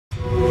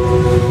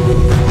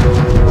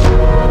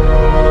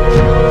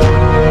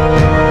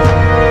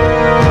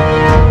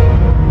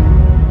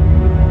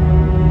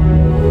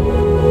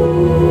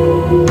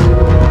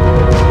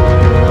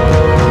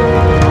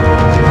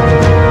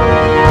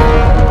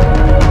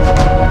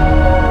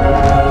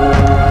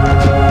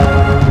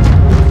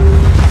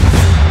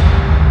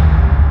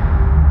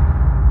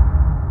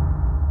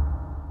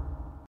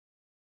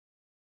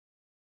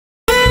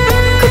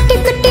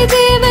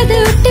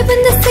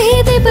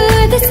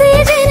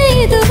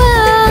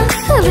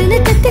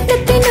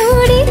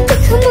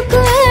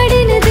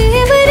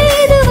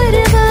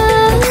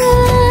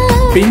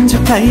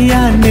ಕೈಯ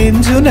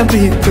ನೆಂಜುನ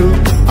ಬೀತು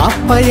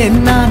ಅಪ್ಪ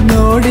ಎನ್ನ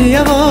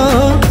ನೋಡಿಯವೋ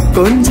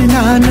ಕೊಂಜಿ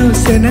ನಾನು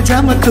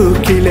ಸೆನಜಮ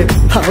ತೂಕಿಲೆ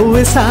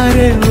ಹವ್ವೆ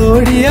ಸಾರೆ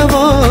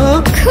ಓಡಿಯವೋ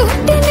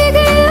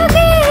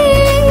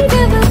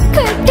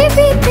ಕಟ್ಟಿ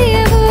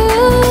ಬೀತಿಯವೋ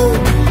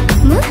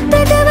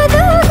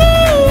ಮುತ್ತದವದೋಗೆ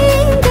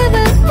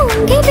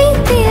ಮುಂಗಿ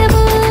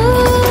ಬೀತಿಯವೋ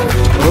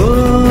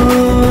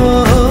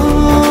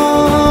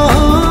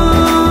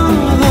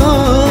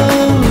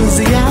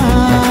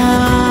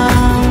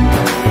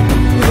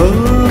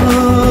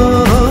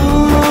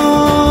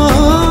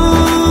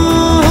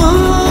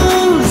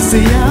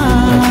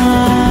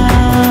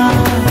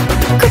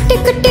ಕುಟ್ಟಿ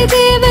ಕುಟ್ಟಿ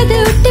ದೇವದ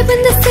ಹುಟ್ಟಿ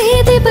ಬಂದ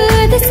ಸೇದೆ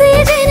ಬಾದ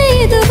ಸೇಜೆನ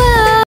ಎದುವಾ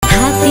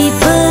happy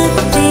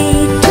birthday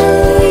to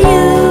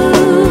you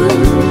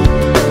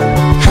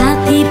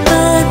happy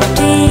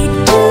birthday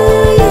to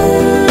you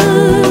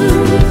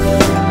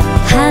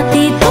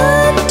happy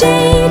birthday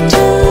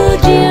to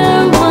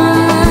dear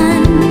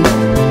one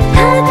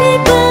happy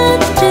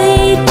birthday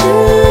to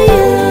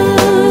you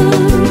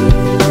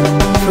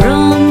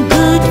from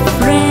good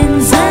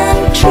friends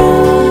and true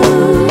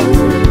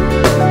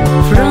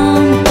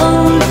from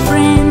old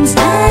friends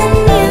and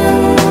new.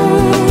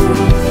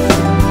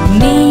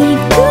 May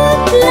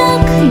good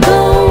luck go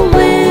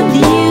with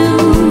you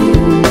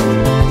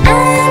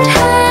and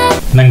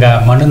have ನಂಗೆ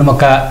ಮಣ್ಣನ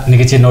ಮಕ್ಕ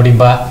ನಿಗಚಿ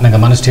ನೋಡಿಂಬ ನಂಗೆ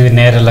ಮನಸ್ TV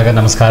ನೇರಲ್ಲಾಗ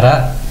ನಮಸ್ಕಾರ.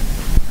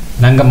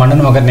 ನಂಗೆ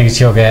ಮಣ್ಣನ ಮಕ್ಕ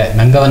ನಿಗಚಿ ಹೋಗೆ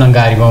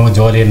ನಂಗೆ ಅರಿವು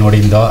ಜೋಲಿ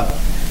ನೋಡಿಂದೋ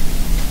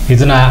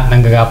ಇದನ್ನ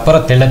ನಂಗೆ ಅಪ್ಪರ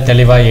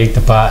ತೆಳಿವ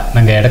ಏಯ್ತಪ್ಪ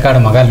ನಂಗೆ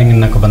ಎಡಕಾಡು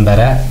ಮಹಾಲಿಂಗನಕ್ಕೆ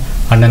ಬಂದಾರೆ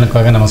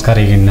ಅಣ್ಣನಕ್ಕಾಗ ನಮಸ್ಕಾರ.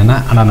 ಈಗ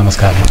ಅಣ್ಣ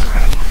ನಮಸ್ಕಾರ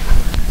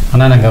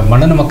ಅಣ್ಣ. ನಂಗೆ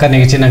ಮಣ್ಣನ ಮಕ್ಕ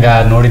ನಿಗಚಿ ನಂಗೆ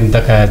ನೋಡಿದ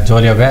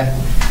ಜೋಲಿಯೋಗೆ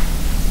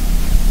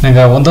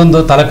ನಂಗೆ ಒಂದೊಂದು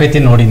ತಲಪೇತಿ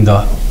ನೋಡಿಂದು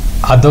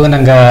ಅದು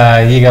ನಂಗೆ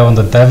ಈಗ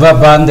ಒಂದು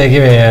ದೆವ್ವಹಬ್ಬ ಅಂತ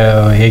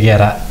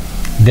ಹೇಗ್ಯಾರ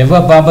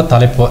ದೆವ್ವಹಬ್ಬ ಅಂಬ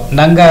ತಲೆಪು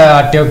ನಂಗೆ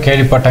ಅಟ್ಟೆವ್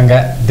ಕೇಳಿಪಟ್ಟಂಗೆ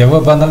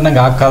ದೆವ್ವಹಬ್ಬ ಅಂದ್ರೆ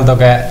ನಂಗೆ ಆ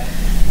ಕಾಲದಾಗ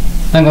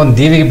ನಂಗೆ ಒಂದು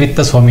ದೀವಿಗೆ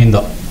ಬಿತ್ತ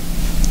ಸ್ವಾಮಿಂದು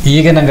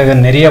ಈಗ ನಂಗೆ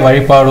ನೆರೆಯ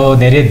ವಳಿಪಾಡು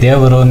ನೆರೆಯ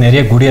ದೇವರು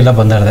ನೆರೆಯ ಗುಡಿ ಎಲ್ಲ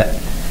ಬಂದಿದೆ.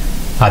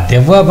 ಆ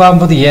ದೆವ್ವಹಬ್ಬ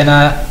ಅಂಬುದು ಏನ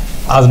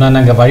ಅದನ್ನ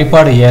ನಂಗೆ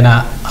ವಳಿಪಾಡು ಏನ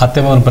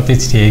ಅತ್ತೆಮವನ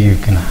ಪ್ರತಿಷ್ಠೆ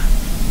ಹೇಗಿಕ್ಕಿನ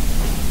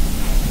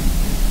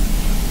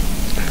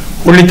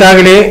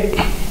ಉಳಿತಾಗಲಿ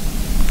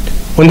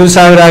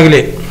 1,000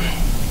 ಆಗಲಿ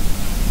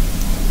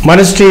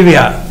ಮನಸ್ ಟಿವಿಯ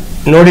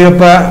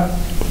ನೋಡಿಯಪ್ಪ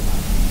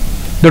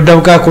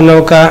ದೊಡ್ಡವಕ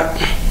ಕುಣ್ಣವಕ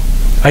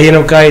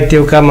ಅಯ್ಯನವಕ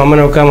ಎತ್ತಿಯವಕ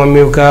ಮಮ್ಮನವಕ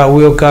ಮಮ್ಮಿಯವಕ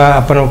ಅವ್ಯವಕ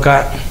ಅಪ್ಪನವಕ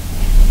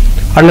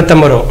ಅಣ್ಣ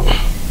ತಮ್ಮರು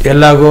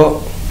ಎಲ್ಲಾಗೂ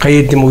ಕೈ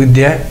ಎತ್ತಿ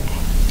ಮುಗಿದ್ದೆ.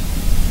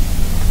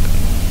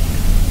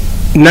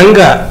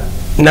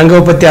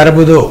 ನಂಗೋಪತಿ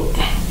ಅರಬುದು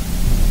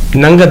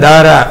ನಂಗ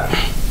ದಾರ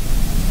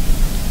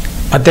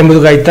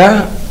ಅತ್ತೆಂಬುದುಗಾಯ್ತಾ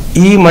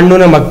ಈ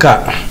ಮಣ್ಣುನ ಮಕ್ಕ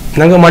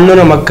ನಂಗೆ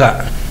ಮಣ್ಣುನ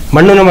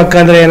ಮಕ್ಕ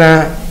ಅಂದರೆ ಏನ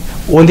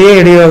ಒಂದೇ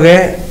ಹಿಡಿಯೋಗೆ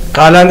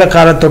ಕಾಲಾಂದ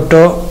ಕಾಲ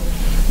ತೊಟ್ಟು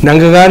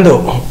ನಂಗಂದು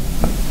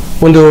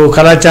ಒಂದು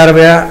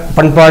ಕಲಾಚಾರವೇ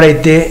ಪಣ್ಪಾಡ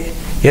ಐತಿ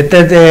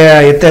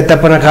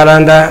ಎತ್ತಪ್ಪನ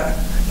ಕಾಲಾಂದ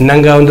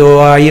ನಂಗೆ ಒಂದು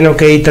ಐನ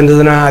ಕೈ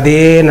ತಂದದನ ಅದೇ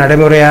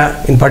ನಡೆಮೊರೆಯ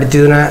ಇನ್ನು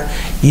ಪಡಿತಿದನ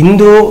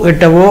ಇಂದು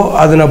ಇಟ್ಟವು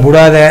ಅದನ್ನು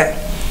ಬುಡಾದೆ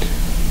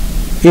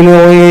ಇನ್ನು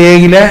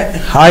ಹೇಗಿಲ್ಲ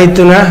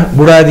ಆಯ್ತುನ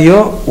ಬುಡಾದಿಯೋ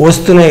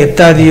ವಸ್ತುನ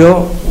ಎತ್ತಾದಿಯೋ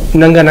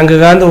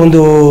ನಂಗಂದು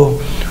ಒಂದು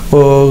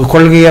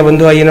ಕೊಳ್ಗೆಯ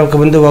ಬಂದು ಅಯ್ಯನಕ್ಕೆ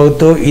ಬಂದು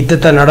ಹೋಗುತ್ತೋ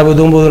ಇತ್ತ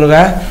ನಡಬಹುದು ಎಂಬುದನ್ನ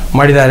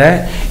ಮಾಡಿದ್ದಾರೆ.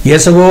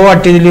 ಎಸಗೋ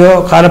ಅಟ್ಟಿದಲಿಯೋ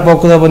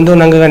ಕಾಲಪೋಕದ ಬಂದು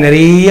ನಂಗೆ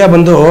ನೆರೆಯ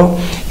ಬಂದು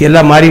ಎಲ್ಲ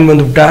ಮಾರಿ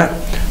ಬಂದುಬಿಟ್ಟ.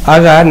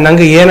 ಆಗ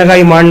ನಂಗೆ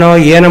ಏನಗಾಗಿ ಮಾಡೋ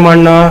ಏನು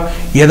ಮಾಡೋ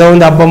ಏನೋ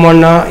ಒಂದು ಹಬ್ಬ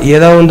ಮಾಡೋ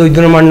ಏನೋ ಒಂದು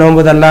ಇದನ್ನು ಮಾಡೋ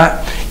ಎಂಬುದಲ್ಲ.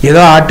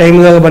 ಏನೋ ಆ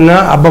ಟೈಮ್ದಾಗ ಬನ್ನ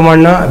ಹಬ್ಬ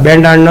ಮಾಡೋ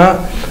ಬೇಂಡ ಹಣ್ಣು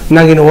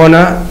ನಂಗಿನ್ನು ಓನ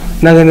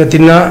ನಂಗಿನ್ನು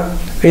ತಿನ್ನೋ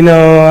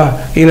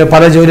ಇನ್ನು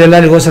ಪಲ ಜೋಲಿ ಎಲ್ಲ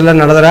ಗೋಸೆಲ್ಲ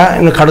ನಡೆದ್ರ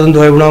ಇನ್ನು ಕಡದೊಂದು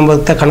ಹೋಗ್ಬಿಡೋ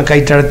ಅಂಬತ್ತ ಕಣಕ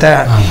ಇಟ್ಟಾಡುತ್ತೆ.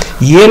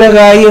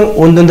 ಏನಗಾಗಿ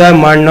ಒಂದೊಂದಾಗಿ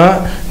ಮಾಡೋ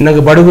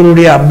ನಂಗೆ ಬಡಗು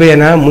ನುಡಿಯ ಹಬ್ಬ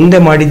ಏನ ಮುಂದೆ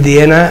ಮಾಡಿದ್ದು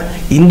ಏನ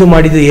ಇಂದು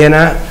ಮಾಡಿದ್ದು ಏನ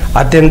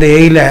ಅತ್ತೆಂದ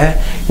ಹೇಗಿಲ್ಲ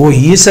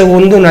ಈಸ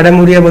ಒಂದು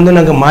ನಡೆಮುಡಿಯ ಬಂದು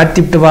ನಂಗೆ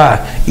ಮಾತಿಬಿಟ್ಟವ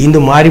ಇಂದು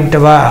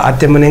ಮಾರಿಬಿಟ್ಟವ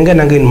ಅತ್ತೆ ಮನೆಗೆ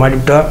ನಂಗೆ ಇನ್ನು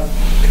ಮಾಡಿಬಿಟ್ಟು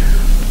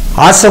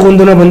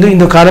ಆಸಗೊಂದು ಬಂದು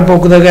ಇಂದು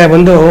ಕಾಲಪೋಕದಾಗ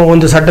ಬಂದು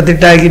ಒಂದು ಸಟ್ಟ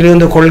ತಿಟ್ಟ ಆಗಿರಲಿ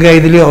ಒಂದು ಕೊಳ್ಗೆ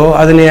ಆಗಿದೆಯೋ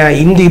ಅದನ್ನ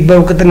ಇಂದು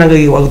ಇಬ್ಬಕತ್ತೆ ನಂಗೆ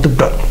ಈಗ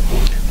ಒಗ್ತುಬಿಟ್ಟು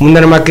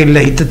ಮುಂದಿನ ಮಕ್ಕ ಇಲ್ಲ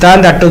ಇತ್ತ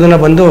ಅಂದ ಅಟ್ಟೋದನ್ನ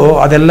ಬಂದು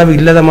ಅದೆಲ್ಲ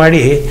ಇಲ್ಲದ ಮಾಡಿ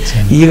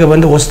ಈಗ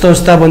ಬಂದು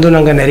ಹೊಸ್ತಾ ಬಂದು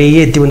ನಂಗೆ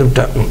ನೆರೆಯೇ ಎತ್ತಿ ಬಂದುಬಿಟ್ಟ.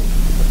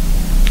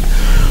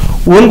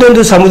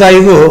 ಒಂದೊಂದು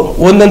ಸಮುದಾಯಗೂ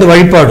ಒಂದೊಂದು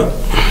ವಳಿಪಾಡು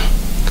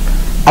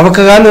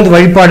ಅವಕ್ಕಾಗೊಂದು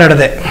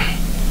ವಳಿಪಾಡಾಡದೆ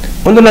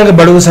ಒಂದು ನಂಗೆ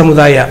ಬಡಗು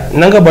ಸಮುದಾಯ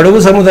ನಂಗೆ ಬಡಗು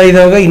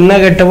ಸಮುದಾಯದಾಗ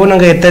ಇನ್ನಗೆಟ್ಟವು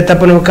ನಂಗೆ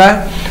ಎತ್ತಪ್ಪನವಕ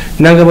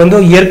ನಂಗೆ ಬಂದು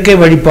ಏರ್ಕೆ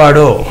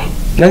ವಳಿಪಾಡು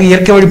ನಂಗೆ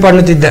ಏರ್ಕೆ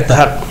ವಳಿಪಾಡು ತಿದ್ದೆ.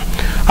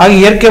 ಆಗ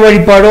ಏರ್ಕೆ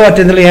ವಳಿಪಾಡು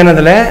ಅತ್ತಿಂದಲೇ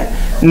ಏನದಲೆ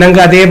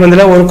ನಂಗೆ ಅದೇ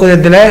ಬಂದಲೆ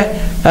ಹೊರ್ಕೋದಿದ್ದಲೆ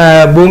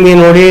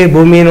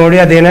ಭೂಮಿ ನೋಡಿ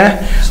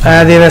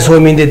ಅದೇನ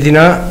ಸ್ವಾಮಿಯಿಂದ ದಿನ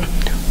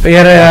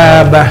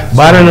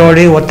ಬಾನ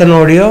ನೋಡಿ ಒತ್ತ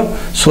ನೋಡಿಯೋ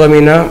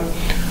ಸ್ವಾಮಿನ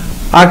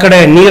ಆ ಕಡೆ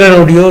ನೀರ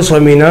ನೋಡಿಯೋ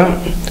ಸ್ವಾಮಿನ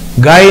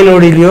ಗಾಯ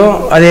ನೋಡಿಲಿಯೋ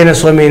ಅದೇನ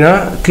ಸ್ವಾಮಿನ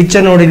ಕಿಚ್ಚ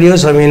ನೋಡಿಲಿಯೋ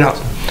ಸ್ವಾಮಿನ.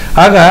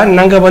 ಆಗ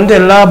ನಂಗೆ ಬಂದು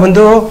ಎಲ್ಲ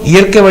ಬಂದು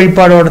ಏರ್ಕೆ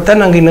ವಳಿಪಾಡು ಹೊಡ್ತಾ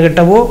ನಂಗೆ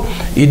ಇನ್ನಗಟ್ಟವು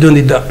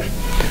ಇದೊಂದಿದ್ದ.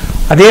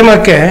 ಅದೇ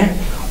ಮಕ್ಕೆ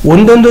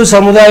ಒಂದೊಂದು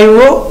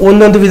ಸಮುದಾಯವೂ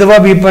ಒಂದೊಂದು ವಿಧವಾ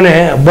ಬೀಪನೆ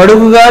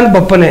ಬಡುಗಾನ್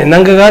ಬಪ್ಪನೆ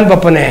ನಂಗಗಾನ್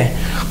ಬಪ್ಪನೆ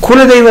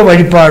ಕುಲದೈವ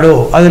ವழிಪಾಡು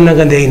ಅದನ್ನ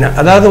ಗಂದೇನ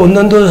ಅದಾவது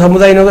ಒಂದೊಂದು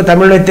ಸಮುದಾಯನಾಗ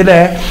ತಮಿಳುನಾಡಿಲೆ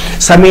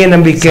ಸಮಯ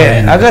ನಂಬಿಕೆ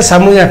ಆಗ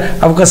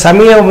ಅವಕ್ಕೆ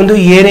ಸಮಯ ಬಂದು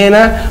ಏನೇನ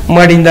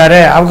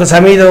ಮಾಡಿದ್ದಾರೆ ಅವಕ್ಕೆ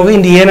ಸಮಯದಾಗ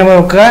ಇಂದು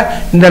ಏನವಕ್ಕ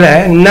ಅಂದರೆ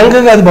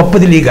ನಂಗೆ ಅದು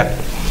ಬಪ್ಪದಿಲ್ಲ ಈಗ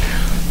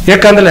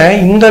ಯಾಕಂದ್ರೆ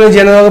ಇಂದಿನ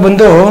ಜನವಾಗ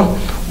ಬಂದು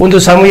ಒಂದು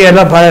ಸಮಯ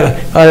ಎಲ್ಲ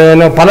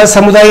ಪಲ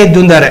ಸಮುದಾಯ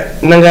ಇದ್ದುಂದಾರೆ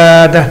ನಂಗೆ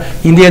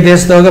ಇಂಡಿಯಾ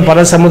ದೇಶದಾಗ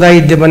ಪಲ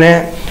ಸಮುದಾಯ ಇದ್ದೆ ಬನೆ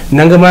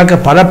ನಂಗೆ ಮಾಕ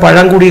ಪಲ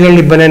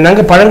ಪಳಂಗುಡಿಗಳಿಬ್ಬನೆ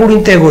ನಂಗೆ ಪಳಂಗುಡಿ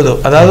ಅಂತ ಹೇಗೋದು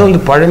ಅದಾவது ಒಂದು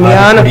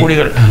ಪಳಮೆಯಾನ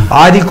ಕುಡಿಗಳು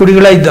ಆದಿ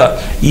ಕುಡಿಗಳ ಇದ್ದ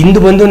ಇಂದು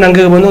ಬಂದು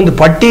ನಂಗೆ ಬಂದು ಒಂದು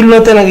ಪಟ್ಟಿ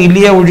ಇಲ್ಲೋತೆ ನಂಗೆ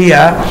ಇಲ್ಲಿಯ ಉಡಿಯ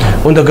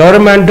ಒಂದು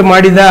ಗೌರ್ಮೆಂಟ್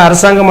ಮಾಡಿದ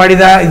ಅರಸಾಂಗ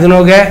ಮಾಡಿದ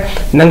ಇದನ್ನೋಗೆ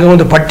ನಂಗೆ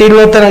ಒಂದು ಪಟ್ಟಿ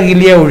ಇಲ್ಲೋತೆ ನಂಗೆ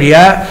ಇಲ್ಲಿಯ ಉಡಿಯ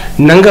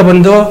ನಂಗೆ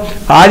ಬಂದು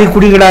ಆದಿ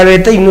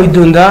ಕುಡಿಗಳಾಗೈತ ಇನ್ನೂ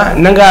ಇದ್ದುಂದ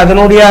ನಂಗೆ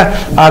ಅದನ್ನೋಡಿಯ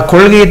ಆ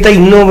ಕೊಳ್ಗೆ ಇತ್ತ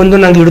ಇನ್ನೂ ಬಂದು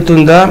ನಂಗೆ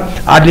ಇಡ್ತುಂದ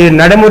ಅಲ್ಲಿ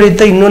ನಡೆಮುರಿ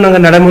ಇತ್ತ ಇನ್ನೂ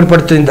ನಂಗೆ ನಡೆಮುರಿ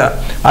ಪಡ್ತುಂದ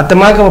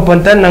ಅತ್ತಮಾಕಪ್ಪ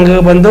ಅಂತ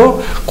ನಂಗೆ ಬಂದು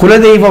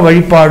ಕುಲದೈವ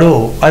ವழிಪಾಡು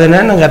ಅದನ್ನ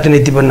ನಂಗೆ ಅತನ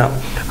ಎತ್ತಿ ಬನ್ನ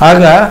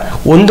ಆಗ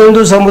ಒಂದೊಂದು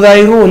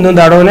ಸಮುದಾಯಗೂ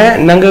ಒಂದೊಂದು ಅಡವನೆ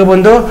ನಂಗೆ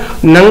ಬಂದು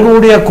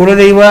ನಂಗೂಡಿಯ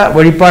ಕುಲದೈವ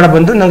ವழிಪಾಡ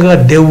ಬಂದು ನಂಗೆ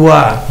ದೆವ್ವ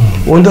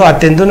ಒಂದು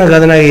ಅತ್ಯಂತ ನಂಗೆ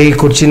ಅದನ್ನ ಈ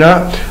ಕುರ್ಚಿನ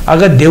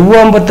ಆಗ ದೆವ್ವ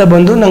ಅಂಬತ್ತ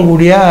ಬಂದು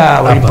ನಂಗೂಡಿಯ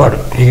ವழிಪಾಡು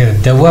ಈಗ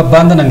ದೆವ್ವಬ್ಬ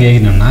ಅಂತ ನಂಗೆ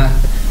ಹೇಗಿನ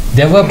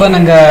ದೆವ್ವಬ್ಬ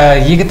ನಂಗೆ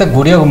ಈಗಿತ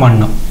ಗುಡಿಯೋಗ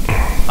ಮಣ್ಣು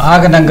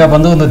ಆಗ ನಂಗೆ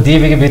ಬಂದು ಒಂದು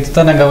ದೀವಿಗೆ ಬಿತ್ತ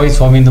ನಂಗೆ ಹೋಗಿ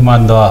ಸ್ವಾಮಿಂದು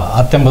ಮಂದು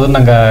ಅತ್ತೆಂಬುದು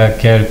ನಂಗೆ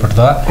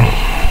ಕೇಳ್ಬಿಡ್ತು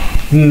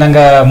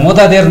ನಂಗೆ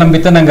ಮೂದಾದೇವ್ರು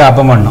ನಂಬಿತ್ತ ನಂಗೆ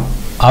ಹಬ್ಬ ಮಣ್ಣು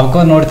ಅವಕ್ಕೂ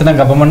ನೋಡ್ತಾ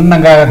ನಂಗೆ ಹಬ್ಬ ಮಣ್ಣು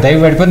ನಂಗೆ ದೈವ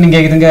ಹಿಡ್ಕೊಂಡು ನಿಂಗೆ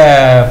ಇದಂಗೆ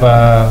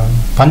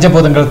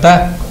ಪಂಚಭೂತಗಳತ್ತ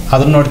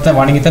ಅದನ್ನ ನೋಡ್ತಾ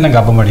ಒಣಗಿತ ನಂಗೆ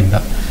ಹಬ್ಬ ಮಾಡಿದ್ದ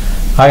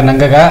ಆಗ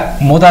ನಂಗಾಗ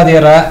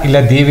ಮೂದಾದೇವರ ಇಲ್ಲ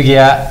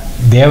ದೇವಿಗೆಯ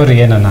ದೇವರು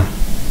ಏನನ್ನ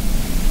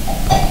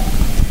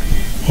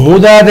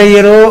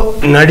ಮೂದಾದೆಯರು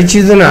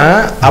ನಡಿಚಿದನ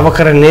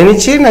ಅವಕರ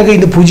ನೆನೆಸಿ ನಂಗೆ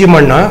ಇದು ಪೂಜೆ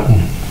ಮಣ್ಣು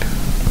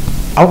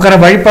ಅವಕರ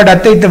ವழிಪಾಡು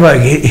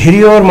ಅತ್ತೈತವಾಗಿ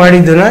ಹಿರಿಯೋರು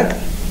ಮಾಡಿದ್ದನ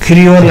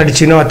ಹಿರಿಯೋರು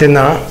ನಡಿಚಿನೋ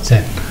ಅತ್ತೆನ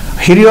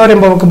ಹಿರಿಯೋರು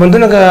ಎಂಬವಕ್ಕೆ ಬಂದು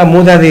ನಂಗೆ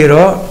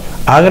ಮೂದಾದೆಯರು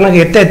ಆಗ ನಂಗೆ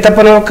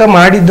ಎತ್ತಪ್ಪನವಕ್ಕ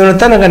ಮಾಡಿದ್ದು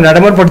ಅಂತ ನಂಗೆ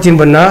ನಡಮರ್ ಪಡ್ತೀನಿ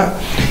ಬನ್ನ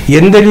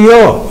ಎಂದಲಿಯೋ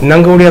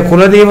ನಂಗೆ ಉಡಿಯ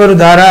ಕುಲದೇವರು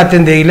ದಾರ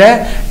ಅತ್ಯಂತ ಇಲ್ಲ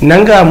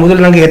ನಂಗೆ ಮೊದಲು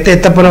ನಂಗೆ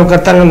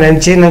ಎತ್ತಪ್ಪನವಕ್ಕಂಗೆ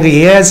ನೆನಚಿ ನಂಗೆ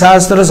ಏ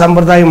ಶಾಸ್ತ್ರ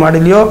ಸಂಪ್ರದಾಯ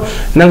ಮಾಡಲಿಯೋ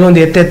ನಂಗೆ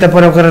ಒಂದು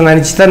ಎತ್ತಪ್ಪನವಕರ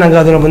ನೆನಚಿತ ನಂಗೆ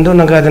ಅದನ್ನು ಬಂದು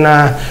ನಂಗೆ ಅದನ್ನು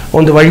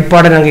ಒಂದು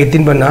ವழிಪಾಡು ನಂಗೆ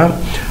ಎತ್ತಿನ ಬನ್ನ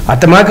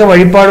ಅತ್ತಮಾಕ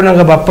ವழிಪಾಡು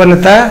ನಂಗೆ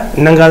ಬಪ್ಪನತ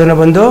ನಂಗೆ ಅದನ್ನು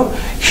ಬಂದು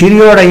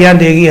ಹಿರಿಯೋಡಯ್ಯ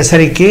ಅಂತ ಹೇಗೆ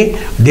ಹೆಸರಿಕ್ಕಿ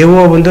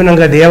ದೇವೋ ಬಂದು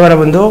ನಂಗೆ ದೇವರ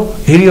ಬಂದು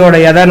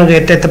ಹಿರಿಯೋಡಯ್ಯ ಅದ ನಂಗೆ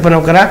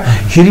ಎತ್ತಪ್ಪನವಕರ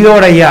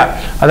ಹಿರಿಯೋಡಯ್ಯ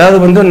ಅದಾவது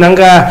ಬಂದು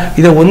ನಂಗೆ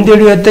ಇದು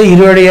ಒಂದಿಡಿಯತ್ತೆ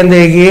ಹಿರಿಯೋಡಯ್ಯ ಅಂತ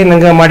ಹೇಗೆ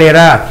ನಂಗೆ ಮಾಡ್ಯಾರ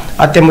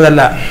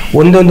ಅತ್ತೆಂಬುದಲ್ಲ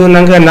ಒಂದೊಂದು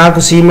ನಂಗೆ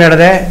 4 ಸೀಮೆ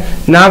ಆಡದೆ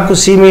 4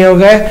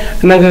 ಸೀಮೆಯೋಗೆ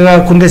ನಂಗೆ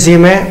ಕುಂದೆ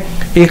ಸೀಮೆ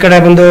ಈ ಕಡೆ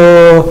ಬಂದು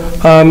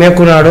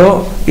ಮೇಕುನಾಡು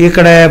ಈ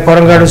ಕಡೆ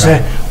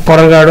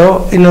ಪೊರಂಗಾಡು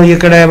ಇನ್ನು ಈ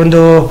ಕಡೆ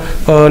ಬಂದು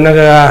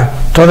ನಂಗೆ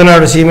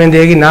ತೊದನಾಡು ಸೀಮೆಯಿಂದ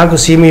ಹೇಗೆ 4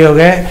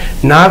 ಸೀಮೆಯೋಗೆ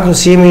 4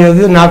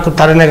 ಸೀಮೆಯೋಗಿಯು 4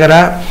 ತಲೆನಗರ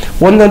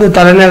ಒಂದೊಂದು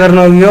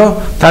ತಲೆನಗರನೋಗಿಯೋ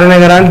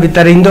ತಲೆನಗರ ಅಂತ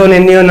ಬಿತ್ತಾರೆ ಇಂದೋ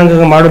ನೆನ್ನೆಯೋ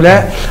ನಂಗೆ ಮಾಡಲೆ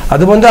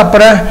ಅದು ಬಂದು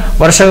ಅಪ್ಪರ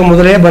ವರ್ಷ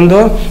ಮೊದಲೇ ಬಂದು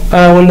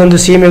ಒಂದೊಂದು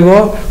ಸೀಮೆಗೂ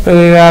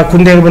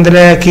ಕುಂದೆಗೆ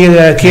ಬಂದಲೆ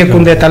ಕೀ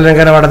ಕುಂದೆ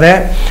ತಲೆನಗರ ಮಾಡಿದೆ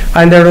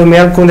ಅಂದೆರಡು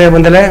ಮೇಲ್ಕುಂದೆ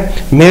ಬಂದಲೆ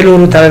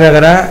ಮೇಲೂರು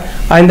ತಲೆನಗರ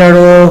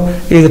ಅಂದೆರಡು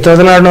ಈಗ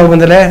ತೊದನಾಡಿನೋಗಿ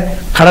ಬಂದಲೆ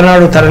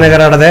ಕಡನಾಡು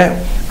ತಲೆನಗರ ಆಡದೆ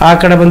ಆ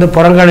ಕಡೆ ಬಂದು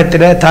ಪೊರಂಗಾಡು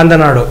ಎತ್ತಿದೆ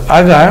ತಾಂದನಾಡು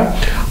ಆಗ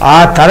ಆ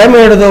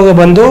ತಲೆಮೇಡದಾಗ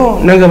ಬಂದು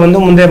ನಂಗೆ ಬಂದು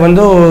ಮುಂದೆ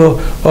ಬಂದು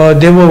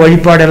ದೇವ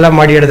ವழிಪಾಡೆಲ್ಲ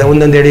ಮಾಡಿ ಹಿಡ್ದೆ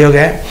ಒಂದೊಂದು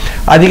ಎಡೆಯೋಗೆ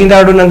ಅದಕ್ಕಿಂತ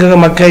ಆಡು ನಂಗೆ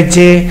ಮಕ್ಕ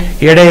ಹೆಚ್ಚಿ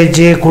ಎಡೆ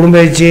ಹೆಚ್ಚಿ ಕುಡುಂಬ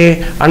ಹೆಚ್ಚಿ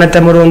ಅಣ್ಣ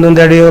ತಮ್ಮರು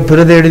ಒಂದೊಂದು ಎಡೆಯೋ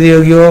ಪಿರದ ಹಿಡಿದು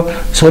ಹೋಗಿಯೋ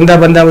ಸೊಂದ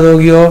ಬಂದಾವದು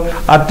ಹೋಗಿಯೋ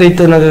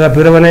ಅತ್ತಿತ್ತು ನಂಗೆ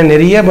ಪಿರವನೆ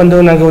ನೆರಿಯೇ ಬಂದು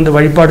ನಂಗೆ ಒಂದು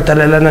ವழிಪಾಡು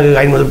ತಲೆಲ್ಲ ನಂಗೆ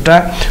ಐನ್ ಬಂದುಬಿಟ್ಟ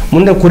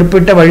ಮುಂದೆ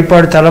ಕುರಿಪಿಟ್ಟ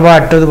ವழிಪಾಡು ತಲಬ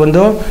ಅಟ್ಟೋದು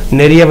ಬಂದು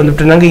ನೆರಿಯೇ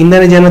ಬಂದುಬಿಟ್ಟು ನಂಗೆ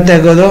ಇಂಧನ ಜನತೆ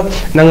ಆಗೋದು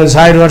ನಂಗೆ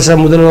 1000 ವರ್ಷ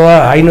ಮೊದಲು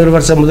 500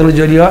 ವರ್ಷ ಮೊದಲು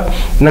ಜೋಲಿಯೋ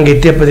ನಂಗೆ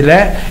ಎತ್ತಿಯಪ್ಪದಿಲ್ಲ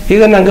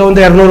ಈಗ ನಂಗೆ ಒಂದು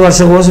 200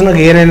 ವರ್ಷ ಹೋಸು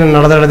ನಂಗೆ ಏನೇನು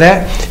ನಡೆದಾಡದೆ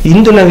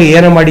ಇಂದು ನಂಗೆ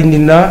ಏನೋ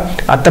ಮಾಡಿದ್ದಿಂದ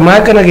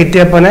ಅತ್ತಮಾಕ ನಂಗೆ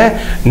ಎತ್ತಿಯಪ್ಪನೆ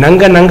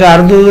ನಂಗೆ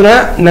ಅರ್ಧನ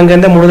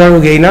ನಂಗೆಂದ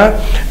ಮುಡಿದಾಡುಗೇನ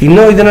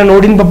ಇನ್ನೂ ಇದನ್ನ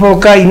ನೋಡಿನ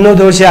ಪಪ್ಪವಕ್ಕ ಇನ್ನೂ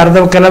ದೋಷ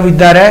ಅರ್ಧವಕ್ಕೆಲ್ಲ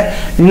ಇದ್ದಾರೆ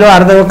ಇನ್ನೂ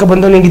ಅರ್ಧವಕ್ಕ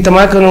ಬಂದು ನಿಂಗೆ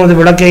ಇತ್ತಮಾಕ ಒಂದು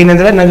ಬಿಡಕ್ಕೆ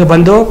ಏನಂದ್ರೆ ನಂಗೆ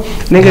ಬಂದು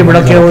ನಿಂಗೆ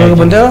ಬಿಡಕ್ಕೆ ಹೋಗಿ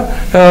ಬಂದು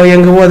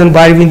ಹೆಂಗವೋ ಅದನ್ನ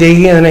ಬಾಯಿ ಬಿಂದ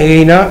ಹೇಗೆ ಅದನ್ನ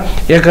ಏನ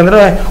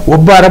ಯಾಕಂದ್ರೆ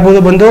ಒಬ್ಬ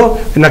ಅರಬೋದು ಬಂದು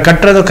ನಾ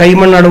ಕಟ್ಟறது ಕೈ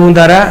ಮಣ್ಣು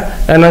ಅಡುವುದಾರ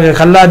ನಂಗೆ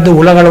ಕಲ್ಲಾದ್ದು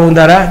ಹುಳಗಳು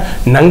ಉಂದಾರ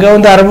ನಂಗೆ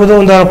ಒಂದು ಅರಬೋದು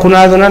ಒಂದು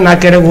ಕುನಾದನ ನಾ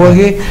ಕೆರೆಗೆ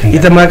ಹೋಗಿ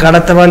ಇತ್ತಮಾಕ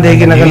ಅಡತ್ತವ ಅಂತ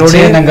ಹೇಗೆ ನಂಗೆ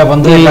ನೋಡಿ ನಂಗೆ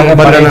ಬಂದು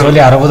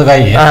ಜೋಲಿ 60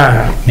 ಗಾಯಿ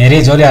ನೆರೆ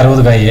ಜೋಲಿ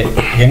 60 ಗಾಯಿ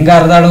ಹೆಂಗ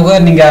ಅರ್ಧಾಡುಗ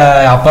ನಿಂಗೆ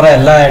ಅಪ್ಪರ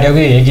ಎಲ್ಲ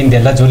ಎಡೆಯೋಗಿ ಹೇಗಿಂದೆ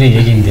ಎಲ್ಲ ಜೋಲಿ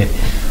ಹೇಗಿಂದೆ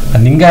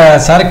ನಿಂಗೆ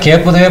ಸಾರ್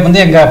ಕೇಳ್ಪದವೇ ಬಂದು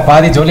ಹೆಂಗ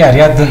ಪಾದಿ ಜೋಲಿ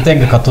ಅರಿಯಾದಂತೆ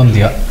ಹೆಂಗೆ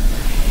ಕತ್ತೊಂದಿಯೋ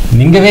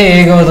ನಿಂಗವೇ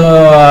ಹೇಗೋದು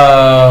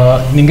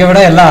ನಿಂಗೆ ಬಿಡ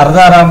ಎಲ್ಲ ಅರ್ಧ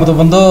ಆರಾಮದು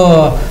ಬಂದು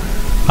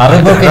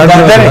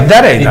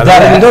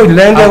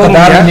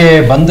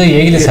ಬಂದು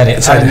ಹೇಗಿಲ್ಲ ಸರಿ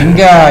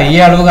ನಿಂಗೆ ಈ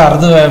ಅಳುವಾಗ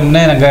ಅರ್ಧ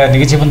ನಂಗೆ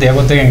ನಿಗಚಿ ಬಂದು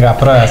ಹೇಗೋತ್ತೆ ಹೆಂಗೆ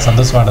ಅಪ್ಪರ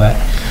ಸಂತೋಷ ಮಾಡಿದೆ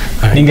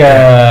ನಿಂಗೆ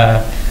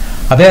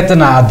ಅದೇ ಆಯ್ತು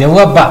ನಾ ಆ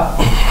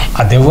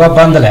ದೆವ್ವಬ್ಬ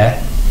ಅಂದಲೆ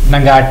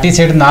ನಂಗೆ ಅಟ್ಟಿ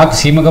ಸೈಡ್ 4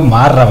 ಸೀಮೆಗೆ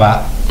ಮಾರ್ರವ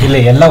ಇಲ್ಲ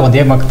ಎಲ್ಲ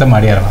ಒಂದೇ ಮಕ್ತ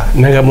ಮಾಡ್ಯಾರವ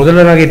ನಂಗೆ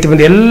ಮೊದಲು ನಾಗೆ ಎತ್ತಿ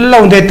ಬಂದು ಎಲ್ಲ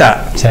ಒಂದೇತ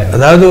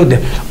ಅದಾವುದು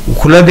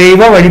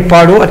ಕುಲದೈವ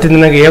ವழிಪಾಡು ಅತ್ತ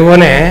ನನಗೆ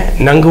ಹೇಗೋನೆ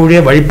ನಂಗೆ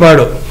ಉಡಿಯ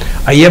ವழிಪಾಡು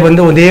ಅಯ್ಯ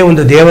ಬಂದು ಒಂದೇ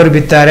ಒಂದು ದೇವರು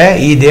ಬಿತ್ತಾರೆ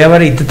ಈ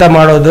ದೇವರ ಇತ್ತ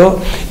ಮಾಡೋದು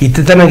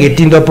ಇತ್ತ ನಂಗೆ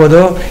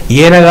ಎತ್ತಿಂದೊಪ್ಪೋದು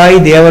ಏನಾಗಿ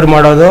ದೇವರು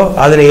ಮಾಡೋದು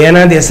ಅದನ್ನ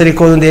ಏನಾದ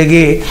ಹೆಸರಿಕೋದು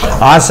ಹೇಗೆ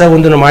ಆಸೆ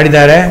ಒಂದು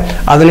ಮಾಡಿದ್ದಾರೆ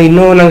ಅದನ್ನ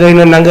ಇನ್ನೂ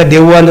ನಂಗೆ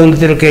ದೆವ್ವ ಅಂತ ಒಂದು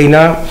ತಿರುಕೇನ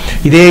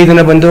ಇದೇ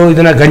ಇದನ್ನ ಬಂದು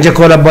ಇದನ್ನ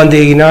ಗಂಜಕೋಲಬ್ಬ ಅಂತ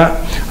ಈಗಿನ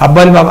ಹಬ್ಬ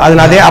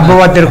ಅದನ್ನ ಅದೇ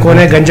ಹಬ್ಬವ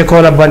ತಿರ್ಕೋನೆ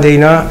ಗಂಜಕೋಲ ಹಬ್ಬ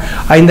ಅಂದೇನ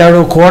ಐದಾಡು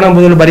ಕೋಣ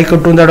ಬದಲು ಬರಿ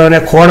ಕಟ್ಟು ಅಂದಾಡೋನೆ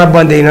ಕೋಣ ಹಬ್ಬ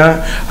ಅಂದೇನ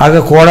ಆಗ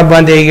ಕೋಣ ಹಬ್ಬ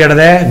ಅಂತ ಹೇಗೆ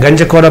ಹಿಡ್ದೆ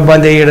ಗಂಜಕೋಲ ಹಬ್ಬ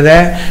ಅಂತ ಹೇಗೆ ಹಿಡ್ದೆ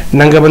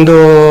ನಂಗೆ ಬಂದು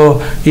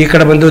ಈ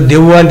ಕಡೆ ಬಂದು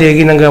ದೆವ್ವ ಅಂತ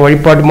ಹೇಗೆ ನಂಗೆ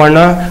ವഴിಪಾಡು ಮಾಡ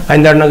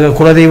ಐದಾಡು ನಂಗೆ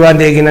ಕುಲದೈವ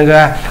ಅಂತ ಹೇಗೆ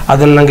ನಂಗೆ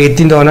ಅದನ್ನು ನಂಗೆ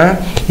ಎತ್ತಿಂದವನ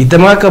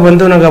ಇತಮಾಕ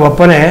ಬಂದು ನಂಗೆ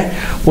ಒಪ್ಪನೆ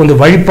ಒಂದು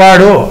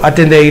ವഴിಪಾಡು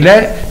ಅತ್ತಿಂದ ಇಲ್ಲೇ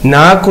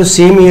 4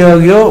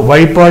 ಸೀಮಿಯೋಗಿಯೋ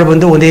ವഴിಪಾಡು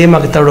ಬಂದು ಒಂದೇ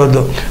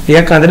ಮಾತಾಡೋದು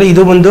ಯಾಕಂದ್ರೆ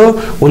ಇದು ಬಂದು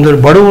ಒಂದು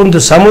ಬಡವ ಒಂದು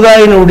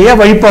ಸಮುದಾಯ ನೋಡಿಯ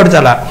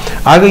ವഴിಪಾಡ್ತಲ್ಲ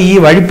ಆಗ ಈ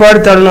ವഴിಪಾಡು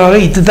ತಳನೋಗ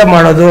ಇತ್ತ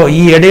ಮಾಡೋದು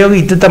ಈ ಎಡೆಯೋಗಿ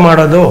ಇತ್ತ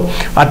ಮಾಡೋದು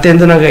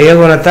ಅತ್ತೆಂದು ನಂಗೆ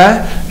ಹೇಗೋನತ್ತ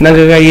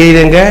ನಂಗೆ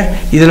ಏದಂಗೆ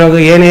ಇದನ್ನಾಗ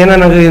ಏನೇನೋ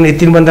ನಂಗೆ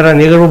ಎತ್ತಿನ ಬಂದರ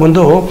ನಿಗರು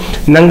ಬಂದು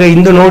ನಂಗೆ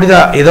ಇಂದು ನೋಡಿದ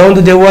ಏನೋ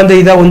ಒಂದು ದೆವ್ವ ಅಂತ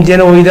ಇದ ಒಂದು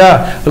ಜನ ಹೋಯ್ದ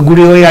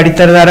ಗುಡಿ ಹೋಗಿ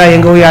ಅಡಿತಾರದಾರ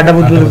ಹೆಂಗ ಹೋಗಿ ಅಡ್ಡ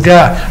ಬಿಟ್ಟು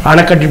ಹಣ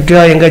ಕಟ್ಟಿಬಿಟ್ಟು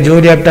ಹೆಂಗ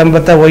ಜೋಡಿ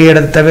ಅಟ್ಟಂಬತ್ತ ಹೋಗಿ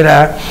ಎಡದ ತವಿರ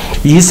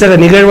ಈ ಸಲ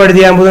ನಿಗಳು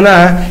ಮಾಡಿದ್ಯಾ ಎಂಬುದನ್ನ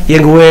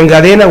ಹೆಂಗ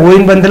ಅದೇನ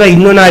ಹೋಯಿನ್ ಬಂದಿಲ್ಲ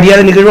ಇನ್ನೂ ನಾ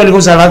ಅರಿಯಾದ ನಿಗಳು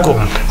ಅಲ್ಲಿಗೂ ಸಾಕು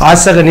ಆ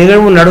ಸಗ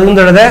ನಿಗಳು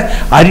ನಡೆದ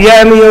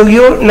ಅರಿಯಾಮಿ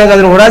ಹೋಗಿಯೂ ನಂಗೆ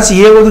ಅದನ್ನ ಓಡಾಸಿ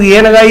ಹೇಗೋದು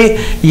ಏನಾಗಿ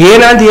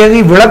ಏನಂತ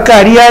ಹೇಗಿ ಬೆಳಕ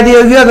ಅರಿಯಾದಿ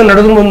ಹೋಗಿ ಅದು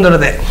ನಡೆದು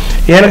ಮುಂದಡೆ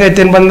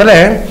ಏನಾಗೈತೇನು ಬಂದಲೆ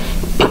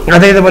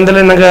ಅದೇ ಇದು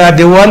ಬಂದಲೆ ನಂಗೆ ಆ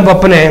ದೆವ್ವಾನ್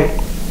ಪಪ್ಪನೆ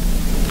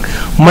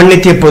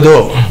ಮಣ್ಣೆತ್ತಿ ಎಪ್ಪೋದು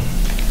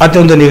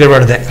ಅದೊಂದು ನಿಗಳು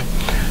ಮಾಡಿದೆ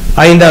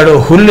ಐದಾಡು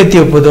ಹುಲ್ಲೆತ್ತಿ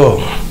ಎಪ್ಪೋದು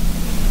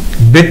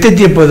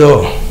ಬೆತ್ತೆತ್ತಿ ಎಪ್ಪೋದು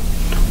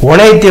ಒಣ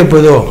ಎತ್ತಿ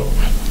ಎಪ್ಪೋದು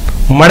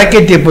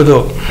ಮಡಕೆತ್ತಿ ಎಪ್ಪೋದು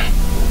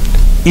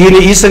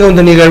ಈ ಸಗ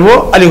ಒಂದು ನಿಗಳ್ವು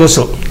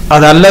ಅಲ್ಲಿಗೊಸು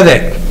ಅದಲ್ಲದೆ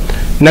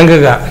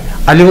ನಂಗಗ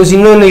ಅಲ್ಲಿಗೊಸು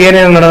ಇನ್ನೊಂದು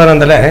ಏನೇನು ನಡೆದಾರ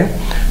ಅಂದರೆ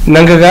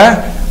ನಂಗಗ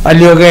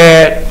ಅಲ್ಲಿ ಹೋಗಿ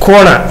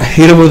ಕೋಣ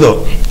ಇರುವುದು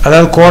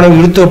ಅದಾದ ಕೋಣ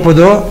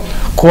ಇಳುತ್ತಪ್ಪದು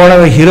ಕೋಣ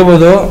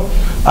ಇರುವುದು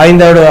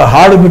ಐದಾಡು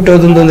ಹಾಡು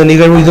ಬಿಟ್ಟೋದೊಂದು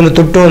ನಿಗಳ್ವು ಇದನ್ನು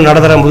ತೊಟ್ಟು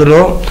ನಡೆದಾರ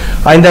ಮೊದಲು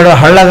ಐದಾಡು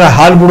ಹಳ್ಳಾಗ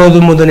ಹಾಲು ಬಿಡೋದು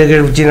ಒಂದು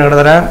ನಿಗಳ್ವು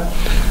ನಡೆದಾರ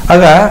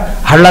ಆಗ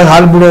ಹಳ್ಳಾಗ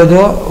ಹಾಲು ಬಿಡೋದು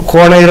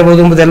ಕೋಣ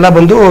ಇರಬಹುದು ಎಂಬುದೆಲ್ಲ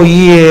ಬಂದು ಈ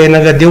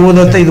ನಂಗೆ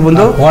ದೆವ್ವದಂತ ಇದು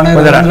ಬಂದು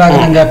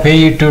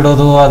ಪೇಯಿ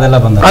ಇಟ್ಟಿಡೋದು ಅದೆಲ್ಲ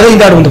ಬಂದ ಅದು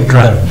ಇದಾಡು ಒಂದು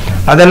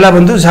ಅದೆಲ್ಲ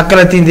ಬಂದು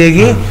ಸಕ್ಕಲ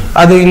ತಿಂದೇಗಿ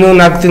ಅದು ಇನ್ನೂ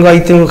 4 ತಿಂಗಳು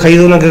 5 ತಿಂಗಳು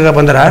 5 ನಂಗೆ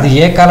ಬಂದರ ಅದು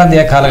ಏ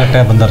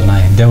ಕಾಲಗಟ್ಟೆ ಬಂದರ ನಾ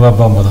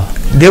ದೆವ್ವಹಬ್ಬ ಅಂಬೋದು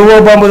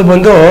ದೆವ್ವಹಬ್ಬ ಅಂಬುದು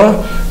ಬಂದು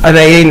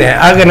ಅದೇ ಏನೇ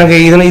ಆಗ ನಂಗೆ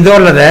ಇದನ್ನು ಇದು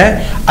ಅಲ್ಲದೆ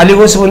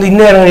ಅಲ್ಲಿಗೋಸ್ ಒಂದು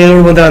ಇನ್ನೂ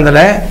ಹೇಳಿ ಬಂದರ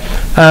ಅಂದರೆ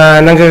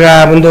ನಂಗೆ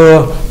ಒಂದು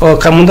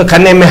ಮುಂದೆ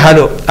ಕನ್ನೆಮ್ಮೆ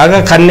ಹಾಲು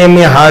ಆಗ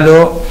ಕನ್ನೆಮ್ಮೆ ಹಾಲು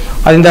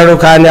ಅದರಿಂದಾಡು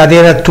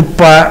ಅದೇನ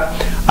ತುಪ್ಪ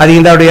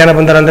ಅದರಿಂದಾಡು ಏನ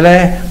ಬಂದಾರ ಅಂದರೆ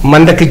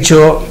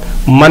ಮಂದಕಿಚ್ಚು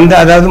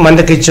ಅದಾದ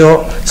ಮಂದಕಿಚ್ಚು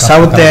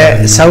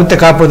ಸೌತೆ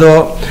ಕಾಪೋದು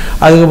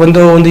ಅದು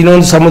ಬಂದು ಒಂದು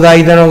ಇನ್ನೊಂದು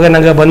ಸಮುದಾಯದೊಳಗೆ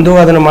ನಂಗೆ ಬಂದು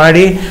ಅದನ್ನು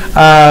ಮಾಡಿ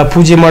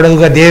ಪೂಜೆ ಮಾಡೋದು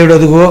ದೇವ್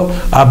ಇಡೋದಿಗೂ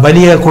ಆ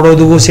ಬಲಿಯ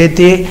ಕೊಡೋದಿಗೂ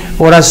ಸೇತಿ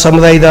ಅವರ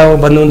ಸಮುದಾಯದ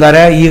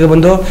ಬಂದಿದ್ದಾರೆ ಈಗ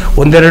ಬಂದು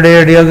ಒಂದೆರಡು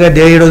ಅಡಿಯೋಗೆ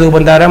ದೇವ್ ಇಡೋದು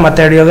ಬಂದಾರ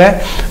ಮತ್ತೆ ಅಡಿಯೋಗೆ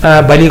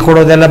ಬಲಿ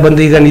ಕೊಡೋದೆಲ್ಲ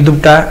ಬಂದು ಈಗ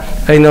ನಿದ್ದುಬಿಟ್ಟ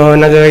ಇನ್ನು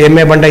ನನಗೆ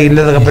ಎಮ್ಮೆ ಬಂಡ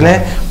ಇಲ್ಲದಪ್ಪನೆ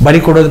ಬಲಿ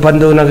ಕೊಡೋದು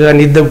ಬಂದು ನನಗೆ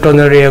ನಿದ್ದುಬಿಟ್ಟು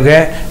ಒಂದು ಅಡಿಯೋಗೆ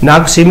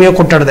 4 ಸೀಮೆಯೋ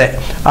ಕೊಟ್ಟಾಡ್ದೆ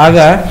ಆಗ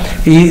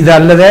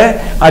ಇದಲ್ಲದೆ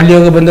ಅಲ್ಲಿ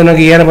ಹೋಗಿ ಬಂದು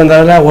ನನಗೆ ಏನು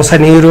ಬಂದಾರಲ್ಲ ಹೊಸ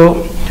ನೀರು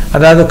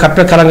ಅದಾದ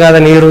ಕಪ್ಪೆ ಕಲಂಗಾದ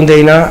ನೀರು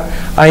ಒಂದೇನ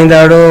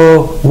ಐದಾಡು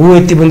ಹೂ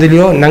ಎತ್ತಿ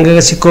ಬಂದಿದೆಯೋ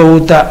ನಂಗೆ ಸಿಕ್ಕೋ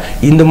ಹೂತ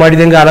ಇಂದು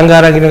ಮಾಡಿದಂಗೆ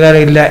ಅಲಂಕಾರ ಗಿಲಂಗಾರ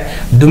ಇಲ್ಲ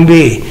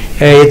ದುಂಬಿ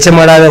ಹೆಚ್ಚ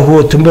ಮಾಡಾದ ಹೂ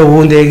ತುಂಬ ಹೂ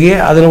ಒಂದೇಗಿ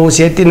ಅದನ್ನು ಹೂ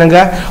ಸೇತಿ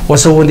ನಂಗೆ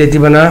ಹೊಸ ಹೂ ಒಂದು ಎತ್ತಿ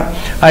ಬನ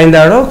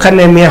ಐದಾಡು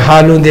ಕನ್ನೆಮ್ಮೆಯ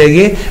ಹಾಲು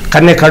ಒಂದೇಗಿ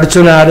ಕನ್ನೆ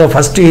ಕಡಚುನ ಹಾಲು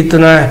ಫಸ್ಟ್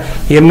ಇತ್ತುನ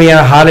ಎಮ್ಮೆಯ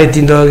ಹಾಲು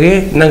ಎತ್ತಿಂದೋಗಿ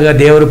ನಂಗೆ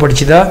ದೇವರು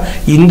ಪಡಿಸಿದ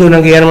ಇಂದು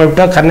ನಂಗೆ ಏನು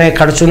ಮಾಡಿಬಿಟ್ಟ ಕನ್ನೆ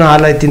ಕಡಚುನ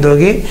ಹಾಲು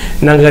ಎತ್ತಿಂದೋಗಿ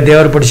ನಂಗೆ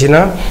ದೇವರು ಪಡಿಸಿನ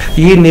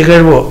ಈ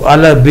ನಿಗಳ್ವು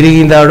ಅಲ್ಲ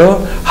ಬಿರಿಗಿಂದಾಡು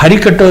ಹರಿ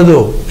ಕಟ್ಟೋದು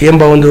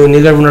ಎಂಬ ಒಂದು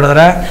ನಿಗಳ್ವು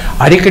ನಡೆದ್ರ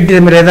ಹರಿ ಕಟ್ಟಿದ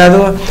ಮೇಲೆ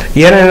ಏನಾದ್ರು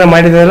ಏನೇನ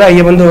ಮಾಡಿದ್ರಲ್ಲ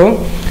ಈ ಒಂದು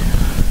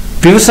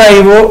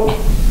ವ್ಯವಸಾಯವು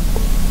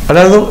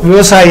ಅದಾದ್ರು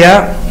ವ್ಯವಸಾಯ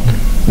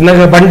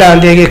ನಂಗೆ ಬಂಡ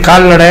ಅಂತ ಹೇಗೆ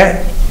ಕಾಲ್ನಡೆ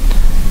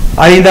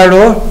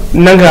ಐದಾಡು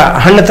ನಂಗೆ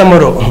ಹಣ್ಣು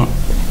ತಮ್ಮರು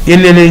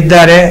ಎಲ್ಲೆಲ್ಲಿ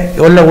ಇದ್ದಾರೆ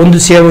ಎಲ್ಲ ಒಂದು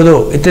ಸೇವುದು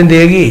ಇತ್ತಂದು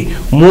ಹೇಗಿ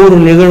 3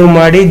 ನಿಗಳು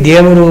ಮಾಡಿ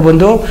ದೇವರು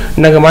ಬಂದು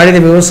ನಂಗೆ ಮಾಡಿದ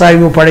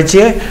ವ್ಯವಸಾಯವು ಪಡಿಸಿ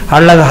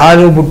ಹಳ್ಳಗ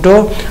ಹಾಲು ಬಿಟ್ಟು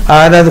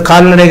ಅದಾದ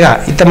ಕಾಲ್ನಡೆಗ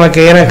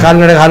ಇತ್ತಮಕ್ಕೆ ಏನ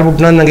ಕಾಲ್ನಡೆಗೆ ಹಾಲು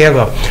ಬಿಟ್ಟು ನಂಗೆ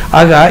ಹೇಗೋ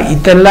ಆಗ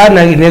ಇತ್ತೆಲ್ಲ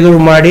ನಂಗೆ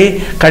ನಿಗಳು ಮಾಡಿ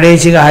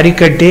ಕಡೆಸಿಗೆ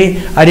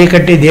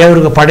ಹರಿಕಟ್ಟಿ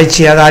ದೇವ್ರಿಗೆ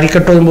ಪಡಿಸಿ ಅದು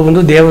ಹರಿಕಟ್ಟೋದು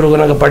ಬಂದು ದೇವ್ರಿಗೆ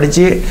ನಂಗೆ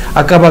ಪಡಿಸಿ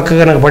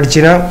ಅಕ್ಕಪಕ್ಕಗೆ ನಂಗೆ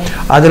ಪಡಿಸಿನ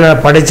ಅದನ್ನು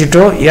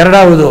ಪಡಿಸಿಟ್ಟು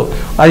ಎರಡಾವುದು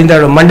ಅದರಿಂದ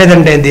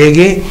ಮಂಡ್ಯದಂಡೆ ಅಂತ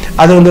ಹೇಗಿ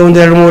ಅದೊಂದು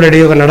 2-3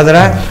 ಅಡಿ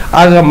ನಡೆದ್ರ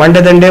ಆಗ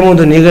ಮಂಡ್ಯದಂಡೆ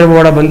ಒಂದು ನಿಗಳು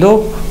ಓಡ ಬಂದು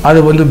ಅದು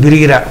ಒಂದು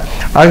ಬಿರಿಗಿರ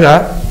ಆಗ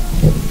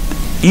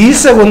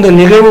ಈಸ ಒಂದು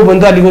ನಿಗವು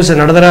ಬಂದು ಅಲ್ಲಿಗೂ ಸಹ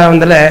ನಡೆದರ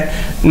ಅಂದಲೆ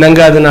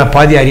ನಂಗೆ ಅದನ್ನ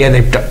ಪಾದಿ ಅರಿಯಾದ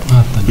ಇಟ್ಟ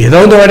ಏನೋ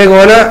ಒಂದು ಕಡೆಗೆ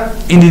ಹೋನ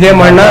ಇಂದಿದೆ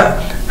ಮಣ್ಣ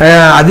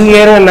ಅದು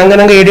ಏನೋ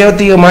ನಂಗೆ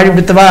ಹಿಡಿಯೋತ್ತು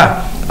ಮಾಡಿಬಿಡ್ತವಾ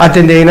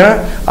ಆತಂದ ಏನ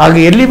ಆಗ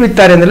ಎಲ್ಲಿ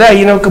ಬಿತ್ತಾರೆ ಅಂದ್ರೆ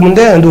ಏನಕ್ಕೆ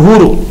ಮುಂದೆ ಒಂದು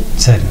ಊರು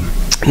ಸರಿ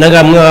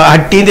ನಂಗೆ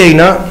ಹಟ್ಟಿಂದ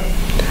ಏನ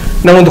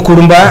ನಾವೊಂದು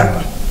ಕುಟುಂಬ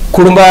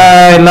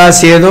ಎಲ್ಲ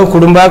ಸೇದು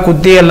ಕುಟುಂಬ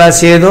ಕುತ್ತಿ ಎಲ್ಲ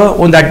ಸೇದು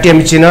ಒಂದು ಅಟ್ಟಿ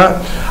ಹಂಚಿನ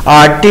ಆ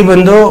ಅಟ್ಟಿ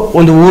ಬಂದು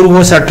ಒಂದು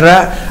ಊರಿಗೂ ಸಟ್ರ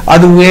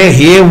ಅದುವೇ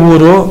ಹೇ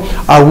ಊರು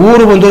ಆ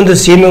ಊರು ಬಂದು ಒಂದು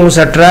ಸೀಮೆಗೂ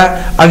ಸಟ್ರ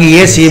ಆಗ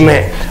ಏ ಸೀಮೆ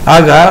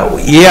ಆಗ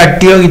ಏ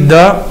ಅಟ್ಟಿ ಹೋಗಿದ್ದ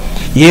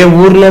ಏ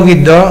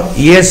ಊರ್ನೋಗಿದ್ದ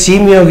ಏ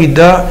ಸೀಮೆ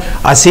ಹೋಗಿದ್ದ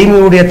ಆ ಸೀಮೆ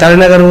ಹುಡಿಯ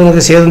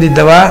ತಲೆನಗರ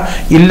ಸೇರಿದ್ದವ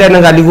ಇಲ್ಲ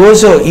ನಂಗೆ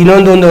ಅಲ್ಲಿಗೋಸು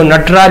ಇನ್ನೊಂದು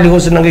ನಟ್ರ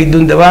ಅಲ್ಲಿಗೋಸು ನಂಗೆ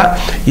ಇದ್ದುಂದವ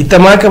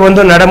ಇತ್ತಮಾಕೆ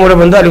ಬಂದು ನಡಮೂಡ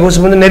ಬಂದು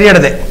ಅಲ್ಲಿಗೋಸು ಬಂದು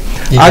ನೆರೆಯಡದೆ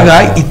ಆಗ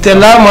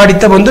ಇತ್ತೆಲ್ಲ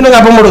ಮಾಡಿತ್ತ ಬಂದು ನಂಗೆ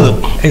ಹಬ್ಬ ಮಾಡೋದು.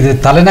 ಇದು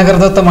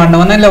ತಲೆನಗರದ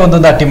ಮಣ್ಣವನ್ನ ಇಲ್ಲ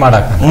ಒಂದೊಂದು ಅಟ್ಟಿ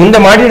ಮಾಡಾಕ ಮುಂದೆ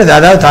ಮಾಡಿಡದೆ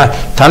ಅದಾವ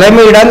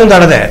ತಲೆಮೆ ಇಡಂದು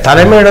ಅಡದೆ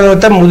ತಲೆಮೆ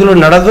ಇಡೋದ ಮೊದಲು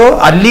ನಡೆದು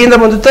ಅಲ್ಲಿಂದ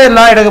ಬಂದುತ್ತ ಎಲ್ಲ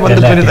ಇಡಗೆ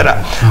ಬಂದು ಪಿರಿದಾರ.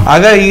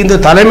 ಆಗ ಇಂದು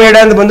ತಲೆಮೇಡ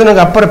ಅಂತ ಬಂದು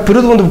ನಂಗೆ ಅಪ್ಪರ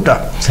ಪಿರಿದು ಬಂದು ಬಿಟ್ಟ.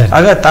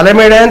 ಆಗ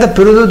ತಲೆಮೇಡ ಅಂತ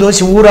ಪಿರಿದು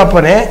ದೋಸಿ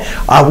ಊರಪ್ಪನೇ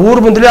ಆ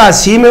ಊರು ಬಂದ್ರೆ ಆ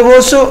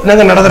ಸೀಮೆಗೋಸು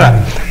ನಂಗೆ ನಡೆದ್ರ.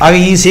 ಆಗ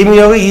ಈ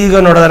ಸೀಮೆಯೋಗ ಈಗ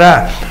ನೋಡಿದ್ರ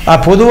ಆ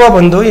ಪೊದುವ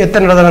ಬಂದು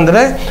ಎತ್ತ ನಡೆದ್ರ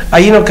ಅಂದ್ರೆ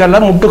ಐನಕ್ಕೆಲ್ಲ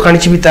ಮುಟ್ಟು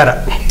ಕಣಿಸಿ ಬಿತ್ತಾರ.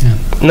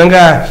 ನಂಗ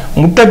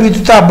ಮುಟ್ಟ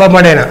ಬೀತ ಹಬ್ಬ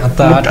ಮಾಡ್ಯಾನ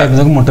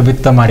ಮುಟ್ಟ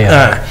ಬಿತ್ತ ಮಾಡಿ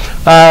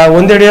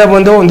ಒಂದೆಡಿಯ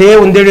ಬಂದು ಒಂದೇ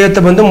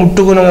ಬಂದು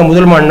ಮುಟ್ಟುಗೂ ನಂಗೆ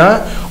ಮೊದಲು ಮಣ್ಣ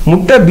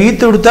ಮುಟ್ಟ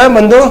ಬೀತು ಬಿಡ್ತಾ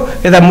ಬಂದು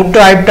ಮುಟ್ಟು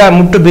ಆಯ್ಬಿಟ್ಟ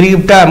ಮುಟ್ಟು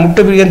ಬಿರಿಗಿಬಿಟ್ಟ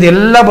ಮುಟ್ಟು ಬಿರಿಗಿ ಅಂತ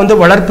ಎಲ್ಲ ಬಂದು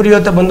ಒಳರ್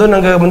ಪಿರಿಯೋತ ಬಂದು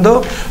ನಂಗೆ ಬಂದು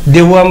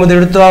ದೆವ್ವ ಅಂಬುದು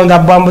ಇಡ್ತು ಒಂದು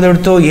ಹಬ್ಬ ಅಂಬುದು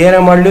ಇಡ್ತು ಏನೇ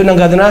ಮಾಡಲಿ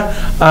ನಂಗೆ ಅದನ್ನ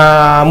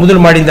ಮೊದಲು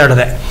ಮಾಡಿಂದ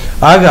ಆಡದೆ.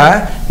 ಆಗ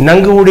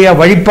ನಂಗೆ ಉಡಿಯ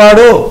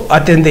ವಳಿಪಾಡು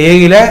ಅತ್ಯಂತ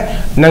ಹೇಗಿಲ್ಲ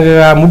ನಂಗೆ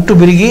ಮುಟ್ಟು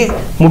ಬಿರಿಗಿ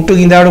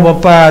ಮುಟ್ಟುಗಿಂದಾಡು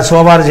ಬಪ್ಪ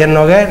ಸೋಮವಾರ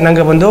ಜನೋಗೆ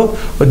ನಂಗೆ ಬಂದು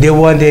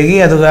ದೆವ್ವ ಅಂತ ಹೇಗಿ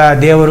ಅದು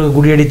ದೇವರಿಗೆ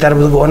ಗುಡಿ ಅಡಿ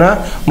ತರಬದು ಗೋನ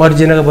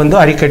ಮರುಜನಗೆ ಬಂದು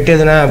ಅರಿಕಟ್ಟಿ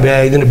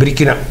ಇದನ್ನು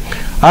ಬಿರಿಕಿನ.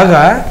 ಆಗ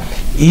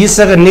ಈ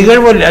ಸಗ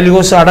ನಿಗಳುವಲ್ಲಿ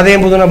ಅಲ್ಲಿಗೋಸು ಅಡದೆ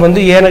ಎಂಬುದನ್ನ ಬಂದು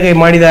ಏನಾಗ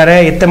ಮಾಡಿದ್ದಾರೆ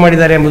ಎತ್ತ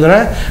ಮಾಡಿದ್ದಾರೆ ಎಂಬುದನ್ನ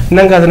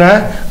ನಂಗೆ ಅದನ್ನ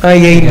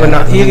ಈಗ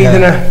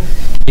ಇದನ್ನ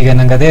ಈಗ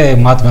ನಂಗೆ ಅದೇ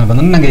ಮಾತು ಮೇಲೆ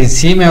ಬಂದು ನಂಗೆ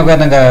ಸೀಮೆ ಹೋಗ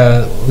ನಂಗೆ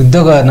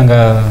ಉದ್ಯೋಗ ನಂಗೆ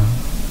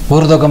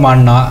ಊರ್ದೋಗ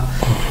ಮಣ್ಣ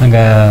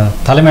ನಂಗೆ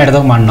ತಲೆಮೆ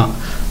ಹಿಡ್ದೋಗ ಮಣ್ಣು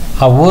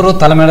ಆ ಊರು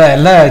ತಲೆಮೇಡ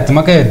ಎಲ್ಲ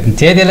ತುಮಕ್ಕೆ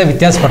ತೇದಿಯೆಲ್ಲ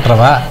ವ್ಯತ್ಯಾಸ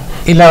ಪಟ್ರವ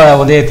ಇಲ್ಲ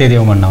ಒಂದೇ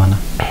ತೇದಿಯೋ ಮಣ್ಣವನ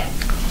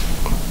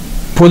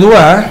ಪೊದುವ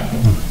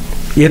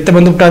ಎತ್ತ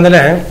ಬಂದುಬಿಟ್ಟ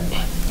ಅಂದರೆ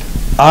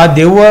ಆ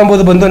ದೆವ್ವ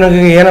ಎಂಬುದು ಬಂದು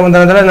ನನಗೆ ಏನ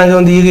ಬಂದ್ರೆ ನನಗೆ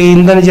ಒಂದು ಈಗ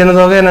ಇಂಧನ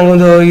ಜನದೋಗ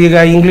ನನಗೊಂದು ಈಗ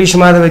ಇಂಗ್ಲೀಷ್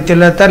ಮಾದ ವ್ಯಕ್ತಿ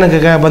ಎಲ್ಲ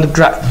ನನಗೆ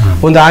ಬಂದುಬಿಟ್ರ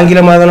ಒಂದು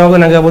ಆಂಗ್ಲ ಮಾದನೋಗ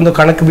ನನಗೆ ಒಂದು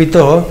ಕಣಕ್ಕೆ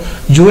ಬಿತ್ತು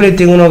ಜೂಲೆ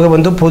ತಿಂಗಳೋಗ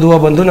ಬಂದು ಪೊದುವ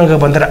ಬಂದು ನನಗೆ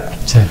ಬಂದ್ರ.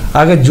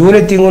 ಆಗ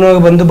ಜೂಲೆ ತಿಂಗಳೋಗ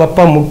ಬಂದು ಬಪ್ಪ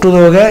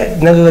ಮುಟ್ಟುದೋಗ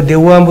ನನಗೆ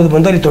ದೆವ್ವ ಎಂಬುದು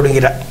ಬಂದು ಅಲ್ಲಿ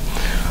ತೊಡಗಿರ.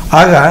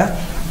 ಆಗ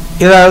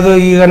ಇದಾವುದು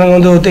ಈಗ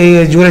ನನಗೊಂದು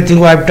ಜೂಲೆ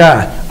ತಿಂಗು ಆಗ್ಬಿಟ್ಟ.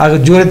 ಆಗ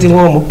ಜೂಲೆ ತಿಂಗು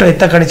ಮುಟ್ಟ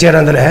ಎತ್ತ ಕಡಿಸ್ಯಾರ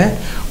ಅಂದರೆ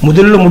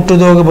ಮೊದಲು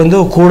ಮುಟ್ಟುದೋಗ ಬಂದು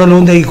ಕೂಡಲು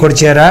ಅಂತ ಈಗ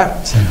ಕೊಡ್ಸ್ಯಾರ.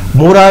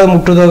 ಮೂರಾவது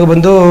ಮುಟ್ಟುದೋಗ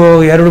ಬಂದು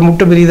 2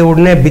 ಮುಟ್ಟು ಬಿರಿದ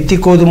ಉಡನೆ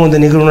ಬಿತ್ತಿಕೋದು ಒಂದು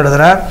ನಿಗಳು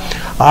ನಡೆದ್ರ.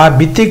 ಆ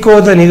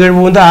ಬಿತ್ತಿಕೋದ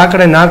ನಿಗಳುವು ಅಂತ ಆ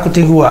ಕಡೆ 4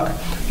 ತಿಂಗುವ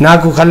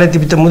 4 ಕಲ್ಲೆತ್ತಿ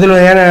ಬಿತ್ತ ಮೊದಲು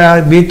ಏನ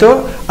ಬೀತು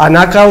ಆ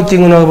 4வது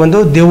ತಿಂಗುನಾಗ ಬಂದು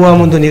ದೆವ್ವ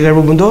ಮುಂದೆ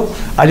ನಿಗಳು ಬಂದು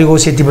ಅಲ್ಲಿಗೆ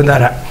ಹೋಗಿ ಎತ್ತಿ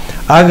ಬಂದಾರ.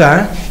 ಆಗ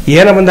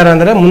ಏನ ಬಂದಾರ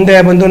ಅಂದ್ರೆ ಮುಂದೆ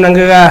ಬಂದು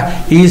ನಂಗೆ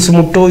ಈಸು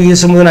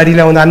ಮುದ್ದನ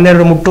ಅರಿಲ್ಲ ಒಂದು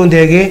 12 ಮುಟ್ಟು ಅಂತ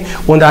ಹೇಗಿ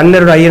ಒಂದು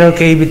 12 ಐನ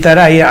ಕೈ ಬಿತ್ತಾರ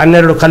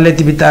 12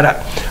 ಕಲ್ಲೆತ್ತಿ ಬಿತ್ತಾರ.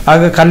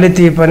 ಆಗ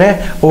ಕಲ್ಲೆತ್ತಿ ಬಿಪ್ಪನೆ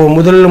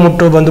ಮೊದಲು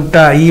ಮುಟ್ಟು ಬಂದುಬಿಟ್ಟ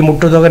ಈ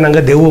ಮುಟ್ಟುದಾಗ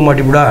ನಂಗೆ ದೆವ್ವ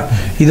ಮಾಡಿಬಿಡ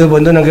ಇದು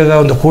ಬಂದು ನಂಗೆ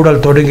ಒಂದು ಕೂಡಲು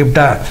ತೊಡಗಿಬಿಟ್ಟ.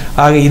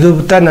 ಆಗ ಇದು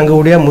ಬಿಟ್ಟ ನಂಗೆ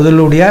ಉಡಿಯ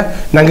ಮೊದಲು ಉಡಿಯ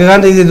ನಂಗೆ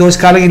ಇದು ದೋಷ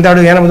ಕಾಲಗಿಂದ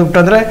ಏನ ಬಂದುಬಿಟ್ಟ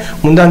ಅಂದ್ರೆ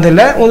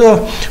ಮುಂದಂತೆಲ್ಲ ಒಂದು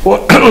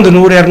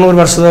 100-200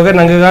 ವರ್ಷದಾಗ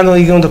ನಂಗೆ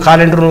ಈಗ ಒಂದು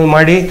ಕ್ಯಾಲೆಂಡರ್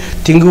ಮಾಡಿ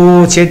ತಿಂಗು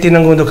ಚೇತಿ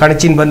ನಂಗೆ ಒಂದು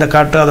ಕಣಚಿನ ಬಂದ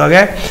ಕಾಟೋದಾಗ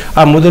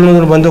ಆ ಮೊದಲು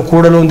ಬಂದು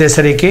ಕೂಡಲು ಒಂದು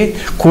ಹೆಸರಿಕಿ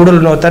ಕೂಡಲು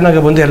ನೋತ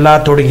ನಂಗೆ ಬಂದು ಎಲ್ಲ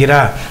ತೊಡಗಿರ.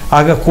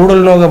 ಆಗ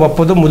ಕೂಡಲು ನೋಗ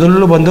ಬಪ್ಪದು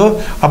ಮೊದಲು ಬಂದು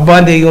ಹಬ್ಬ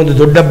ಅಂತ ಈಗ ಒಂದು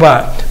ದೊಡ್ಡ ಹಬ್ಬ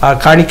ಆ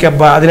ಕಾಣಿಕೆ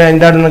ಹಬ್ಬ ಅದನ್ನ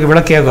ಇಂದಾಡು ನನಗೆ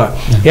ಬೆಳಕೆ ಆಗ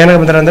ಏನಾಗ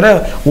ಬಂದಾರ ಅಂದ್ರೆ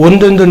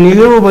ಒಂದೊಂದು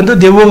ನಿಲುವು ಬಂದು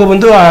ದೆವ್ವಗ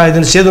ಬಂದು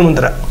ಇದನ್ನು ಸೇದು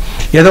ಮುಂದ್ರ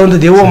ಯಾವುದೋ ಒಂದು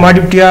ದೆವ್ವ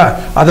ಮಾಡಿಬಿಟ್ಟಿಯಾ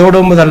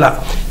ಅದೋಡಂಬುದಲ್ಲ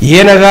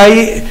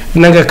ಏನಗಾಯಿ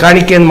ನಂಗೆ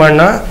ಕಾಣಿಕೆಯನ್ನು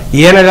ಮಾಡೋಣ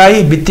ಏನಗಾಯಿ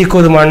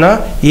ಬಿತ್ತಿಕ್ಕೋದು ಮಾಡೋಣ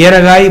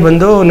ಏನಗಾಯಿ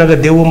ಬಂದು ನಂಗೆ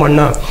ದೆವ್ವ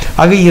ಮಾಡೋಣ.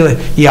 ಆಗ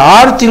ಈ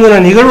 6 ತಿಂಗಳ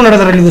ನಿಗಳು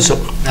ನಡೆದ್ರಲ್ಲಿ ದಿವಸ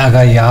ಆಗ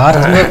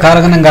 6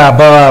 ಕಾಲಗ ನಂಗೆ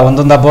ಹಬ್ಬ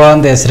ಒಂದೊಂದು ಹಬ್ಬ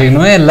ಅಂತ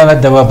ಹೆಸರಿಗೂ ಎಲ್ಲ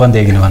ದೆವ್ವ ಬಂದು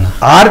ಹೇಗಿನವನ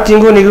 6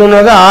 ತಿಂಗಳು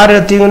ನಿಗಳುನಾಗ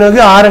 6 ತಿಂಗಳಾಗ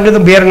 6 ಅಂಗದ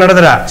ಬೇರೆ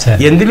ನಡೆದ್ರ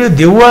ಎಂದಿಗೂ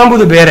ದೆವ್ವ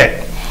ಎಂಬುದು ಬೇರೆ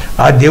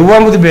ಆ ದೆವ್ವ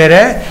ಎಂಬುದು ಬೇರೆ.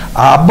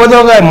 ಆ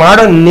ಹಬ್ಬದಾಗ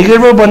ಮಾಡೋ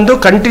ನಿಗಳುವು ಬಂದು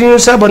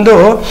ಕಂಟಿನ್ಯೂಸ್ ಬಂದು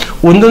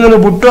ಒಂದೊಂದನ್ನು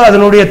ಬಿಟ್ಟು ಅದು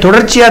ನೋಡಿ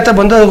ತೊಡರ್ಚಿಯಾತ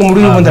ಬಂದು ಅದಕ್ಕೆ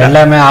ಮುಡಿವು ಬಂದ್ರೆ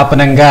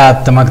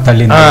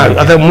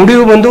ಅದ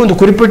ಮುಡಿವು ಬಂದು ಒಂದು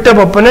ಕುರಿಪಿಟ್ಟ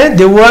ಬಪ್ಪನೆ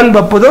ದೆವ್ವನ್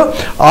ಬಪ್ಪದು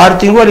 6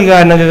 ತಿಂಗಳು ಈಗ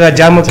ನಂಗೆ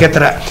ಜಾಮಕ್ಕೆ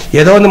ಹತ್ರ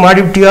ಏನೋ ಒಂದು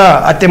ಮಾಡಿಬಿಟ್ಟಿಯೋ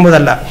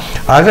ಅತ್ತೆಂಬುದಲ್ಲ.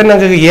 ಆಗ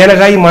ನಂಗೆ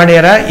ಏನಗಾಯಿ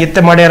ಮಾಡ್ಯಾರ ಎತ್ತ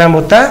ಮಾಡ್ಯಾರ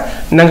ಅಂಬುತ್ತ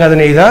ನಂಗೆ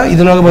ಅದನ್ನ ಈಗ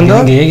ಇದನ್ನಾಗ ಬಂದು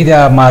ಹೇಗಿದೆ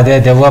ಅದೇ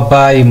ದೆವ್ವಪ್ಪ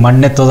ಈ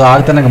ಮಣ್ಣೆತ್ತೋದು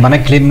ಆಗ್ತಾ ನಂಗೆ ಮನೆ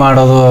ಕ್ಲೀನ್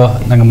ಮಾಡೋದು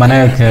ನಂಗೆ ಮನೆ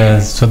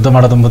ಶುದ್ಧ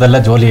ಮಾಡೋದು ಎಂಬುದೆಲ್ಲ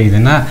ಜೋಲಿ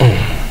ಆಗಿದ್ದೀನ.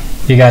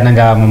 ಈಗ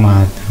ನಂಗೆ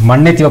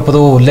ಮಣ್ಣೆತ್ತಿ ಬಪ್ಪದು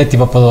ಹುಲ್ಲೆತ್ತಿ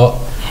ಬಪ್ಪದು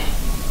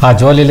ಆ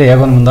ಜೋಲಿಲಿ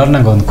ಹೇಗೊಂದು ಮುಂದವ್ರು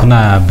ನಂಗೆ ಒಂದು ಕುನ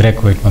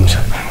ಬ್ರೇಕ್ ಹೋಯ್ತು ಮನುಷ್ಯ.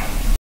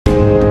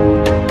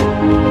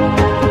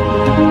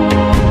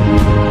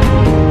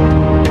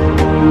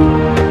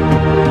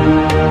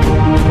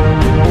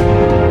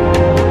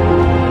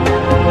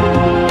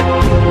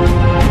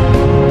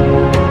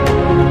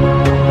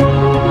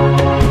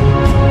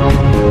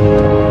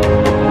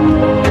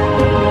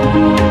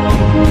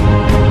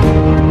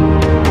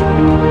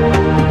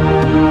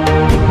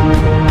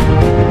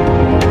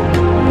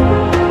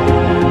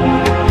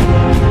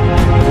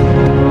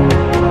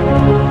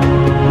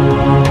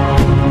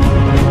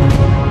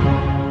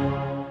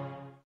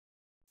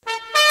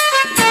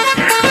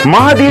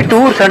 ಮಹದಿ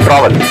ಟೂರ್ಸ್ ಅಂಡ್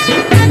ಟ್ರಾವೆಲ್ಸ್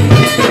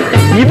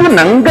ಇದು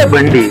ನಂಗ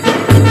ಬಂಡಿ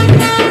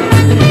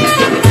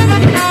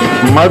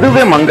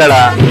ಮದುವೆ ಮಂಗಳ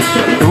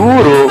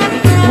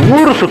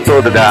ಊರು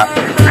ಸುತ್ತೋದಗ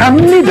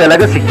ಕಮ್ಮಿ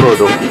ಬೆಲಗ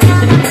ಸಿಕ್ಕೋದು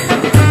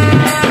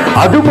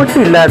ಅದು ಮಟ್ಟು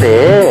ಇಲ್ಲದೆ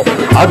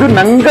ಅದು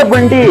ನಂಗ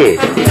ಬಂಡಿ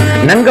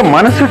ನಂಗ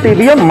ಮನಸ್ಸು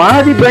ಟಿವಿಯ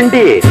ಮಹದಿ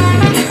ಬಂಡಿ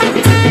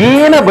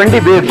ಏನ ಬಂಡಿ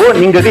ಬೇಕು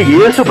ನಿಂಗೆ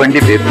ಏಸು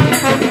ಬಂಡಿ ಬೇಕು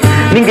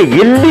ನಿಂಗೆ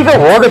ಎಲ್ಲಿಗ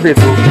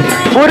ಹೋಗಬೇಕು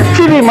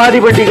ಕೊರ್ಚಿವಿ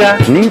ಮಾದಿ ಬಂಡಿಗ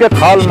ನಿಂಗೆ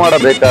ಕಾಲ್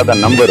ಮಾಡಬೇಕಾದ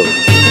ನಂಬರು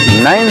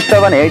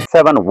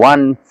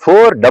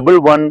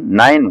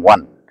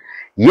 9787141191.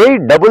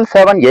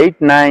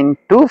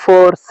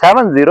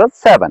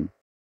 8778924707.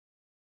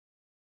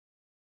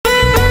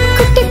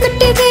 ಕುಟ್ಟಿ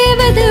ಕುಟ್ಟಿ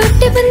ದೇವದ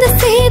ಹುಟ್ಟಿ ಬಂದ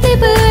ಸೇದೆ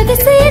ಬಾದ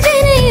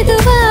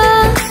ಸೇಜನೆಯುದುವಾ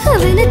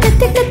ಅವನ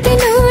ಕತ್ತೆ ಕತ್ತೆ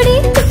ನೋಡಿ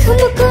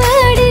ಮುಖ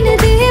ಆಡಿನ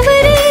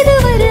ದೇವರೇದು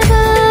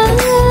ವರವಾ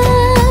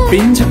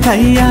ಪಿಂಜು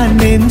ಕೈಯ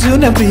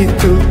ನೆಂಜುನ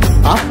ಬೀತು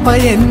ಅಪ್ಪ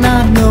ಎನ್ನ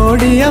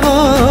ನೋಡಿಯವೋ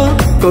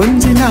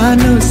ಕೊಂಜಿ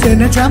ನಾನು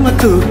ಸೆನಜಮ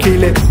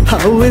ತೂಕಿಲೆ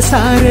ಹವ್ವೆ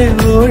ಸಾರೆ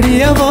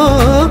ಓಡಿಯವೋ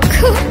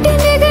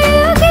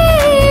ಕುಟ್ಟಿನೆಗೆಯೋಗೆ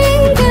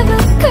ಎಂಗವ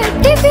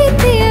ಕಟ್ಟಿ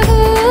ಬಿದ್ದೆಯವೋ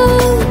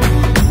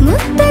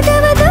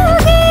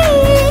ಮುತ್ತಗವದೋಗೆ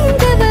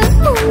ಎಂಗವ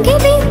ಮುಂಗಿ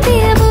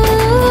ಬಿದ್ದೆಯವೋ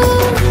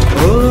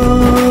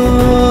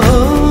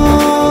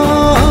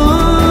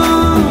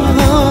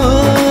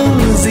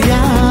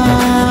ಜಿಯಾ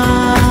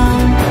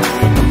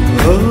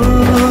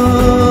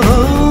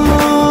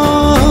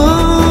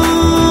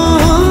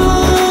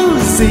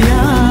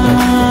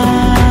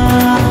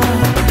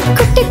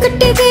ಕುಟ್ಟಿ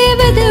ಕುಟ್ಟಿ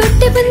ದೇವದ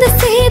ಹುಟ್ಟಿ ಬಂದ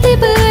ಸೇದೆ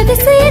ಬಾದ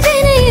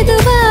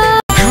ಸೇಜನೆಯುದುವಾ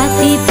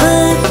happy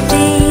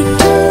birthday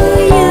to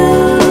you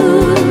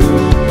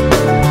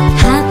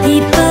happy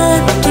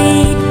birthday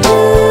to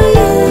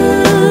you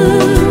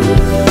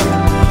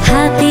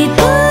happy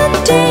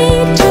birthday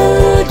to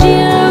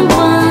dear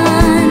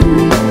one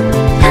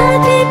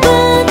happy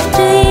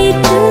birthday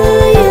to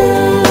you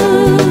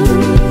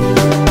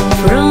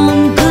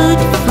from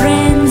good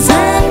friends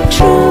and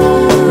true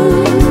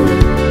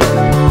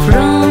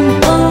from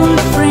old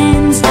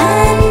friends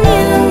and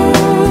new.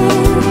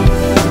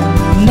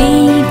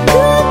 May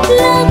good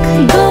luck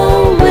go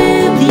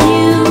with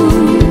you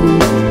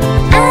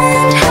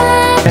and have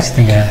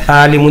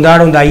ಅಲ್ಲಿ ಮುಂದಾಡ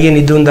ಒಂದು ಅಯ್ಯ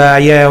ನಿದ್ದುಂದ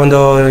ಅಯ್ಯ ಒಂದು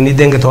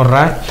ನಿದ್ದಂಗೆ ತೋರ್ರ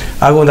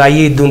ಆಗ ಒಂದು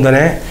ಅಯ್ಯ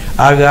ಇದ್ದುಂದನೆ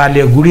ಆಗ ಅಲ್ಲಿ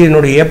ಗುಡಿ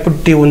ನೋಡಿ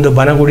ಏಪಟ್ಟಿ ಒಂದು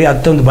ಬನಗುಡಿ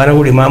ಹತ್ತೊಂದು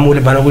ಬನಗುಡಿ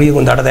ಮಾಮೂಲಿ ಬನಗುಡಿ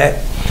ಒಂದು ಅಡದೆ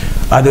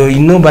ಅದು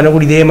ಇನ್ನೂ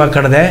ಬನಗುಡಿ ಇದೇ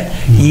ಕಡದೆ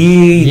ಈ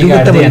ಇದು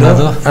ಬಂದು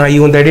ಈ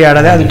ಒಂದು ಅಡಿ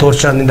ಆಡದೆ ಅದು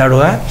ತೋರ್ಸದಿಂದ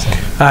ಆಡುವ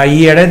ಈ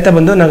ಎಡೆತ್ತ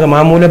ಬಂದು ನಂಗೆ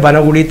ಮಾಮೂಲಿ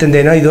ಬನಗುಡಿ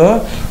ತಂದೇನೋ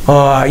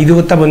ಇದು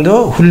ಗೊತ್ತಾ ಬಂದು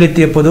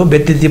ಹುಲ್ಲೆತ್ತಿ ಎಪ್ಪೋದು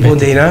ಬೆತ್ತೆತ್ತಿ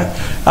ಎಪ್ಪೋದು ಏನೋ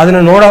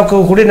ಅದನ್ನು ನೋಡೋಕ್ಕೂ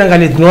ಕೂಡ ನಂಗೆ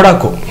ಅಲ್ಲಿ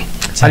ನೋಡೋಕು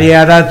ಅಲ್ಲಿ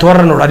ಅದ ತೋರ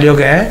ನೋಡು ಅಲ್ಲಿ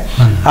ಹೋಗಿ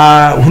ಆ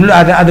ಹುಲ್ಲು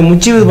ಅದು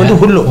ಮುಚ್ಚಿದ ಬಂದು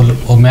ಹುಲ್ಲು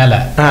ಮೇಲೆ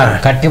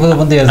ಕಟ್ಟಿಬೋದು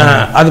ಬಂದು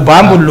ಅದು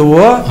ಬಾಂಬ್ ಹುಲ್ಲು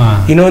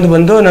ಇನ್ನೊಂದು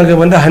ಬಂದು ನಂಗೆ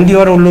ಬಂದು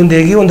ಹಂದಿಯವರ ಹುಲ್ಲು ಒಂದು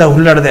ಹೇಗಿ ಒಂದು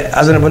ಹುಲ್ಲಾಡದೆ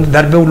ಅದನ್ನ ಬಂದು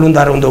ದರ್ಬೆ ಹುಲ್ಲು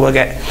ಒಂದಾರ ಒಂದು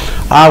ಹೋಗಿ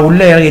ಆ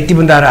ಹುಲ್ಲ ಎತ್ತಿ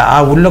ಬಂದಾರ ಆ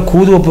ಹುಲ್ಲ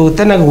ಕೂದು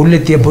ಒಪ್ಪುತ್ತೆ ನಂಗೆ ಹುಲ್ಲು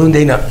ಎತ್ತಿ ಎಪ್ಪೋದು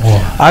ಏನೋ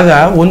ಆಗ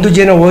ಒಂದು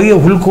ಜನ ಹೋಗಿ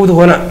ಹುಲ್ಲು ಕೂದು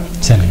ಹೋನ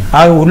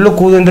ಆಗ ಹುಲ್ಲು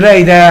ಕೂದು ಅಂದ್ರೆ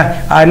ಇದ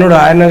ನೋಡು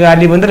ನನಗೆ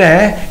ಅಲ್ಲಿ ಬಂದ್ರೆ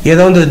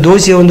ಏನೋ ಒಂದು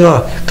ದೋಸೆ ಒಂದು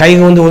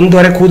ಕೈಗೆ ಒಂದು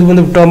ಒಂದೂವರೆ ಕೂದು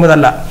ಬಂದು ಬಿಟ್ಟು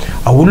ಅಂಬೋದಲ್ಲ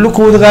ಆ ಹುಲ್ಲು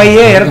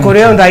ಕೂದುಗಾಯಿಯೇ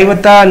ಎರಕೊರೆ ಒಂದು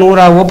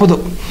 50-100 ಒಪ್ಪುದು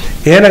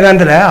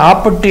ಏನಾಗಂದ್ರೆ ಆ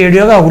ಪಟ್ಟಿ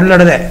ಹಿಡಿಯೋಗ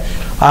ಹುಲ್ಲಡದೆ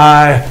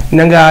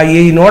ನಂಗೆ ಈ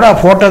ನೋಡ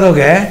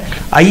ಫೋಟೋದಾಗೆ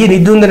ಅಯ್ಯನ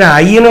ಇದ್ದು ಅಂದ್ರೆ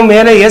ಅಯ್ಯನ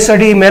ಮೇಲೆ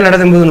ಅಡಿ ಮೇಲೆ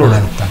ಅಡದೆ ಎಂಬುದು ನೋಡ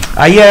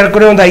ಅಯ್ಯ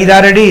ಎರಕೊರೆ ಒಂದು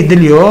 5-6 ಅಡಿ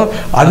ಇದ್ದಿಲ್ಯೋ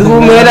ಅದಕ್ಕೂ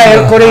ಮೇಲೆ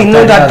ಎರಕೊರೆ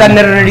ಇನ್ನೊಂದು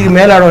 10-12 ಅಡಿಗೆ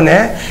ಮೇಲೆ ಆಡೋನೆ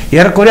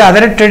ಎರಕೊರೆ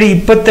 18 ಅಡಿ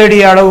 20 ಅಡಿ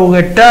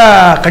ಆಡೋಗಟ್ಟ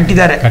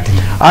ಕಟ್ಟಿದ್ದಾರೆ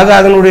ಆಗ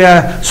ಅದು ನೋಡಿ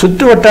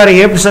ಸುತ್ತು ಒಟ್ಟಾರ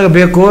ಏಪ್ಸಗ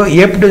ಬೇಕು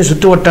ಏಪ್ಟ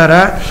ಸುತ್ತು ಒಟ್ಟಾರ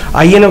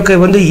ಅಯ್ಯನಕ್ಕೆ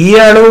ಬಂದು ಈ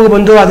ಅಳವು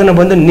ಬಂದು ಅದನ್ನ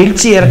ಬಂದು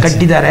ನಿಲ್ಸಿ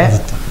ಕಟ್ಟಿದ್ದಾರೆ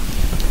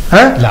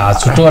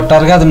ಸುಟ್ಟು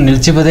ಒಟ್ಟಾರ್ಗೆ ಅದನ್ನ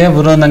ನಿಲ್ಚಿಬದೇ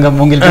ಬರೋ ನಂಗೆ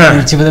ಮುಂಗಿಲ್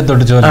ನಿಲ್ಚಿಬದೇ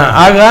ದೊಡ್ಡ ಜೋರ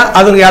ಆಗ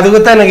ಅದಕ್ಕೆ ಅದು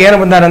ಗೊತ್ತಾ ನಂಗೆ ಏನು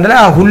ಬಂದಾರ ಅಂದ್ರೆ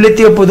ಆ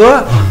ಹುಲ್ಲೆತ್ತಿ ಒಪ್ಪುದು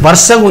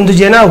ವರ್ಷ ಒಂದು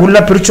ಜನ ಹುಲ್ಲ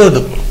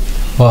ಪಿರ್ಚೋದು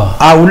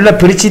ಆ ಉಳ್ಳ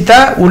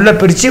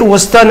ಪಿರಿಚಿ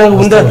ಹೊಸ್ತ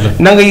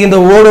ನಂಗೆ ಈಗ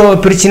ಓಡು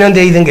ಪಿರಿಚಿನಂತ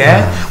ಇದ್ದಂಗೆ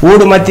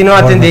ಓಡು ಮತ್ತಿನೋ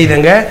ಅತ್ತಂತ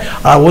ಇದ್ದಂಗೆ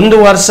ಆ ಒಂದು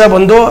ವರ್ಷ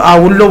ಬಂದು ಆ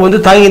ಹುಲ್ಲು ಒಂದು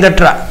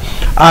ತಾಂಗಿದಟ್ರ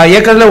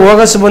ಯಾಕಂದ್ರೆ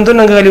ಹೋಗಸ್ ಬಂದು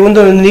ನಂಗೆ ಅಲ್ಲಿ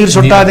ಒಂದು ನೀರು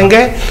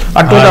ಸುಟ್ಟಾದಂಗೆ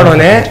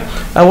ಅಟ್ಟೋದಾಡೋನೆ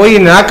ಹೋಗಿ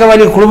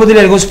ನಾಲ್ಕವಲ್ಲಿ ಕುಡುಬದಲ್ಲಿ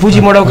ಅಲ್ಲಿಗೋಸು ಪೂಜೆ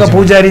ಮಾಡೋಕೆ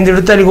ಪೂಜಾರಿಂದ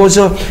ಇಡುತ್ತೆ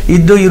ಅಲ್ಲಿಗೋಸು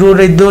ಇದ್ದು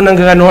ಇದ್ದು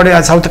ನಂಗೆ ನೋಡಿ ಆ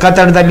ಸೌತ್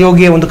ಕಾತಾಡದಲ್ಲಿ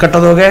ಹೋಗಿ ಒಂದು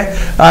ಕಟ್ಟೋದೋಗೆ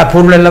ಆ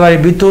ಪೂರ್ಳೆಲ್ಲ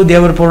ಬಿತ್ತು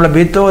ದೇವರ ಪೂರ್ಳ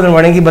ಬಿತ್ತು ಅದನ್ನು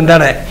ಒಣಗಿ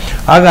ಬಂದಾರೆ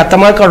ಆಗ ಅತ್ತ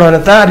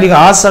ಮಾಡ್ಕೊಡೋನಂತ ಅಲ್ಲಿಗೆ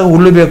ಆಸಾಗ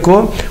ಹುಲ್ಲು ಬೇಕು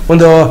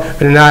ಒಂದು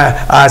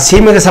ಆ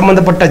ಸೀಮೆಗೆ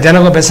ಸಂಬಂಧಪಟ್ಟ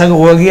ಜನಗ ಬೆಸಗ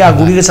ಹೋಗಿ ಆ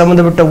ಗುಡಿಗೆ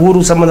ಸಂಬಂಧಪಟ್ಟ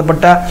ಊರಿಗೆ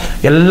ಸಂಬಂಧಪಟ್ಟ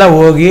ಎಲ್ಲ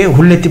ಹೋಗಿ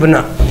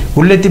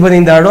ಹುಲ್ಲೆತ್ತಿ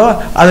ಬಂದಿಂದ ಆಡೋ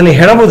ಅದನ್ನು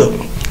ಹೇಳಬಹುದು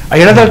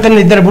ಎಣದಳ್ತಾನೆ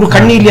ಇದ್ದಾರೆ ಬಿಡು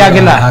ಕಣ್ಣಿ ಇಲ್ಲಿ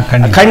ಆಗಿಲ್ಲ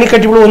ಕಣ್ಣಿ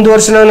ಕಟ್ಟಿಬಿಡು ಒಂದು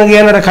ವರ್ಷ ನನಗೆ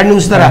ಏನಾರ ಕಣ್ಣು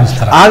ಉಸ್ತಾರ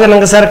ಆಗ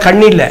ನಂಗೆ ಸರ್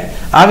ಕಣ್ಣಿಲ್ಲ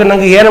ಆಗ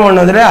ನಂಗೆ ಏನು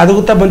ಮಾಡೋದ್ರೆ ಅದು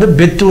ಗೊತ್ತಾ ಬಂದು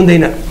ಬೆತ್ತು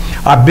ಒಂದೇನ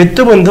ಆ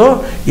ಬೆತ್ತು ಬಂದು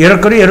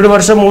 2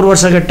 ವರ್ಷ 3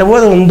 ವರ್ಷ ಗಟ್ಟವು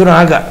ಅದು ಒಂದು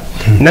ಆಗ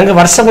ನಂಗೆ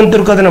ವರ್ಷ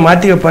ಬಂತಿರ್ಕೋ ಅದನ್ನ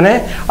ಮಾತಿವಪ್ಪನೆ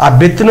ಆ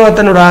ಬೆತ್ತನು ಅಂತ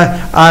ನೋಡ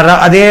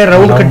ಅದೇ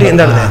ರೌಂಡ್ ಕಟ್ಟಿ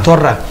ಎಂದಾಡಿದೆ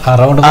ತೋರ್ರ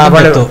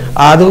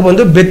ಅದು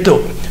ಬಂದು ಬೆತ್ತು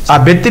ಆ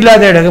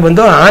ಬೆತ್ತಿಲ್ಲದ ಎಡೆಗೆ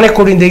ಬಂದು ಆನೆ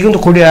ಕೊಡಿಯಿಂದ ಈಗ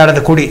ಒಂದು ಕೊಡಿ ಆಡದ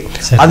ಕೊಡಿ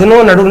ಅದನ್ನು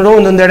ನಡು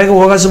ಒಂದೊಂದು ಎಡೆಗೆ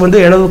ಹೋಗಸು ಬಂದು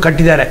ಎಣದು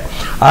ಕಟ್ಟಿದ್ದಾರೆ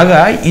ಆಗ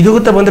ಇದು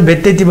ಗೊತ್ತಾ ಬಂದು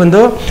ಬೆತ್ತೆತ್ತಿ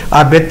ಬಂದು ಆ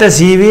ಬೆತ್ತ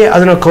ಸೀವಿ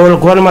ಅದನ್ನು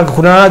ಕೋಲಮಾಕ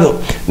ಕುನಾದು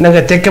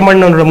ನಂಗೆ ತೆಕ್ಕೆ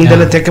ಮಣ್ಣು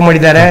ಮುಂದೆಲ್ಲ ತೆಕ್ಕೆ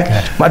ಮಾಡಿದ್ದಾರೆ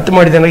ಮತ್ತೆ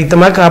ಮಾಡಿದ್ದಾರೆ ಇತ್ತ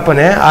ಮಾಕ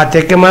ಹಾಪನೆ ಆ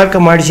ತೆಕ್ಕೆ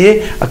ಮಾಕ ಮಾಡಿಸಿ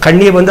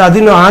ಕಣ್ಣಿಗೆ ಬಂದು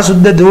ಅದನ್ನು ಆ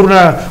ಸುದ್ದ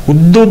ದೂರ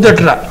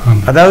ಉದ್ದಟ್ರ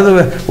ಅದಾವುದು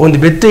ಒಂದು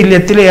ಬೆತ್ತು ಇಲ್ಲಿ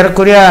ಎತ್ತಿಲ್ಲ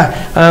ಎರಕೊರಿಯ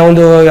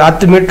ಒಂದು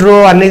 10 ಮೀಟ್ರು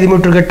 15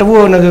 ಮೀಟ್ರ್ ಗಟ್ಟವು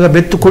ನಂಗೆ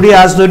ಬೆತ್ತು ಕುಡಿ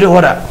ಆಸದೂರಿ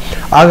ಹೊರ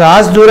ಆಗ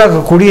ಆಸ್ ದೂರ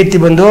ಕುಡಿ ಎತ್ತಿ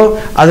ಬಂದು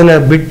ಅದನ್ನ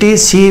ಬಿಟ್ಟು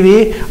ಸೀವಿ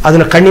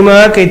ಅದನ್ನ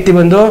ಕಣ್ಣಿಮಾಕ ಎತ್ತಿ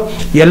ಬಂದು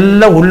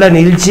ಎಲ್ಲ ಉಳ್ಳ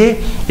ನಿಲ್ಸಿ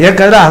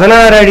ಯಾಕಂದ್ರೆ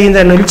 16 ಅಡಿಯಿಂದ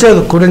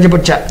ನಿಲ್ಸೋದು ಕುರಂಜಿ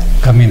ಪಕ್ಷ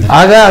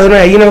ಆಗ ಅದನ್ನ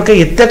ಐನ ಮಕ್ಕ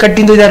ಎತ್ತ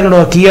ಕಟ್ಟಿಂದು ಇದಾರೆ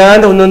ನೋಡುವ ಕಿಯಾ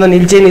ಅಂತ ಒಂದೊಂದು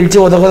ನಿಲ್ಚಿ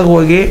ಒದಗೋದಾಗ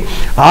ಹೋಗಿ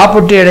ಆ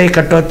ಪುಟ್ಟಿ ಎಡೆ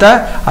ಕಟ್ಟೋತ್ತ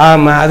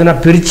ಅದನ್ನ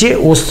ಪಿರಿಚಿ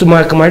ವಸ್ತು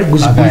ಮಾಡಿ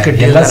ಗುಡಿ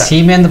ಕಟ್ಟಿ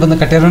ಸೀಮೆಯಿಂದ ಬಂದು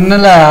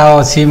ಕಟ್ಟಿರೋನ್ನೆಲ್ಲ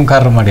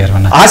ಸೀಮೆಕಾರರು ಮಾಡ್ಯಾರ.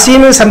 ಆ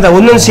ಸೀಮೆಗೆ ಸಂಬಂಧ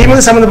ಒಂದೊಂದು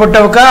ಸೀಮೆಗೆ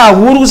ಸಂಬಂಧಪಟ್ಟವಕ್ಕ ಆ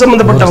ಊರಿಗೂ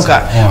ಸಂಬಂಧಪಟ್ಟವಕ್ಕ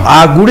ಆ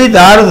ಗುಡಿ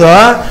ದಾರದ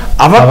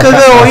ಅವಕ್ಕಗ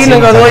ಹೋಗಿ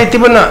ನಂಗೆ ಅದು ಎತ್ತಿ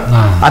ಬನ್ನ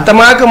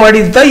ಅತಮಾಕ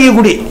ಮಾಡಿದ್ದ ಈ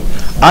ಗುಡಿ.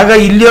 ಆಗ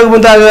ಇಲ್ಲಿ ಹೋಗಿ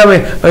ಬಂದಾಗ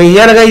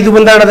ಏನಾಗ ಇದು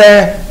ಬಂದಾಡದೆ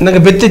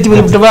ನಂಗೆ ಬೆತ್ತೆತ್ತಿ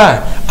ಬಂದ್ಬಿಟ್ಟವ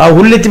ಆ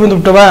ಹುಲ್ಲೆತ್ತಿ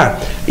ಬಂದ್ಬಿಟ್ಟವ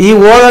ಈ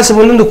ಓಗಾಸ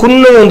ಬಂದೊಂದು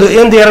ಕುನ್ನ ಒಂದು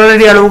 2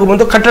 ಅಡಿ ಅಳವು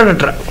ಬಂದು ಕಟ್ಟಡ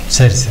ಕಟ್ರ.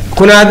 ಸರಿ ಸರಿ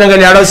ಕುನಾದಾಗ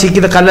ಅಲ್ಲಿ ಅಡವು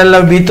ಸಿಕ್ಕಿದ ಕಲ್ಲೆಲ್ಲ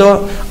ಬೀತು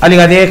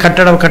ಅಲ್ಲಿಗೆ ಅದೇ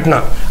ಕಟ್ಟಡ ಕಟ್ಟಣ.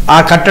 ಆ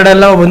ಕಟ್ಟಡ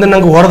ಎಲ್ಲ ಬಂದು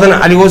ನಂಗೆ ಹೊರದನ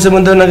ಅಲ್ಲಿಗೆ ಹೋಸ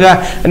ಬಂದು ನಂಗೆ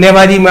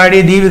ನೇವಾದಿ ಮಾಡಿ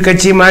ದೀವಿ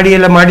ಕಚ್ಚಿ ಮಾಡಿ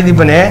ಎಲ್ಲ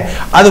ಮಾಡಿದಿಬ್ಬನೆ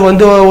ಅದು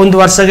ಒಂದು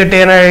ವರ್ಷ ಗಟ್ಟೆ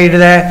ಏನೋ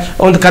ಹಿಡಿದೆ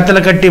ಒಂದು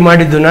ಕತ್ತಲ ಕಟ್ಟಿ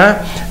ಮಾಡಿದ್ದನ್ನ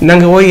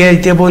ನಂಗೆ ಹೋಗಿ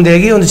ಎತ್ತಿ ಬಂದು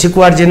ಹೇಗಿ ಒಂದು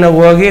ಸಿಕ್ಕವಾರ ಜನ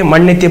ಹೋಗಿ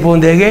ಮಣ್ಣೆತ್ತಿ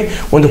ಬಂದು ಹೇಗೆ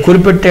ಒಂದು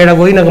ಕುರಿಪೆಟ್ಟೆ ಎಡಗೆ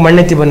ಹೋಗಿ ನಂಗೆ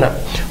ಮಣ್ಣೆತ್ತಿ ಬನ್ನ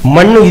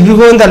ಮಣ್ಣು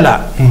ಇದಿಗೂ ಒಂದಲ್ಲ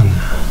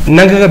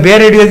ನಂಗೆ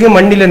ಬೇರೆ ಹಿಡಿಯೋಗಿ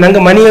ಮಣ್ಣಿಲ್ಲ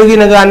ನಂಗೆ ಮನೆ ಹೋಗಿ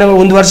ನಂಗೆ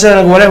ಒಂದು ವರ್ಷ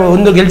ನಂಗೆ ಒಲೆ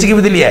ಒಂದು ಗೆಲ್ಸಿಗೆ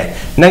ಬಿದ್ದಿಲ್ಲ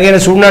ನಂಗೇನು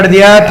ಸುಣ್ಣ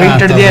ಹಿಡ್ದಿಯಾ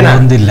ಪೇಂಟ್ ಹಿಡ್ದಿಯಾ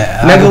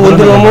ನಂಗೆ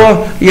ಒಂದು ರೂಮು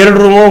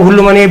 2 ರೂಮು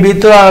ಹುಲ್ಲು ಮನೆ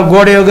ಬೀತು ಆ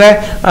ಗೋಡೆಯೋಗ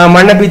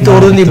ಮಣ್ಣ ಬೀತು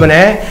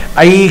ಹೊರದಿಬ್ಬನೆ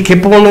ಈ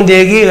ಕೆಂಪು ಮಣ್ಣು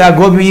ಹೇಗಿ ಆ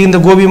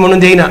ಗೋಬಿ ಮಣ್ಣು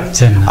ಹೇಗಿನ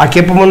ಆ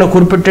ಕೆಂಪು ಮಣ್ಣು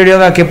ಕುರ್ಪಿಟ್ಟು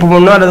ಹಿಡಿಯೋಗ ಆ ಕೆಂಪು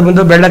ಮಣ್ಣು ಅದು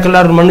ಬಂದು ಬೆಳ್ಳ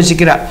ಕಲರ್ ಮಣ್ಣು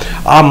ಸಿಕ್ಕಿರ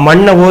ಆ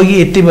ಮಣ್ಣ ಹೋಗಿ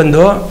ಎತ್ತಿ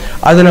ಬಂದು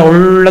ಅದನ್ನ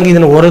ಒಳ್ಳಂಗೆ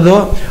ಇದನ್ನ ಹೊರದು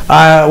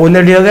ಆ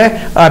ಒಂದೆಡಿಯೋಗ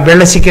ಆ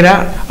ಬೆಳ್ಳ ಸಿಕ್ಕಿರ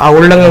ಆ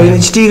ಒಳ್ಳಂಗ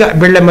ಇಷ್ಟೀಗ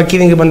ಬೆಳ್ಳೆ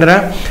ಮಕ್ಕಿದಂಗೆ ಬಂದ್ರ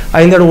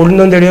ಐಂದೆರಡು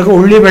ಒಂದೊಂದು ಹಿಡಿಯೋಗ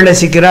ಉಳ್ಳಿ ಬೆಳ್ಳೆ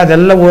ಸಿಕ್ಕಿರ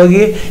ಅದೆಲ್ಲ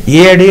ಹೋಗಿ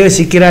ಅಡಿ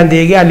ಸಿಕ್ಕಿರ ಅಂತ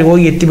ಹೇಗೆ ಅಲ್ಲಿ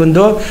ಹೋಗಿ ಎತ್ತಿ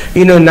ಬಂದು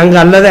ಇನ್ನು ನಂಗೆ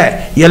ಅಲ್ಲದೆ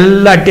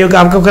ಎಲ್ಲ ಅಟ್ಟಿ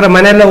ಅವಕ್ಕೋಸ್ಕರ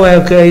ಮನೆಯೆಲ್ಲ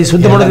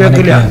ಶುದ್ಧ ಮಾಡೋದು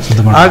ಬೇಕಿಲ್ಲ.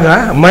 ಆಗ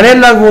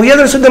ಮನೆಯೆಲ್ಲ ಹೋಗಿ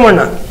ಅದ್ರ ಶುದ್ಧ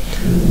ಮಣ್ಣ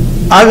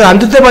ಆಗ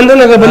ಅಂತುತ್ತೆ ಬಂದು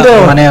ನಂಗೆ ಬಂದು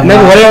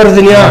ನಂಗೆ ಒಲೆ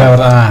ಹೊರದಿನಿಯ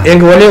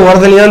ಹೆಂಗೆ ಒಲೆ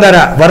ಹೊರದಿನಿಯ ಅಂದಾರ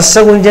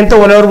ವರ್ಷ ಗುಂಜಿ ಅಂತ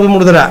ಒಲೆ ಹೊರಗೆ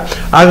ಮುಡಿದ್ರ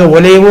ಆಗ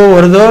ಒಲೆಯೂ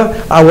ಹೊರದು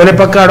ಆ ಒಲೆ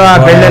ಪಕ್ಕ ಆಡೋ ಆ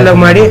ಬೆಳ್ಳೆಲ್ಲ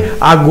ಮಾಡಿ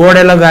ಆ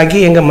ಗೋಡೆಲ್ಲ ಹಾಕಿ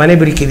ಹೆಂಗ ಮನೆ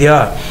ಬಿರಿಕಿದ್ಯೋ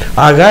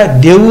ಆಗ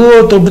ದೇವು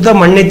ತೊಟ್ಟುತ್ತಾ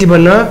ಮಣ್ಣೆತ್ತಿ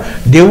ಬನ್ನು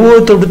ದೇವು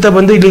ತೊಟ್ಟುತ್ತಾ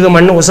ಬಂದು ಇಲ್ಲಿಗೆ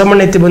ಮಣ್ಣು ಹೊಸ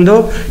ಮಣ್ಣೆತ್ತಿ ಬಂದು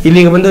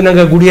ಇಲ್ಲಿಗೆ ಬಂದು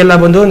ನಂಗೆ ಗುಡಿಯೆಲ್ಲ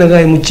ಬಂದು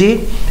ನಂಗೆ ಮುಚ್ಚಿ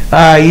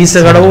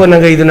ಈಸಗಡವು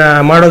ನಂಗೆ ಇದನ್ನ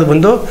ಮಾಡೋದು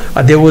ಬಂದು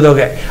ಆ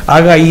ದೇವುದೋಗೆ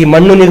ಆಗ ಈ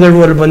ಮಣ್ಣು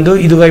ನಿಗಳುವಲ್ಲಿ ಬಂದು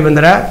ಇದುಗಾಗಿ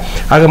ಬಂದರ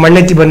ಆಗ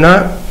ಮಣ್ಣೆತ್ತಿ ಬನ್ನ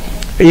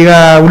ಈಗ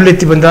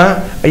ಹುಲ್ಲೆತ್ತಿ ಬಂದ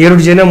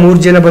 2 ಜನ 3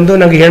 ಜನ ಬಂದು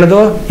ನಂಗೆ ಹೇಳದು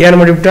ಏನು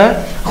ಮಾಡಿಬಿಟ್ಟ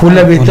ಹುಲ್ಲ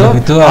ಬೀತು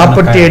ಆ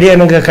ಪಟ್ಟಿ ಎಡಿ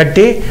ನಂಗೆ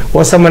ಕಟ್ಟಿ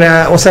ಹೊಸ ಮನೆ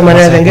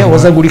ಆದಂಗೆ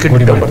ಹೊಸ ಗುಡಿ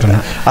ಕಟ್ಟಿ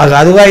ಆಗ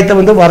ಅದು ಆಯ್ತಾ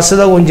ಬಂದು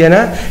ವರ್ಷದಾಗ 1 ಜನ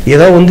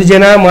ಏನೋ 1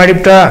 ಜನ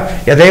ಮಾಡಿಬಿಟ್ಟ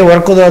ಎದೇ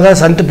ಹೊರ್ಕೋದ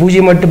ಸಂತ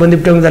ಪೂಜೆ ಮಟ್ಟು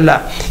ಬಂದಿಬಿಟ್ಟದಲ್ಲ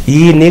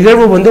ಈ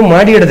ನಿಗಳ್ವು ಬಂದು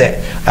ಮಾಡಿ ಹಿಡ್ದೆ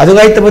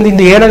ಅದಾಯ್ತಾ ಬಂದು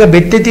ಇಂದು ಏನಾಗ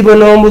ಬೆತ್ತೆತ್ತಿ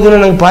ಬನ್ನು ಎಂಬುದು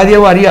ನಂಗೆ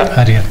ಪಾದ್ಯವ ಅರಿಯ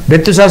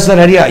ಬೆತ್ತು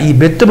ಶಾಸ್ತ್ರ ಅರಿಯ ಈ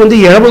ಬೆತ್ತು ಬಂದು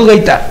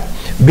ಎಳಬೋಗಾಯ್ತಾ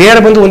ಬೇರೆ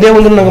ಬಂದು ಒಂದೇ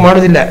ಒಂದು ನಂಗೆ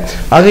ಮಾಡೋದಿಲ್ಲ.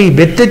 ಆಗ ಈ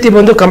ಬೆತ್ತೆತ್ತಿ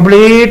ಬಂದು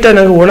ಕಂಪ್ಲೀಟ್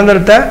ನಂಗೆ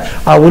ಒಣದರ್ತ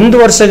ಆ 1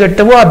 ವರ್ಷ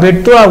ಗಟ್ಟವು ಆ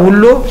ಬೆಟ್ಟು ಆ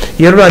ಹುಲ್ಲು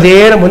 2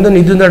 ಅದೇನ ಬಂದು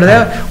ನಿದ್ದು ನಡ್ದೆ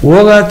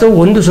ಹೋಗಾತು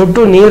ಒಂದು ಸೊಟ್ಟು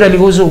ನೀರು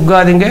ಅಲ್ಲಿಗೆ ಹೋಸು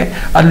ಉಗ್ಗಾದಂಗೆ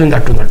ಅಲ್ಲಿಂದ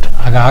ಅಟ್ಟು ನಟ್ಟು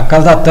ಆಗ ಆ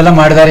ಕಾಲದ ಹತ್ತೆಲ್ಲ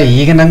ಮಾಡಿದಾರೆ.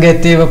 ಈಗ ನಂಗೆ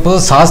ಎತ್ತಿ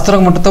ಶಾಸ್ತ್ರ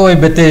ಮುಟ್ಟ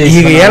ಬೆತ್ತೆ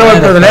ಈಗ ಏನು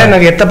ಮಾಡ್ತದಲ್ಲ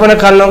ನಂಗೆ ಎತ್ತಪ್ಪನ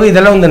ಕಾಲ್ನಾಗು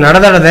ಇದೆಲ್ಲ ಒಂದು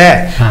ನಡೆದಾಡದೆ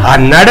ಆ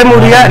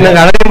ನಡೆಮುಡಿಯ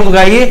ನಂಗೆ ಅಳಗೆ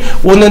ಮುದುಗಾಗಿ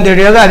ಒಂದೊಂದು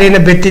ಹಿಡಿಯೋಗ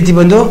ಅದೇನ ಬೆತ್ತೆತ್ತಿ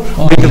ಬಂದು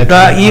ಬಿಟ್ಟ.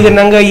 ಈಗ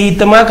ನಂಗೆ ಈ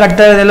ತಮ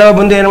ಕಟ್ಟದೆಲ್ಲ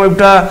ಬಂದು ಏನು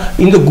ಮಾಡ್ಬಿಟ್ಟ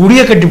ಇಂದು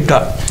ಗುಡಿಯ ಕಟ್ಟಿಬಿಟ್ಟ.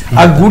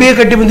 ಆ ಗುಡಿಯ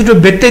ಕಟ್ಟಿ ಬಂದಿಟ್ಟು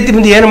ಬೆತ್ತೆತ್ತಿ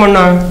ಬಂದು ಏನು ಮಣ್ಣ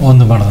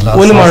ಒಂದು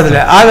ಮಾಡೋದಿಲ್ಲ.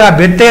 ಆಗ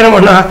ಬೆತ್ತ ಏನು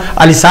ಮಣ್ಣ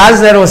ಅಲ್ಲಿ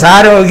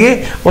ಸಾರೆ ಹೋಗಿ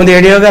ಒಂದು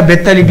ಎಡಿಯೋಗ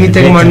ಬೆತ್ತಲ್ಲಿ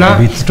ಬೀತಗೆ ಮಣ್ಣ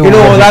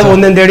ಇನ್ನು ಹೋದಾಗ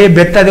ಒಂದೊಂದು ಎಡಿ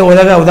ಬೆತ್ತದೆ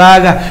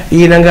ಹೋದಾಗ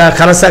ಈ ನಂಗೆ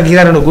ಕಲಸ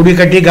ಹಾಕಿದಾರ ಗುಡಿ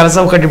ಕಟ್ಟಿ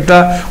ಕಲಸವು ಕಟ್ಟಿಬಿಟ್ಟ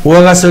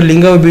ಹೋಗಸು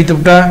ಲಿಂಗವು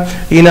ಬೀತುಬಿಟ್ಟ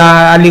ಇನ್ನು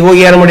ಅಲ್ಲಿಗೆ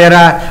ಹೋಗಿ ಏನು ಮಾಡ್ಯಾರ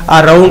ಆ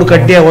ರೌಂಡ್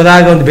ಕಟ್ಟಿ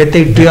ಹೋದಾಗ ಒಂದು ಬೆತ್ತ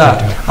ಇಟ್ಟು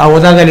ಆ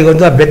ಹೋದಾಗ ಅಲ್ಲಿಗೆ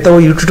ಒಂದು ಆ ಬೆತ್ತ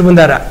ಇಟ್ಟು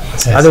ಬಂದಾರ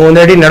ಅದು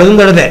ಒಂದೆಡಿ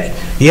ನಡೆದೆ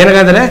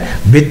ಏನಾಗಂದ್ರೆ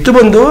ಬೆತ್ತು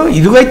ಬಂದು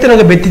ಇದುಗೈತೆ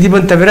ನಂಗೆ ಬೆತ್ತಿದ್ದಿ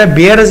ಬಂತವರ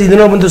ಬೇರೆ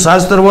ಇದನ್ನೋ ಬಂದು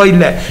ಶಾಸ್ತ್ರವೋ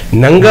ಇಲ್ಲ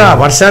ನಂಗ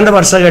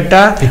ವರ್ಷ ಗಟ್ಟ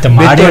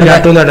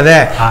ನಡೆದೆ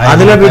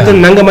ಅದನ್ನ ಬಿಟ್ಟು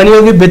ನಂಗೆ ಮನೆ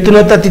ಹೋಗಿ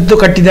ಬೆತ್ತನೊತ್ತ ತಿತ್ತು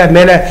ಕಟ್ಟಿದೆ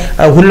ಮೇಲೆ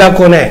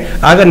ಹುಲ್ಲಾಕೋನೆ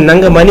ಆಗ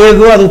ನಂಗೆ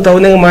ಮನೆಗೂ ಅದು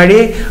ತವನಂಗೆ ಮಾಡಿ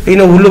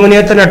ಇನ್ನು ಹುಲ್ಲು ಮನೆ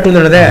ಹತ್ತ ನಟ್ಟು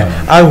ನಡೆದೆ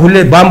ಆ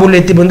ಬಾಂಬುಲ್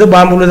ಎತ್ತಿ ಬಂದು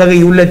ಬಾಂಬುಲ್ದಾಗ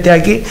ಈ ಹುಲ್ಲೆತ್ತಿ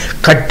ಹಾಕಿ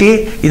ಕಟ್ಟಿ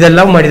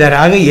ಇದೆಲ್ಲ ಮಾಡಿದ್ದಾರೆ.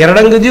 ಆಗ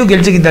 2 ಅಂಗದಿಯೂ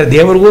ಗೆಲ್ಸಿದ್ದಾರೆ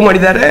ದೇವರಿಗೂ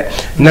ಮಾಡಿದ್ದಾರೆ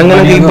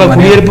ನಂಗೆ ಇಬ್ಬ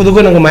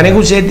ಕುಡಿಯರ್ಪದಕ್ಕೂ ನಂಗೆ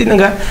ಮನೆಗೂ ಸೇರ್ತಿ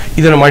ನಂಗೆ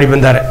ಇದನ್ನು ಮಾಡಿ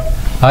ಬಂದಾರೆ.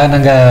 ಆಗ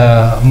ನಂಗೆ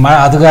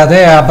ಅದಕ್ಕೆ ಅದೇ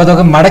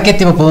ಹಬ್ಬದಾಗ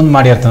ಮಡಕೆತ್ತಿ ಒಂದು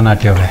ಮಾಡಿರ್ತಾವ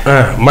ನಾಟ್ಯವ್ರೆ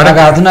ಮಡಕ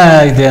ಅದನ್ನ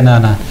ಇದೇನ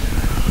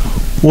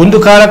ಒಂದು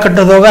ಕಾಲ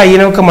ಕಟ್ಟೋದಾಗ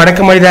ಏನಕ್ಕ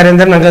ಮಡಕೆ ಮಾಡಿದ್ದಾರೆ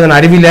ಅಂದ್ರೆ ನಂಗೆ ಅದನ್ನ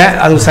ಅರಿವಿಲ್ಲ.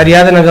 ಅದು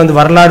ಸರಿಯಾದ ನಂಗೆ ಒಂದು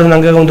ಬರಲಾಡು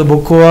ನಂಗೆ ಒಂದು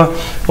ಬುಕ್ಕು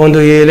ಒಂದು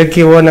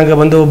ಇಲಕ್ಕಿವೋ ನಂಗೆ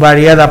ಬಂದು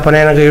ಬರಿಯಾದಪ್ಪನೆ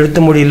ನಂಗೆ ಇಳುತ್ತು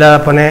ಮುಡಿ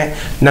ಇಲ್ಲದಪ್ಪನೆ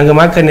ನಂಗೆ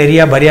ಮಕ್ಕ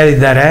ನೆರಿಯ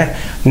ಬರೆಯೋದಿದ್ದಾರೆ.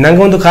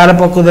 ನಂಗೆ ಒಂದು ಕಾಲ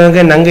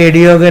ಪಕ್ಕದಂಗೆ ನಂಗೆ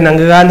ಹಿಡಿಯೋಗೆ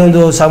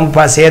ನಂಗೊಂದು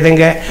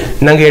ಸೇದಂಗೆ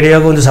ನಂಗೆ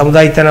ಹಿಡಿಯೋಗ ಒಂದು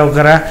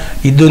ಸಮುದಾಯತನಕರ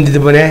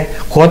ಇದ್ದೊಂದಿದ್ದು ಬನೆ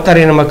ಕೋತಾರೆ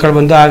ಏನೋ ಮಕ್ಕಳು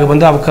ಬಂದು ಆಗ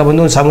ಬಂದು ಅವಕ್ಕ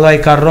ಬಂದು ಒಂದು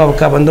ಸಮುದಾಯಕಾರರು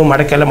ಅವಕ್ಕ ಬಂದು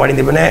ಮಡಕೆಲ್ಲ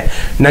ಮಾಡಿದ್ದೀಬನೆ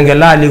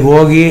ನಂಗೆಲ್ಲ ಅಲ್ಲಿಗೆ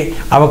ಹೋಗಿ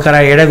ಅವಕ್ಕರ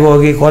ಎಡೆಗೆ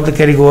ಹೋಗಿ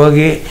ಕೋತಕೆರೆಗೆ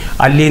ಹೋಗಿ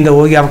ಅಲ್ಲಿಂದ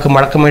ಹೋಗಿ ಅವಕ್ಕೆ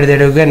ಮಡಕೆ ಮಾಡಿದ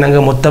ಎಡೆಗೆ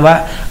ನಂಗೆ ಮೊತ್ತವ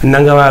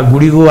ನಂಗೆ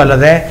ಗುಡಿಗೂ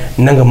ಅಲ್ಲದೆ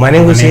ನಂಗೆ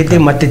ಮನೆಗೂ ಸೇತಿ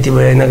ಮತ್ತೆ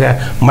ನಂಗೆ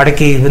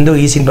ಮಡಕೆ ಬಂದು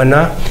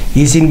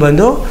ಈಸಿನ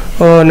ಬಂದು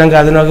ನಂಗೆ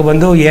ಅದನ್ನಾಗ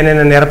ಬಂದು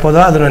ಏನೇನು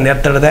ನೆರಪೋದೋ ಅದನ್ನ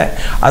ನೆರ್ತಡದೆ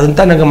ಅದಂತ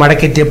ನಂಗೆ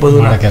ಮಡಕೆ ತೆಪ್ಪೋದು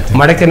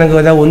ಮಡಕೆ ನಂಗೆ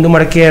 1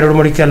 ಮಡಕೆ 2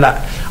 ಮಡಕೆ ಅಲ್ಲ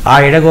ಆ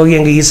ಎಡೆಗೆ ಹೋಗಿ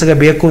ಹಂಗೆ ಈಸಗ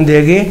ಬೇಕು ಅಂತ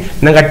ಹೇಳಿ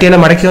ನಂಗೆ ಅಟ್ಟಿಯೆಲ್ಲ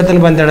ಮಡಕೆ ಹೊತ್ತನ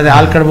ಬಂದು ಹೇಳಿದೆ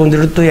ಹಾಲು ಕಡುಬು ಒಂದು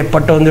ಇಡ್ತು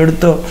ಎಪ್ಪಟ್ಟ ಒಂದು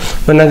ಇಡ್ತು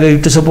ನಂಗೆ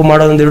ಹಿಟ್ಟು ಸೊಪ್ಪು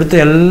ಮಾಡೋದೊಂದು ಇಡ್ತು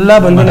ಎಲ್ಲ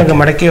ಬಂದು ನಂಗೆ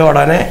ಮಡಕೆ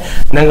ಓಡಾನೆ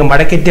ನಂಗೆ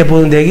ಮಡಕೆ ಎತ್ತಿ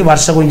ಅಂತ ಹೇಳಿ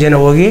ವರ್ಷ ಗುಂಜೇನ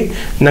ಹೋಗಿ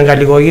ನಂಗೆ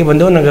ಅಲ್ಲಿಗೆ ಹೋಗಿ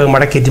ಬಂದು ನಂಗೆ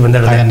ಮಡಕೆ ಎತ್ತಿ ಬಂದ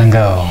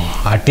ನಂಗೆ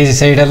ಅಟ್ಟಿ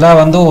ಸೈಡ್ ಎಲ್ಲ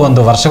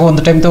ಒಂದು ವರ್ಷಕ್ಕೆ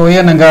ಒಂದು ಟೈಮ್ ಹೋಗಿ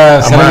ನಂಗೆ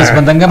ಸರ್ವಿಸ್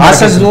ಬಂದಂಗೆ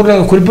ದೂರ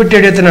ನಂಗೆ ಕುಲ್ಪಿಟ್ಟು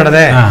ಹಿಡಿಯುತ್ತೆ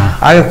ನಡೆದೆ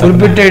ಆಗ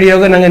ಕುಲ್ಪಿಟ್ಟು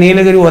ಹಿಡಿಯೋಗ ನಂಗೆ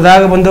ನೀಲಗಿರಿ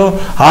ಹೋದಾಗ ಬಂದು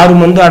 6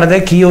 ಮಂದು ಆಡದೆ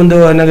ಕೀ ಒಂದು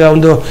ನಂಗೆ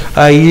ಒಂದು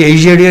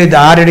 5 ಅಡಿ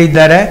 6 ಅಡಿ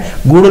ಇದ್ದಾರೆ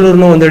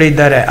ಗೂಡಲೂರ್ನು 1 ಅಡಿ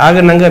ಇದ್ದಾರೆ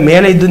ಆಗ ನಂಗೆ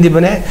ಮೇಲೆ ಇದ್ದುಂದಿ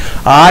ಬನೆ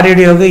 6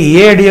 ಹಿಡಿಯೋಗ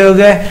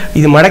ಹಿಡಿಯೋಗ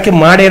ಇದು ಮಡಕೆ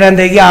ಮಾಡ್ಯಾರ ಅಂತ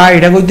ಹೇಳಿ ಆ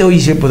ಹಿಡಗೋಯ್ತು ಈ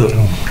ಸಿಪ್ಪದು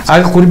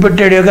ಆಗ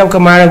ಕುಲ್ಪಿಟ್ಟು ಹಿಡಿಯೋಗ ಅವಕ್ಕೆ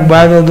ಮಾಡಕ್ಕೆ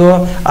ಬಾಳೋದು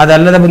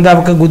ಅದಲ್ಲದ ಬಂದು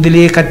ಅವಕ್ಕೆ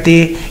ಗುದ್ದಲಿ ಕತ್ತಿ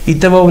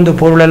ಇತ್ತವ ಒಂದು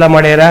ಪೋರುಳೆಲ್ಲ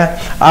ಮಾಡ್ಯಾರ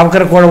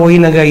ಅವಕರ ಕೂಡ ಹೋಗಿ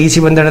ನಂಗೆ ಈಸಿ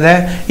ಬಂದಿಡದೆ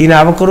ಇನ್ನು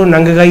ಅವಕರು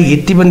ನಂಗೆ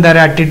ಎತ್ತಿ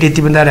ಬಂದಾರೆ ಅಟ್ಟಿಟ್ಟು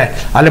ಎತ್ತಿ ಬಂದಾರೆ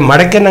ಅಲ್ಲಿ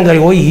ಮಡಕೆ ನಂಗೆ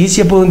ಹೋಗಿ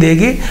ಈಸಿ ಒಂದು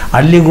ಹೇಗಿ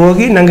ಅಲ್ಲಿಗೆ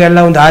ಹೋಗಿ ನಂಗೆಲ್ಲ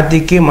ಒಂದು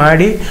ಆತಿಕ್ಕಿ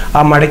ಮಾಡಿ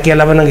ಆ ಮಡಕೆ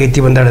ಎಲ್ಲವ ನಂಗೆ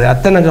ಎತ್ತಿ ಬಂದಾಡಿದೆ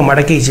ಅತ್ತ ನಂಗೆ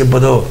ಮಡಕೆ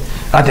ಈಸಿಬೋದು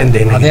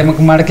ಅದೇನು ಅದೇ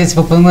ಮಡಕೆ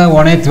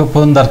ಒಣೆ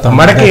ಅರ್ಥ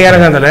ಮಡಕೆ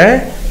ಏನಾಗಂದ್ರೆ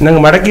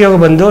ನಂಗೆ ಮಡಕೆ ಹೋಗಿ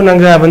ಬಂದು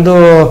ನಂಗೆ ಬಂದು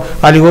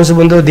ಅಲ್ಲಿಗೆ ಹೋಗಿ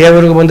ಬಂದು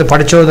ದೇವರಿಗೆ ಬಂದು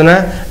ಪಡಚೋದನ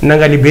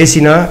ನಂಗೆ ಅಲ್ಲಿ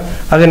ಬೇಸಿನ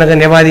ಆಗ ನಂಗೆ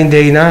ನೆವಾದಿಂದ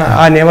ಹೇಗಿನ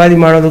ಆ ನೆವಾದಿ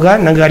ಮಾಡೋದಾಗ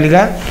ನಂಗೆ ಅಲ್ಲಿಗ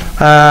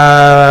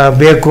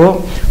ಬೇಕು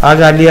ಆಗ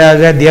ಅಲ್ಲಿ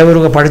ಆಗ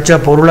ದೇವರಿಗೆ ಪಡಚೋ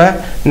ಪೊರುಳ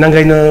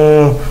ನಂಗೆ ಇನ್ನು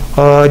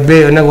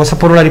ನಂಗೆ ಹೊಸ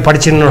ಪೊರುಳ ಅಲ್ಲಿ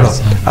ಪಡಚಿನ ನೋಡು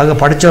ಆಗ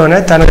ಪಡಚೋನೆ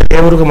ತನಗೆ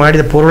ದೇವ್ರಿಗೆ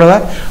ಮಾಡಿದ ಪೊರುಳ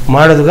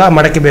ಮಾಡೋದಾಗ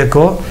ಮಡಕೆ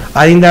ಬೇಕು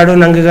ಅದರಿಂದ ಆಡು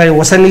ನಂಗೆ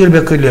ಹೊಸ ನೀರು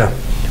ಬೇಕು ಇಲ್ಲಿ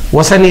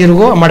ಹೊಸ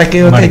ನೀರಿಗೂ ಮಡಕೆ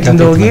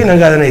ಎತ್ತಿಂದ ಹೋಗಿ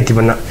ನಂಗೆ ಅದನ್ನ ಎತ್ತಿ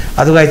ಬನ್ನ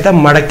ಅದು ಆಯ್ತಾ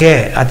ಮಡಕೆ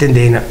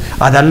ಅತಿಂದೇನ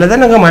ಅದಲ್ಲದೆ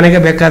ನಂಗೆ ಮನೆಗೆ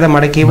ಬೇಕಾದ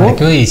ಮಡಕೆ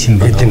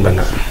ಎತ್ತಿನ ಬನ್ನ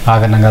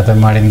ಆಗ ನಂಗೆ ಅದು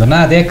ಮಾಡಿದ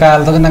ಅದೇ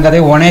ಕಾಲದಾಗ ನಂಗೆ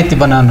ಅದೇ ಒಣೆ ಎತ್ತಿ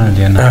ಬನ್ನ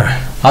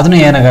ಅದನ್ನು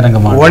ಏನಾಗ ನಂಗೆ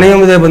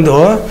ಒಣೆ ಬಂದು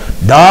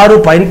ದಾರು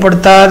ಪೈನ್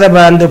ಪಡ್ತಾದ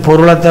ಬಂದು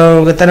ಪೊರುಳತ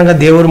ನಂಗೆ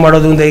ದೇವ್ರು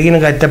ಮಾಡೋದು ಅಂತ ಹೇಗೆ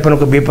ನಂಗೆ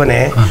ಅತ್ತಪ್ಪನಕ್ಕೆ ಬೀಪನೆ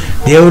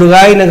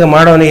ದೇವ್ರಿಗಾಯಿ ನಂಗೆ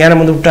ಮಾಡೋನು ಏನ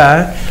ಬಂದುಬಿಟ್ಟ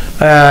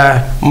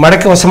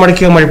ಮಡಕೆ ಹೊಸ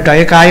ಮಡಕೆ ಮಾಡಿಬಿಟ್ಟ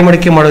ಕಾಯಿ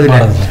ಮಡಕೆ ಮಾಡೋದಿಲ್ಲ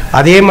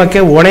ಅದೇ ಮಕ್ಕೆ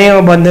ಒಣೆ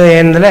ಬಂದು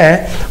ಏನಂದ್ರೆ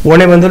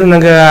ಒಣೆ ಬಂದು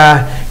ನಂಗೆ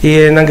ಈ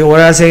ನಂಗೆ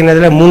ಒಳಸೆ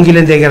ಏನಂದ್ರೆ ಮೂಂಗಿಲ್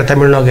ಅಂತ ಹೇಗಾರ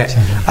ತಮಿಳ್ನಾಗೆ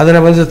ಅದನ್ನ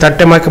ಬಂದು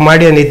ತಟ್ಟೆ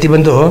ಮಾಡಿ ಅದನ್ನ ಎತ್ತಿ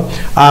ಬಂದು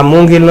ಆ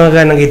ಮೂಂಗಿಲ್ನಾಗ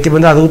ನಂಗೆ ಎತ್ತಿ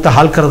ಬಂದು ಅದು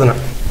ಹಾಲು ಕರೆದನ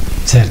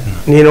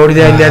ನೀ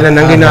ನೋಡಿದೆ ಇಲ್ಲಿ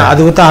ನಂಗೆ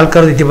ಅದು ಹಾಲು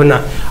ಕರೆದು ಎತ್ತಿ ಬನ್ನ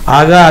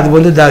ಆಗ ಅದು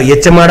ಬಂದು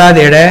ಹೆಚ್ಚ ಮಾಡಾದ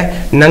ಎಡೆ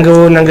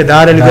ನಂಗೆ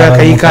ದಾರಲ್ಲಿ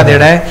ಕೈ ಕಾದ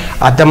ಎಡೆ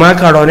ಅತ್ತಮ್ಮ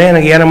ಕಾಡೋನೆ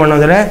ನಂಗೆ ಏನ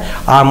ಮಾಡೋದ್ರೆ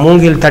ಆ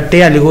ಮೂಂಗಿಲ್ ತಟ್ಟೆ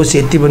ಅಲ್ಲಿಗೆ ಹೋಗಿ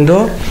ಎತ್ತಿ ಬಂದು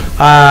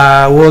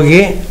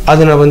ಹೋಗಿ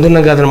ಅದನ್ನ ಬಂದು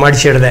ನಂಗೆ ಅದನ್ನ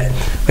ಮಾಡಿಸಿ ಹಿಡ್ದೆ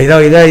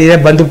ಇದೇ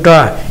ಬಂದುಬಿಟ್ಟ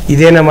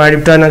ಇದೇನ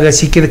ಮಾಡಿಬಿಟ್ಟ ನಂಗೆ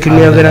ಸಿಕ್ಕಿದ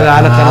ಕಿಣ್ಣಿಯೋಗ ನಂಗೆ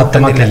ಹಾಲು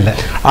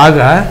ಆಗ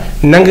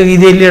ನಂಗೆ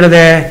ಇದು ಎಲ್ಲಿ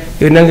ಹಿಡದೆ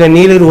ನಂಗೆ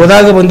ನೀರು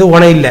ಹೋದಾಗ ಬಂದು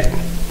ಒಣ ಇಲ್ಲ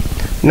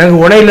ನಂಗೆ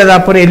ಒಣ ಇಲ್ಲದ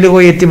ಅಪ್ಪನ ಎಲ್ಲಿಗೆ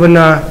ಹೋಗಿ ಎತ್ತಿ ಬನ್ನ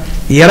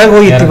ಎರಗ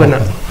ಹೋಗಿ ಎತ್ತಿ ಬನ್ನ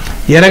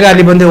ಎರಗ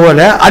ಅಲ್ಲಿ ಬಂದು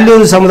ಹೋಲೆ ಅಲ್ಲಿ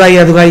ಒಂದು ಸಮುದಾಯ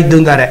ಅದುಗ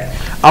ಇದ್ದುಂದಾರೆ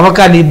ಅವಕ್ಕ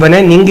ಅಲ್ಲಿ ಇಬ್ಬನೆ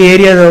ನಿಂಗೆ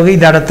ಏರಿಯಾದ ಹೋಗಿ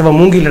ಇದಾಡತ್ತವ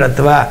ಮೂಂಗಿಲ್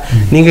ಇಡತ್ತವ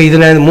ನಿಂಗೆ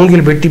ಇದನ್ನ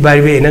ಮೂಂಗಿಲ್ ಬೆಟ್ಟಿ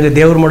ಬಾರಿವೆ ನಂಗೆ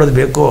ದೇವ್ರು ಮಾಡೋದು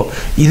ಬೇಕು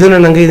ಇದನ್ನ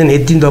ನಂಗೆ ಇದನ್ನ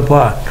ಎತ್ತಿಂದಪ್ಪ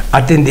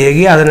ಅತ್ತಿಂದ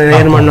ಹೇಗಿ ಅದನ್ನ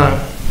ಏನು ಮಾಡೋ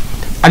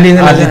ಅಲ್ಲಿಂದ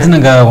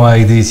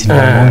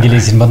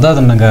ಬಂದು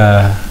ಅದನ್ನ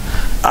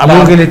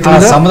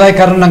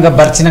ಸಮುದಾಯಕಾರರು ನಂಗೆ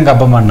ಬರ್ಚಿ ನಂಗೆ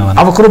ಹಬ್ಬ ಮಾಡ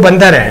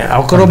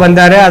ಅವಕರು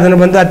ಬಂದಾರೆ ಅದನ್ನ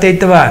ಬಂದು ಅತ್ತೆ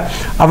ಇತ್ತವ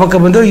ಅವಕ್ಕ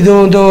ಬಂದು ಇದು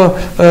ಒಂದು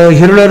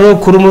ಹಿರುಳರು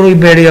ಕುರುಮರು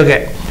ಬೇಡಿಯೋಗೆ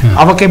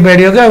ಅವಕ್ಕೆ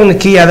ಬೇಡಿಯೋಗ ಅವನು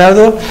ಕೀ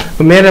ಅದಾವುದು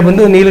ಮೇಲೆ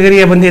ಬಂದು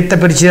ನೀಲಗಿರಿಯ ಬಂದು ಎತ್ತ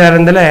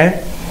ಪರಿಚಿದಾರಂದಲೇ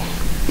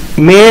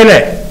ಮೇಲೆ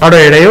ಅಡೋ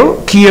ಎಡೆಯು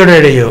ಕೀಯೊಡ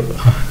ಎಡೆಯು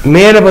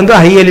ಮೇಲೆ ಬಂದು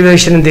ಹೈ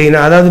ಎಲಿವೇಶನ್ ಅಂತ ಏನ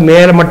ಅದಾவது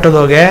ಮೇಲೆ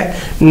ಮಟ್ಟದೋಗೆ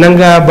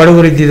ನಂಗೆ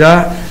ಬಡಗರಿದ್ದಿದ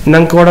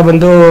ನಂಗೆ ಕೂಡ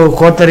ಬಂದು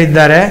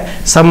ಕೋತರಿದ್ದಾರೆ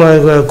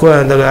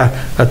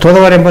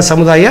ತೋದವರೆಂಬ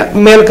ಸಮುದಾಯ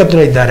ಮೇಲ್ಕತ್ತೂ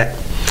ಇದ್ದಾರೆ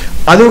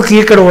ಅದು ಕೀ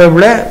ಕಡೆ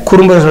ಹೋಗ್ಬಿಳೆ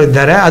ಕುರುಂಬರು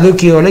ಇದ್ದಾರೆ ಅದು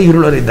ಕೀ ಒಳ್ಳೆ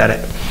ಇರುಳರು ಇದ್ದಾರೆ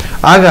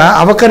ಆಗ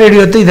ಅವಕ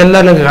ನಡೆಯುತ್ತೆ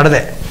ಇದೆಲ್ಲ ನಂಗೆ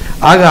ಕಡದೆ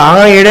ಆಗ ಆ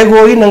ಎಡೆಗೆ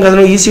ಹೋಗಿ ನಂಗೆ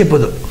ಅದನ್ನು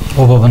ಈಸಿಪ್ಪದು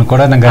ಒಬ್ಬೊಬ್ಬನು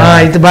ಕೂಡ ನಂಗೆ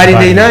ಇದು ಬಾರಿ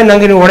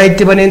ನಂಗೆ ನೀವು ಒಡ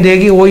ಎತ್ತಿ ಬನೆ ಅಂತ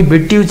ಹೇಗಿ ಹೋಗಿ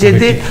ಬೆಟ್ಟಿ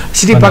ಉಚ್ಚೆತ್ತಿ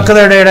ಸಿಟಿ ಪಕ್ಕದ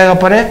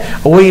ಎಡಗಪ್ಪನೆ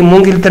ಹೋಗಿ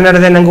ಮೂಂಗಿಲ್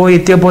ತನ್ನಡದೆ ನಂಗೆ ಹೋಗಿ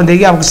ಎತ್ತಿಯಪ್ಪ ಅಂತ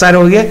ಹೇಗಿ ಅವಕ್ಕೆ ಸಾರಿ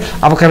ಹೋಗಿ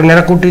ಅವಕ್ಕೆ ನೆರ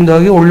ಕುಟ್ಟಿಂದ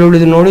ಹೋಗಿ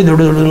ಉಳಿದು ನೋಡಿ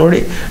ದೊಡ್ಡ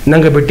ನೋಡಿ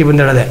ನಂಗೆ ಬೆಟ್ಟಿ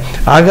ಬಂದಿಡದೆ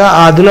ಆಗ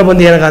ಅದನ್ನ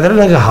ಬಂದು ಏನಾಗಾದ್ರೆ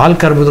ನಂಗೆ ಹಾಲು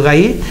ಕರ್ಬೋದು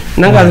ಕಾಯಿ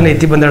ನಂಗೆ ಅದನ್ನ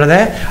ಎತ್ತಿ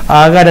ಬಂದಿಡದೆ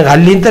ಆಗ ನಂಗೆ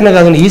ಅಲ್ಲಿಂದ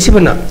ನಂಗೆ ಅದನ್ನ ಈಸಿ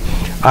ಬನ್ನ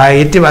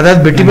ಎತ್ತಿ ಅದಾದ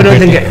ಬೆಟ್ಟಿ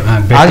ಬರೋದಂಗೆ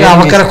ಆಗ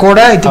ಅವಕರ ಕೂಡ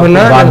ಎತ್ತಿ ಬನ್ನ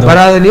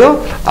ಬರೋದಲ್ಲಿಯೂ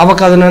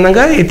ಅವಕ್ಕ ಅದನ್ನ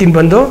ನಂಗೆ ಎತ್ತಿನ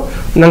ಬಂದು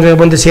ನಂಗೆ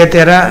ಬಂದು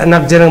ಸೇತಾರ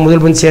 4 ಜನ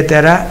ಮೊದಲು ಬಂದು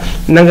ಸೇತಾರ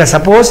ನಂಗೆ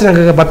ಸಪೋಸ್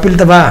ನಂಗೆ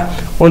ಬಪ್ಪಿಲ್ತವ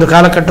ಒಂದು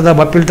ಕಾಲಕಟ್ಟದ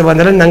ಬಪ್ಪಿಲ್ತವ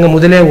ಅಂದರೆ ನಂಗೆ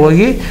ಮೊದಲೇ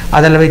ಹೋಗಿ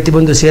ಅದೆಲ್ಲ ಎತ್ತಿ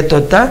ಬಂದು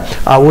ಸೇತೋತ್ತ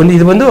ಆ ಒಂದು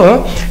ಇದು ಬಂದು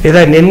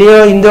ನೆನ್ನೆಯೋ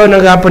ಹಿಂದೋ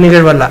ನಂಗೆ ಅಪ್ಪ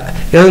ನಿಗಳ್ವಲ್ಲ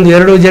ಇದೊಂದು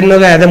 2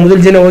 ಜನಗೆ ಅದೇ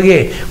ಮೊದಲು ಜನ ಹೋಗಿ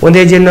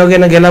ಒಂದೇ ಜನ ಹೋಗಿ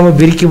ನಂಗೆ ಎಲ್ಲ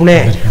ಬಿರಿಕಿ ಬುಣೆ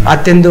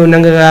ಅತ್ತೆಂದು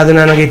ನಂಗೆ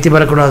ಅದನ್ನ ನಂಗೆ ಎತ್ತಿ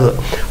ಬರಕೊಡೋದು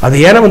ಅದು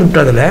ಏನೋ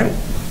ಬಂದುಬಿಟ್ಟದಲ್ಲೇ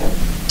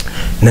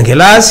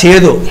ನಂಗೆಲ್ಲ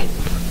ಸೇದು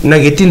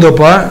ನಂಗೆ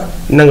ಎತ್ತಿಂದಪ್ಪ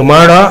ನಂಗೆ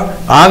ಮಾಡೋ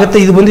ಆಗತ್ತೆ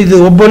ಇದು ಬಂದು ಇದು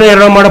ಒಬ್ಬನೇ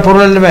ಎರಡೋ ಮಾಡೋ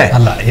ಪರ್ವಲ್ವೇ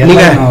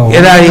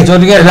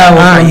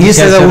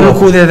ಈಸಗ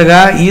ಉಳುಕುವುದಾಗ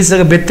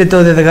ಈಸಗ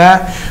ಬೆತ್ತೆತ್ತೋದಾಗ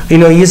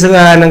ಇನ್ನು ಈಸಗ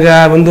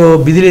ನಂಗೆ ಒಂದು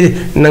ಬಿದಿರಿ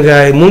ನಂಗೆ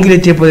ಮೂಂಗಿಲ್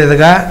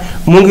ಎತ್ತಿಪ್ಪೋದಾಗ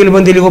ಮೂಂಗಿಲ್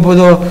ಬಂದು ಇಲ್ಲಿಗೆ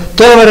ಹೋಗ್ಬೋದು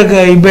ತೋವರೆಗೆ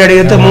ಇಬ್ಬೆ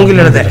ಹಿಡಿಯುತ್ತೆ ಮೂಂಗಿಲ್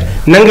ಹಿಡದೆ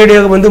ನಂಗೆ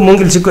ಹಿಡಿಯೋಕೆ ಬಂದು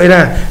ಮೂಂಗಿಲ್ ಸಿಕ್ಕೋ ಏನ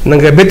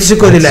ನಂಗೆ ಬೆತ್ತು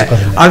ಸಿಕ್ಕೋದಿಲ್ಲ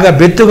ಆಗ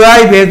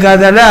ಬೆತ್ತುಗಾಯಿ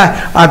ಬೇಕಾದಲ್ಲ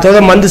ಆ ತೋದ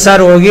ಮಂದು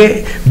ಸಾರು ಹೋಗಿ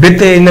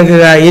ಬೆತ್ತು ನಂಗೆ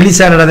ಎಲಿ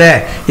ಸಾರು ಹಡದೆ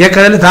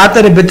ಯಾಕಂದ್ರೆ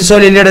ತಾತನ ಬೆತ್ತು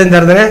ಸೋಲಿ ಎಲ್ಲಿ ಹಿಡದೆ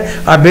ಅರ್ದಾನೆ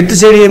ಆ ಬೆತ್ತು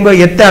ಸೇಡಿ ಎಂಬ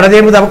ಎತ್ತ ಹಡದೆ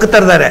ಎಂಬುದು ಅವಕ್ಕೆ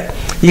ತರ್ದಾರೆ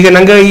ಈಗ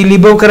ನಂಗೆ ಇಲ್ಲಿ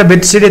ಇಬ್ಬರ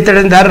ಬೆತ್ತು ಸಿಡಿ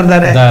ಎತ್ತಡೆ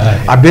ದಾರಿದ್ದಾರೆ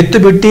ಆ ಬೆತ್ತು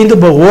ಬೆಟ್ಟಿಂದ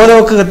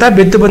ಓದೋಗತ್ತ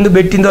ಬೆತ್ತು ಬಂದು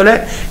ಬೆಟ್ಟಿಂದೋಲೆ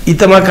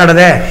ಇತ್ತಮ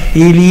ಕಾಡದೆ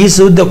ಇಲ್ಲಿ ಈ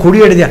ಸುದ್ದ ಕುಡಿ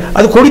ಹಿಡಿದ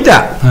ಅದು ಕುಡಿತಾ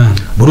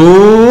ಬರೂ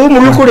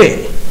ಮುಳ್ಳು ಕುಡಿ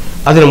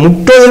ಅದನ್ನು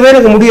ಮುಟ್ಟೋದ್ರೆ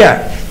ನಂಗೆ ಮುಡಿಯ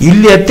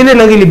ಇಲ್ಲಿ ಹತ್ತಿಲೆ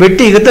ನಂಗೆ ಇಲ್ಲಿ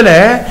ಬೆಟ್ಟಿ ಇಗತ್ತಲೆ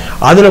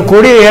ಅದನ್ನು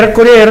ಕೊಡಿ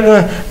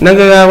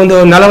ನಂಗೆ ಒಂದು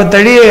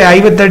 40 ಅಡಿ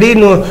 50 ಅಡಿ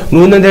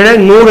 100 ಅಡಿ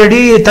 100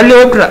 ಅಡಿ ತಳ್ಳಿ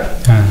ಹೊಟ್ರ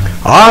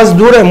ಆ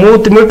ದೂರ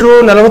 30 ಮೀಟ್ರು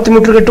 40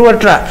 ಮೀಟ್ರ್ ಗಟ್ಟು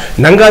ಹೊಟ್ರ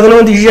ನಂಗೆ ಅದನ್ನ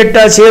ಒಂದು ಈಜೆಟ್ಟ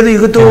ಸೇದು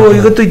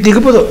ಇಗತ್ತು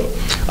ತಿಗಪದು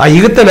ಆ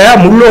ಇಗುತ್ತಲ್ಲ ಆ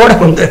ಮುಳ್ಳು ಓಡ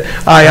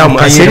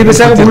ಸೆಡಿ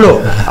ಬಿಸಾಗ ಮುಳ್ಳು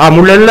ಆ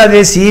ಮುಳ್ಳೆಲ್ಲ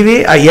ಅದೇ ಸೀವಿ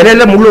ಆ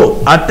ಎಲೆಲ್ಲ ಮುಳ್ಳು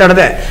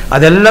ಆಟಾಡದೆ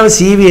ಅದೆಲ್ಲ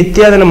ಸೀವಿ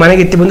ಎತ್ತಿ ಅದನ್ನ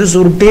ಮನೆಗೆ ಎತ್ತಿ ಬಂದು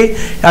ಸುರುಟ್ಟಿ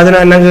ಅದನ್ನ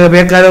ನಂಗೆ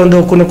ಬೇಕಾದ ಒಂದು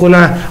ಕುನ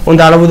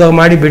ಒಂದು ಅಳಬುದಾಗ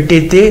ಮಾಡಿ ಬೆಟ್ಟಿ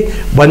ಎತ್ತಿ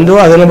ಬಂದು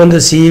ಅದನ್ನ ಬಂದು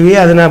ಸೀವಿ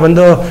ಅದನ್ನ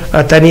ಬಂದು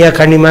ತನಿಯ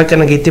ಕಣ್ಣಿ ಮಾಕಿ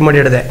ನನಗೆ ಎತ್ತಿ ಮಾಡಿ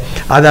ಹಿಡ್ದೆ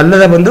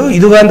ಅದಲ್ಲದ ಬಂದು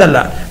ಇದು ಅಂದಲ್ಲ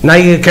ನಾ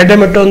ಈಗ ಕೆಂಡ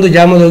ಮೆಟ್ಟೋ ಒಂದು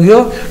ಜಾಮದ ಹೋಗಿಯೋ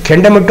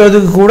ಕೆಂಡ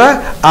ಮೆಟ್ಟೋದಕ್ಕೂ ಕೂಡ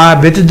ಆ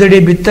ಬೆತ್ತದಡಿ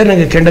ಬಿತ್ತ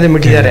ನನಗೆ ಕೆಂಡದ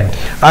ಮೆಟ್ಟಿದ್ದಾರೆ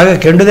ಆಗ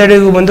ಕೆಂಡದ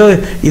ಅಡಿಗೂ ಬಂದು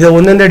ಇದು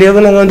ಒಂದೊಂದು ಅಡಿ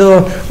ಹೋಗಿ ನಂಗೆ ಒಂದು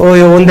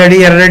 1 ಅಡಿ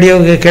 2 ಅಡಿ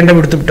ಕೆಂಡ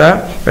ಬಿಡ್ತುಬಿಟ್ಟ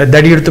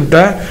ದಡಿ ಇಡ್ತುಬಿಟ್ಟ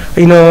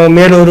ಇನ್ನು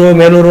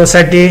ಮೇಲೂರು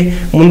ಹೊಸಟಿ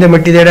ಮುಂದೆ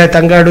ಮೆಟ್ಟಿದೇಡೆ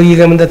ತಂಗಾಡು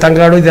ಈಗ ಮುಂದೆ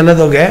ತಂಗಾಡು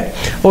ಇದೆಲ್ಲದೋಗೆ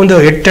ಒಂದು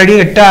 8 ಅಡಿ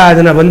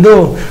ಅದನ್ನ ಬಂದು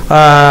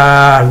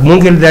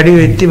ಮೂಂಗಿಲ್ ದಡಿ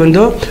ಎತ್ತಿ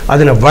ಬಂದು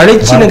ಅದನ್ನ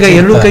ಬಳಚಿ ನನಗೆ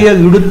ಎಲ್ಲೂ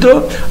ಕೈಯಾಗಿ ಹಿಡಿದು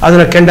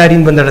ಅದನ್ನ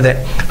ಕೆಂಡಾರಿನ ಬಂದಿಡದೆ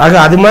ಆಗ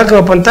ಅದು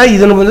ಮಾಕಪ್ಪ ಅಂತ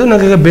ಇದನ್ನು ಬಂದು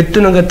ನನಗೆ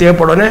ಬೆತ್ತು ನಂಗೆ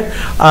ತೇಪಡೋನೆ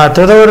ಆ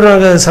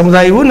ತೊದವರ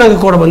ಸಮುದಾಯವು ನಂಗೆ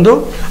ಕೂಡ ಬಂದು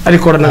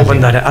ಅಲ್ಲಿ ಕೂಡ ನಂಗೆ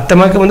ಬಂದಾರೆ ಅತ್ತ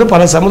ಮಾಕ ಬಂದು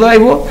ಪಲ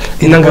ಸಮುದಾಯವು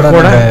ನಂಗೆ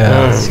ಕೂಡ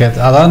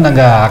ಅದ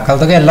ನಂಗೆ ಆ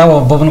ಕಾಲದಾಗ ಎಲ್ಲ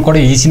ಒಬ್ಬೊಬ್ಬನ ಕೂಡ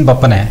ಈಸಿನ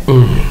ಬಪ್ಪನೆ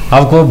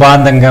ಅವಕ್ಕೂ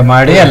ಬಾಂದಂಗ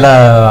ಮಾಡಿ ಎಲ್ಲ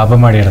ಹಬ್ಬ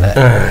ಮಾಡಿ ಹಿಡ್ದೆ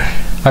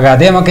ಆಗ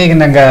ಅದೇ ಮಕ್ಕ ಈಗ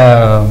ನಂಗೆ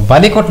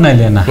ಬಲಿ ಕೊಟ್ನ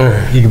ಇಲ್ಲಿ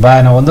ಈಗ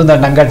ನಾ ಒಂದೊಂದು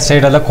ನಂಗ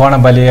ಸೈಡ್ ಎಲ್ಲ ಕೋಣ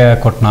ಬಲಿ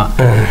ಕೊಟ್ನ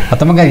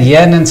ಅತ್ತ ಮಗ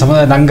ಏನೇನು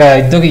ಸಮುದಾಯ ನಂಗೆ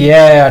ಇದ್ದಾಗ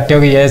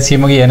ಅಟ್ಟೆಯೋಗಿ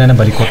ಸೀಮಗೆ ಏನೇನು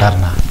ಬಲಿ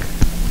ಕೊಟ್ಟಾರನ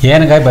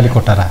ಏನಗಾಯಿ ಬಲಿ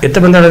ಕೊಟ್ಟಾರ ಎತ್ತ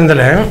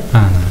ಬಂದಾಡಂದಲೇ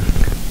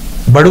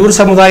ಬಡಗುರು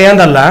ಸಮುದಾಯ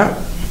ಅಂದಲ್ಲ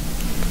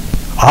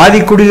ಆದಿ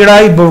ಕುಡಿಗಳ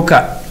ಇಬ್ಬವಕ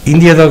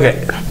ಇಂಡಿಯಾದಾಗೆ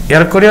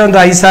ಎರಕೊರೆ ಒಂದು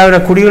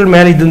 5,000 ಕುಡಿಗಳ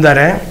ಮೇಲೆ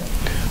ಇದ್ದುಂದಾರೆ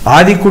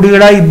ಆದಿ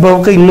ಕುಡಿಗಳ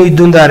ಇಬ್ಬವಕ ಇನ್ನೂ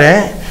ಇದ್ದುಂದಾರೆ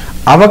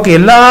ಅವಕ್ಕೆ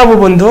ಎಲ್ಲವೂ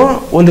ಬಂದು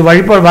ಒಂದು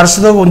ವಳಿಪಾಡು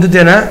ವರ್ಷದಾಗ ಒಂದು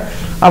ದಿನ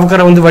ಅವಕರ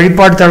ಒಂದು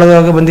ವಳಿಪಾಡು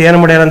ತಳದಾಗ ಬಂದು ಏನು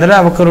ಮಾಡ್ಯಾರ ಅಂದರೆ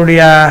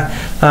ಅವಕರುடைய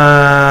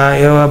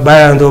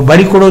ಒಂದು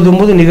ಬಲಿ ಕೊಡೋದು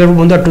ಎಂಬುದು ನಿಗರ್ಭ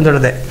ಬಂದು ಅಟ್ಟು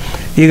ತಡದೆ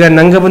ಈಗ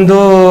ನಂಗೆ ಬಂದು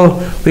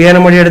ಏನು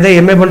ಮಾಡಿ ಹಿಡ್ದೆ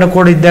ಎಮ್ಮೆ ಬಂಡ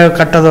ಕೋಣ ಇದ್ದ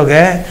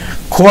ಕಟ್ಟೋದಾಗೆ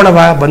ಕೋಣವ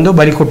ಬಂದು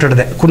ಬಲಿ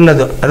ಕೊಟ್ಟಿಡ್ದೆ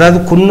ಕುನ್ನದು ಅದಾದ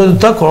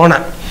ಕುನ್ನದ ಕೋಣ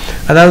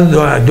ಅದಾದ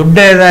ದುಡ್ಡ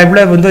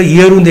ಇಬ್ಳೆ ಬಂದು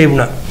ಏರುಂದ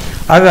ಇಬ್ಣ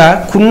ಆಗ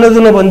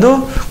ಕುನ್ನದನ್ನ ಬಂದು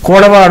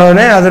ಕೋಣವ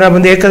ಆಡೋನೆ ಅದನ್ನ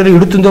ಬಂದು ಏಕಂದ್ರೆ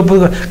ಹಿಡುತ್ತೊಂದೊಪ್ಪ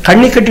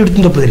ಕಣ್ಣಿ ಕಟ್ಟಿ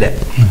ಹಿಡುತ್ತೊಂದೊಪ್ಪದಿಲ್ಲ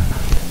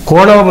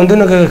ಕೋಣವ ಬಂದು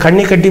ನಂಗೆ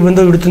ಕಣ್ಣಿ ಕಟ್ಟಿ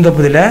ಬಂದು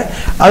ಹಿಡುತ್ತೊಂದೊಪ್ಪದಿಲ್ಲ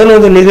ಅದನ್ನ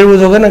ಒಂದು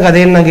ನಿಗಳುವುದಾಗ ನಂಗೆ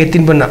ಅದೇನು ನಂಗೆ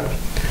ಎತ್ತಿನ ಬಣ್ಣ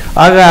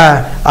ಆಗ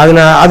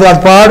ಅದನ್ನ ಅದು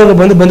ಪಾಡು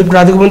ಬಂದುಬಿಟ್ಟು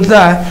ಅದಕ್ಕೆ ಬಂದ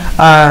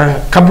ಆ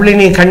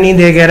ಕಬ್ಳಿನಿ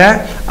ಕಣ್ಣಿಂದ ಹೇಗ್ಯಾರ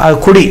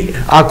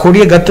ಆ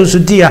ಕುಡಿಯ ಗತ್ತು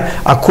ಸುತ್ತಿ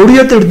ಆ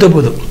ಕುಡಿಯತ್ತ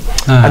ಹಿಡ್ತೋಬೋದು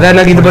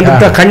ಅದಾನಾಗ ಇದು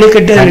ಬಂದ್ಬಿಟ್ಟು ಕಣ್ಣಿ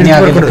ಕಟ್ಟಿ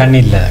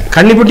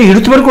ಕಣ್ಣಿ ಬಿಟ್ಟು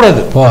ಹಿಡಿತು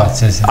ಬರ್ಕೊಡೋದು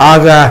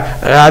ಆಗ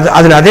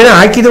ಅದನ್ನ ಅದೇನ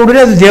ಹಾಕಿದ ಹುಡುಗ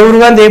ಅದು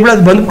ದೇವ್ರಿಗ ಅಂತ ಹೇಳ್ಬಿಡ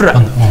ಅದು ಬಂದ್ಬಿಟ್ರ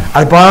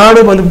ಅದು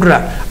ಪಾಡು ಬಂದ್ಬಿಟ್ರ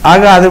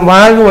ಆಗ ಅದು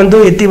ಮಾಗ ಒಂದು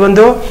ಎತ್ತಿ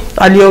ಬಂದು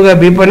ಅಲ್ಲಿ ಹೋಗ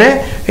ಬೀಪನೆ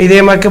ಇದೇ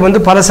ಮಾಕೆ ಬಂದು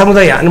ಫಲ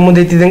ಸಮುದಾಯ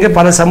ಮುಂದೆ ಎತ್ತಿದಂಗೆ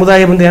ಫಲ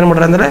ಸಮುದಾಯ ಬಂದು ಏನು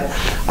ಮಾಡ್ರ ಅಂದ್ರೆ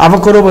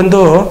ಅವಕರು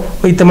ಬಂದು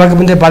ಇತ್ತ ಮಾಕೆ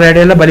ಬಂದು ಫಲ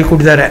ಎಡೆಯೆಲ್ಲ ಬಲಿ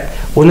ಕೊಟ್ಟಿದ್ದಾರೆ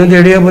ಒಂದೊಂದು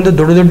ಎಡೆಯ ಬಂದು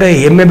ದೊಡ್ಡ ದೊಡ್ಡ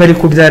ಎಮ್ಮೆ ಬಲಿ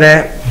ಕೊಟ್ಟಿದ್ದಾರೆ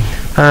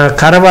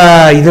ಕರವ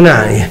ಇದನ್ನ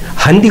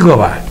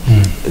ಹಂದಿಗೋವ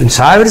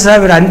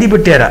ಸಾವಿರ ಹಂದಿ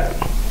ಬಿಟ್ಟ್ಯಾರ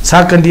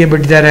ಸಾಕಂದಿ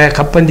ಬಿಟ್ಟಿದ್ದಾರೆ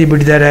ಕಪ್ಪಂದಿ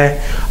ಬಿಟ್ಟಿದ್ದಾರೆ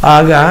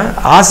ಆಗ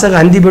ಆಸಾಗ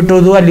ಹಂದಿ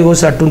ಬಿಟ್ಟೋದು ಅಲ್ಲಿ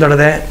ಹೋಸ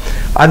ಅಟ್ಟುಂದಡದೆ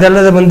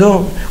ಅದೆಲ್ಲದ ಬಂದು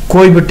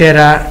ಕೋಯ್ ಬಿಟ್ಟ್ಯಾರ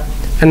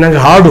ನಂಗೆ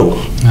ಹಾಡು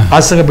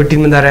ಆಸಾಗ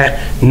ಬಿಟ್ಟಿನ ಬಂದಾರೆ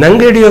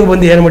ನಂಗೆ ಹಿಡಿಯೋಗಿ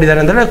ಬಂದು ಏನು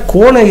ಮಾಡಿದ್ದಾರೆ ಅಂದ್ರೆ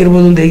ಕೋಣ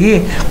ಇರ್ಬೋದು ಅಂತ ಹೇಗಿ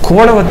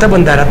ಕೋಣವತ್ತ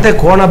ಬಂದಾರೆ ಅತ್ತೆ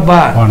ಕೋಣಬ್ಬ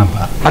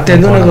ಅತ್ತೆ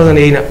ಎಂದು ನಂಗೆ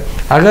ಅದನ್ನು ಏನು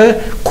ಆಗ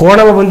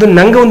ಕೋಣವ ಬಂದು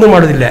ನಂಗೆ ಒಂದು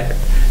ಮಾಡೋದಿಲ್ಲ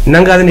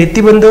ನಂಗೆ ಅದನ್ನ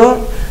ಎತ್ತಿ ಬಂದು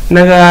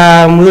ನಂಗೆ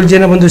ಮೊದಲು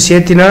ಜನ ಬಂದು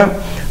ಸೇತಿನ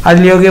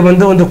ಅಲ್ಲಿ ಹೋಗಿ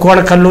ಬಂದು ಒಂದು ಕೋಣ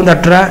ಕಲ್ಲು ಒಂದು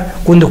ಅಟ್ರ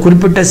ಒಂದು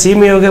ಕುರಿಪಿಟ್ಟ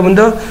ಸೀಮೆಯೋಗೆ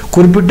ಬಂದು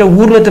ಕುರಿಪಿಟ್ಟ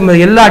ಊರ್ನ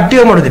ಎಲ್ಲ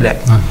ಅಟ್ಟಿಯೋ ಮಾಡೋದಿಲ್ಲ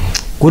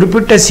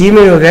ಕುರಿಪಿಟ್ಟ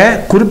ಸೀಮೆಯೋಗೆ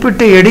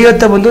ಕುರಿಪಿಟ್ಟ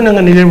ಎಡಿಯತ್ತ ಬಂದು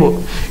ನಂಗೆ ನಿಲ್ವು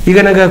ಈಗ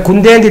ನಂಗೆ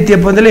ಕುಂದೆ ಅಂತ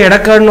ಇತ್ತಿಯಪ್ಪ ಅಂದ್ರೆ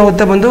ಎಡಕಾಡನ್ನ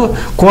ಹೊತ್ತ ಬಂದು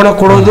ಕೋಣ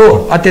ಕೊಡೋದು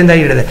ಅತ್ತೆಂದ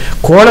ಹಿಡಿದೆ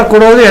ಕೋಣ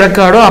ಕೊಡೋದು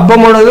ಎಡಕಾಡು ಹಬ್ಬ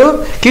ಮಾಡೋದು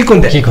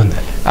ಕೀಕುಂದೆ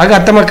ಆಗ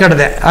ಅತ್ತ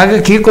ಮಕ್ಕಳದೆ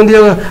ಆಗ ಕೀಕುಂದೆ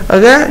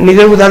ಆಗ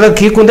ನಿಗಳುವುದಾದ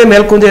ಕೀಕುಂದೆ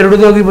ಮೇಲ್ಕುಂದೆ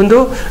ಎರಡದು ಹೋಗಿ ಬಂದು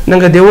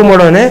ನಂಗೆ ದೇವು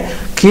ಮಾಡೋನೆ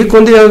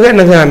ಕೀಕುಂದೆ ಹೋಗಿ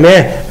ನಂಗೆ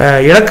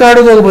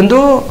ಎಡಕಾಡೋದಾಗ ಬಂದು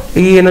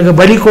ಈ ನಂಗೆ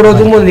ಬಲಿ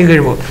ಕೊಡೋದು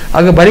ನಿಗಳ್ವು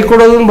ಆಗ ಬಲಿ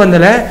ಕೊಡೋದು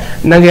ಬಂದಲೆ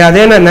ನಂಗೆ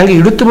ಅದೇನ ನಂಗೆ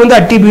ಇಡುತ್ತು ಬಂದು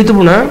ಅಟ್ಟಿ ಬೀತು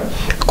ಪುಣ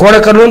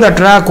ಕೋಣಕಲ್ಲು ಒಂದು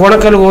ಅಟ್ರ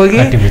ಕೋಣಕಲ್ಗೆ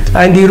ಹೋಗಿ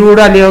ಅಂದು ಇರುವುಡ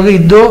ಅಲ್ಲಿ ಹೋಗಿ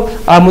ಇದ್ದು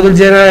ಆ ಮೊದಲು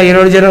ಜನ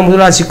 2 ಜನ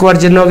ಮೊದಲು ಆ ಸಿಕ್ಕುವಾರ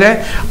ಜನೋಗೆ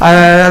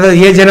ಅದು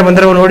ಜನ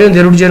ಬಂದ್ರೆ ನೋಡಿ ಒಂದು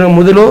 2 ಜನ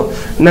ಮೊದಲು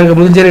ನಂಗೆ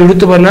ಮೊದಲು ಜನ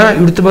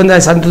ಇಡುತ್ತು ಬಂದ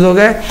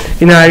ಸಂತದೋಗೆ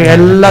ಇನ್ನು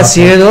ಎಲ್ಲ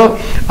ಸೇದು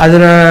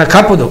ಅದನ್ನ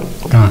ಕಾಪುದು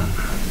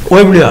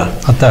ಹೋಗ್ಬಿಡಿಯ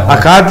ಆ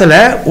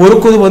ಕಾತಲೆ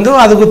ಉರುಕುದು ಬಂದು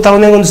ಅದಕ್ಕೂ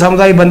ತವನೇ ಒಂದು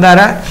ಸಮುದಾಯ ಬಂದಾರ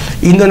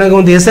ಇಂದು ನನಗೆ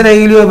ಒಂದು ಹೆಸರೇ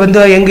ಇಲ್ಲಿ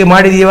ಬಂದು ಹೆಂಗೆ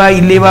ಮಾಡಿದೀವ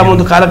ಇಲ್ಲಿವ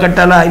ಒಂದು ಕಾಲ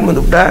ಕಟ್ಟಲ್ಲ ಹಿಂಗೆ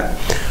ಬಂದುಬಿಟ್ಟ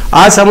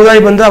ಆ ಸಮುದಾಯ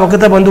ಬಂದು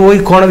ಅವಕತ್ತ ಬಂದು ಹೋಗಿ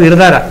ಕೋಣ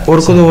ಇರ್ದಾರ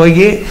ಹುಡ್ಕೋದು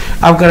ಹೋಗಿ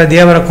ಅವಕರ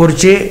ದೇವರ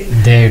ಕುರ್ಚಿ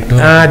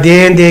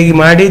ದೇಗಿ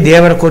ಮಾಡಿ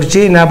ದೇವರ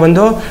ಕುರ್ಚಿ ನಾ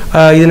ಬಂದು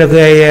ಇದನ್ನ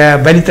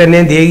ಬಲಿತಾನೆ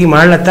ಅಂತ ಹೇಗಿ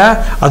ಮಾಡ್ಲತ್ತ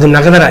ಅದು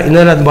ನಗದರ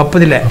ಇನ್ನೊಂದು ಅದು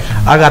ಬಪ್ಪದಿಲ್ಲ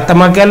ಆಗ ಅತ್ತ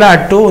ಮಕ್ಕೆಲ್ಲ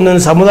ಅಟ್ಟು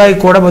ಒಂದೊಂದು ಸಮುದಾಯ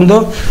ಕೂಡ ಬಂದು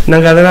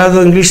ನಂಗೆ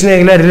ಅದರಾದ್ರು ಇಂಗ್ಲೀಷ್ನೇ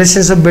ಇಲ್ಲ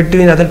ರಿಲೇಷನ್ಶಿಪ್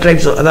ಬಿಟ್ವೀನ್ ಅದರ್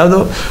ಟ್ರೈಬ್ಸ್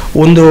ಅದಾವುದು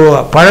ಒಂದು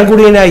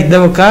ಪಳಂಗುಡಿನ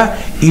ಇದ್ದವಕ್ಕ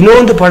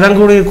ಇನ್ನೊಂದು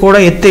ಪಳಂಗುಡಿ ಕೂಡ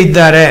ಎತ್ತೆ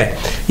ಇದ್ದಾರೆ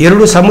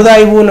ಎರಡು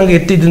ಸಮುದಾಯವೂ ನಂಗೆ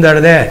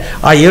ಎತ್ತಿದ್ದಾಡದೆ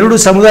ಆ ಎರಡು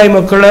ಸಮುದಾಯ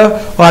ಮಕ್ಕಳು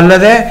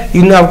ಅಲ್ಲದೆ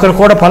ಇನ್ನು ಅವಕರು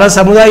ಕೂಡ ಫಲ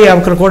ಸಮುದಾಯ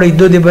ಅವಕರು ಕೂಡ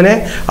ಇದ್ದೋದಿಬ್ಬನೇ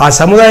ಆ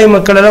ಸಮುದಾಯ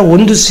ಮಕ್ಕಳೆಲ್ಲ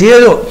ಒಂದು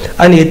ಸೇರು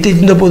ಅನ್ನು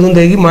ಎತ್ತಿದಿಂದ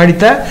ಪೋದಾಗಿ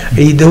ಮಾಡಿತಾ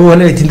ಈ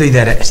ದೇವಲ್ಲ ಎತ್ತಿಂದು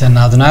ಇದ್ದಾರೆ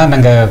ಅದನ್ನ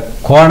ನಂಗೆ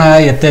ಕೋಣ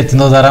ಎತ್ತೆ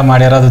ತಿನ್ನೋದಾರ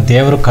ಮಾಡ್ಯಾರ ಅದು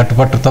ದೇವರು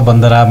ಕಟ್ಟುಪಟ್ಟಿರ್ತ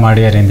ಬಂದಾರ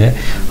ಮಾಡ್ಯಾರಿಂದೆ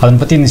ಅದನ್ನ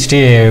ಪತಿ ಇನ್ನಿಷ್ಟು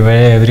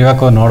ವಿರಿವಾಕ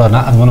ನೋಡೋಣ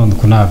ಅದನ್ನು ಒಂದು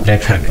ಕುನ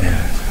ಬ್ರೇಕ್ ಹಾಕಿ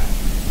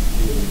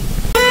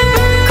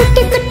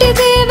ಕುಟ್ಟಿ ಕುಟ್ಟಿ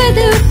ದೇವದ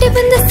ಹುಟ್ಟಿ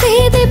ಬಂದ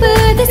ಸೇದೆ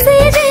ಬಾದ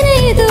ಸೇಜನ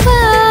ಇದುವಾ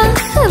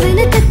ಅವನ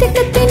ಕತ್ತಿ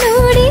ಕತ್ತಿ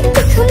ನೋಡಿ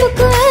ಮುಖ ಮುಖ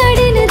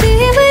ಆಡಿನ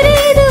ದೇವರೇ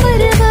ಇದು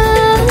ವರವಾ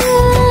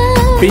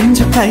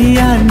ಪಿಂಜು ಕೈಯ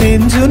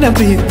ನೆಂಜುನ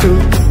ಬಿತ್ತು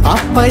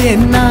ಅಪ್ಪ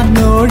ಎನ್ನ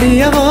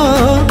ನೋಡಿಯವೋ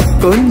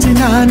ಕೊಂಜಿ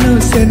ನಾನು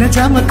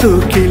ಸೆನಜಮ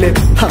ತೂಕಿಲೆ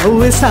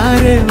ಹವ್ವೆ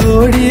ಸಾರೆ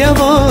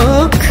ಓಡಿಯವೋ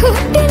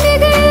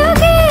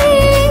ಕುಟ್ಟಿನಗಳಿಗೆ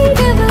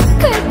ಎಂಗವ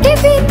ಕಟ್ಟಿ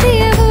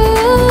ಬಿದ್ದೆಯವೋ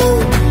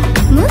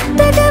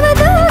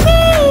ಮುತ್ತದವದೋಗೆ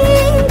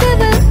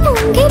ಎಂಗವ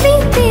ಮುಂಗಿ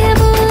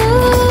ಬಿದ್ದೆಯವೋ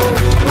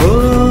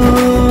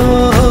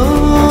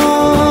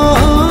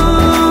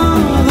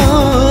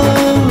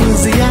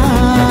ಜಿಯಾ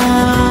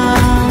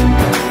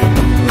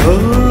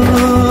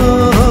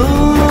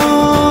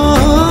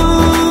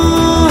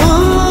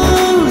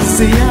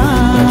ಜಿಯಾ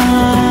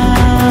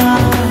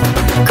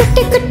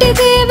ಕುಟ್ಟಿ ಕುಟ್ಟಿ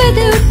ದೇವದ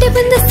ಹುಟ್ಟಿ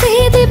ಬಂದ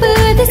ಸೇದೆ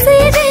ಬಾದ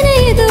ಸೇಜನ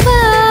ಇದುವಾ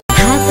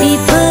happy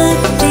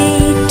birthday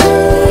to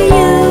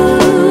you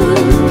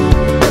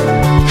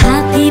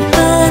happy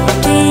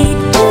birthday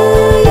to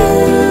you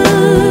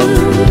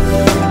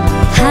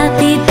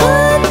happy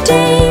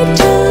birthday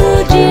to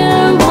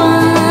dear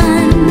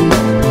one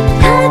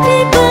happy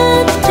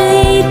birthday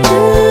to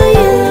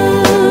you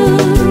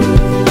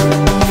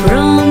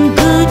from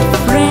good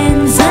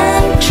friends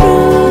and true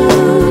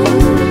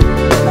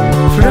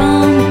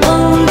from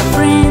old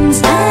friends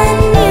and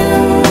new.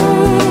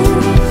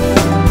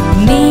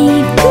 May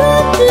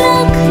good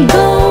luck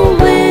go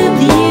with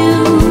you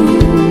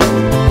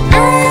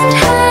and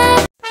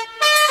have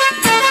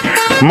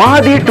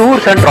ಮಾದಿ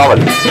tours and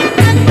travel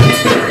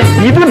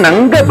ಇದು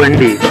ನಂಗ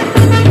ಬಂಡಿ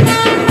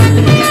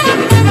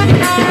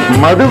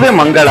ಮದುವೆ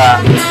ಮಂಗಳ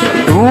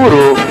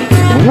tour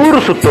ಊರು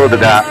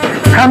ಸುತ್ತೋದಗ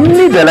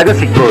ಕಮ್ಮಿ ಬೆಲಗ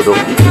ಸಿಕ್ಕೋದು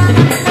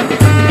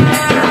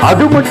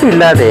ಅದು ಮಟ್ಟು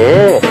ಇಲ್ಲದೆ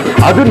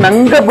ಅದು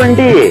ನಂಗ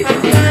ಬಂಡಿ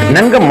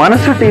ನಂಗ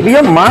ಮನಸ್ಸು ಟಿವಿಯ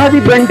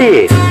ಮಾದಿ ಬಂಡಿ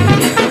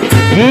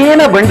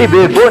ಏನ ಬಂಡಿ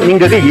ಬೇಕು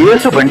ನಿಂಗಗೆ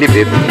ಏಸು ಬಂಡಿ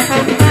ಬೇಕು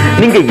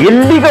ನಿಂಗೆ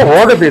ಎಲ್ಲಿಗ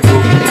ಹೋಗಬೇಕು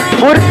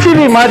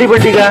ಕೊರ್ಚಿವಿ ಮಾದಿ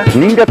ಬಂಡಿಗ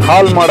ನಿಂಗ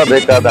ಕಾಲ್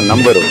ಮಾಡಬೇಕಾದ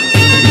ನಂಬರು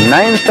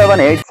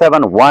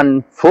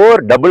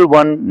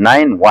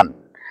 9787141191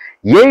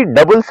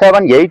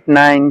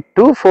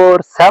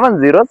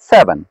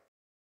 8778924707.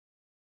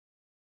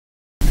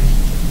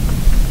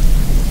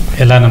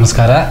 ಎಲ್ಲ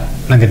ನಮಸ್ಕಾರ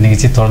ನಂಗೆ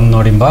ನಿಗಚಿ ತೊಗೊಂಡು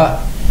ನೋಡಿಂಬ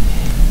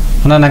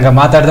ನಂಗೆ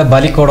ಮಾತಾಡಿದ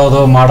ಬಲಿ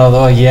ಕೊಡೋದು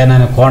ಮಾಡೋದು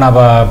ಏನೇನು ಕೋಣ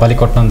ಬಲಿ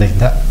ಕೊಟ್ಟನಂದ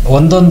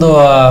ಒಂದೊಂದು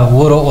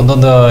ಊರು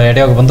ಒಂದೊಂದು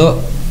ಎಡೆಯೋಗಿ ಬಂದು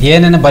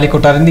ಏನೇನು ಬಲಿ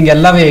ಕೊಟ್ಟಾರ ನಿಂಗೆ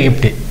ಎಲ್ಲವೇ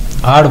ಗಿಫ್ಟಿ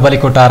ಆಡು ಬಲಿ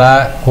ಕೊಟ್ಟಾರ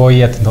ಕೋಯಿ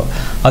ಅತ್ತಂದು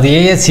ಅದು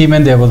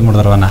ಸೀಮೆಂದು ಹೇಗೋದು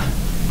ಮಾಡಿದ್ರವನ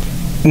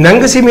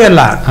ನಂಗೆ ಸೀಮೆ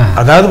ಅಲ್ಲ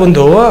ಅದಾದ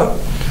ಒಂದು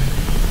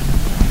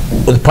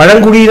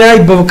பழங்குடியினா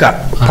இப்பவக்க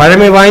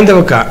பழமை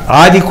வாய்ந்தவக்க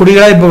ஆதி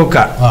குடிகளா இப்பவக்க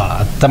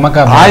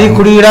ಆದಿ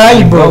ಕುಡಿಗಳ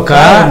ಇಬ್ಬವಕ್ಕ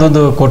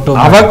ಒಂದೊಂದು ಕೊಟ್ಟು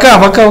ಅವಕ್ಕ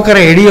ಅವಕ್ಕ ಅವಕರ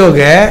ಎಡಿಯೋಗ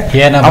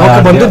ಅವಕ್ಕ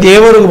ಬಂದು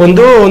ದೇವರಿಗೆ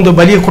ಬಂದು ಒಂದು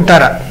ಬಲಿ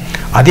ಕೊಟ್ಟಾರ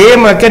ಅದೇ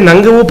ಮಕ್ಕೆ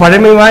ನಂಗವು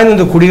ಪഴமை ವಾಯ್ದ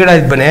ಒಂದು ಕುಡಿಗಳ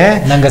ಇಬ್ಬನೆ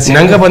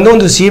ನಂಗೆ ಬಂದು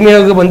ಒಂದು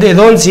ಸೀಮೆಯೋಗ ಬಂದು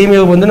ಏನೋ ಒಂದು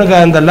ಸೀಮೆಯೋಗ ಬಂದು ನಂಗೆ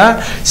ಅಂದಲ್ಲ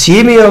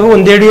ಸೀಮೆಯೋಗ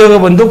ಒಂದು ಎಡಿಯೋಗ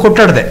ಬಂದು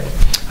ಕೊಟ್ಟಾಡ್ದೆ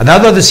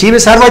ಅದಾದ್ರು ಅದು ಸೀಮೆ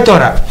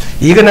ಸಾರ್ವಾಯ್ತವರ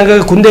ಈಗ ನಂಗೆ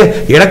ಕುಂದೆ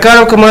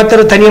ಎಡಕಾಲಕ್ಕೆ ಮಾತ್ರ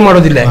ತನಿಯ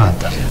ಮಾಡೋದಿಲ್ಲ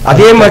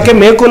ಅದೇ ಮಕ್ಕೆ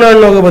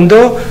ಮೇಕುನಾಳೋಗ ಬಂದು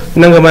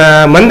ನಂಗೆ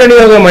ಮಂದಣಿ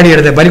ಯೋಗ ಮಾಡಿ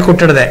ಹಿಡ್ದೆ ಬಲಿ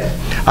ಕೊಟ್ಟಿಡ್ದೆ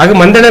ಆಗ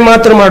ಮಂದಣೆ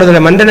ಮಾತ್ರ ಮಾಡೋದಿಲ್ಲ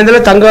ಮಂದಣೆ ಅಂದ್ರೆ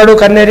ತಂಗಾಡು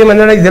ಕನ್ನೇರಿ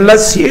ಮಂದಣೆ ಇದೆಲ್ಲ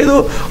ಸೇದು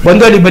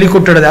ಬಂದು ಅಲ್ಲಿ ಬಲಿ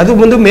ಕೊಟ್ಟಿಡ್ದೆ ಅದು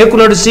ಬಂದು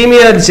ಮೇಕುನಾಡು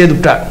ಸೀಮೆಯಲ್ಲಿ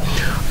ಸೇದುಬಿಟ್ಟ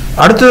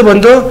அடுத்தது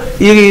ಬಂದು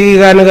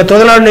ಈಗ ನನಗೆ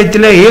ತೊದಲಾಡು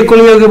ನೈತಿಲ್ಲ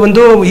ಏಕುಣಿಯೋಗಿ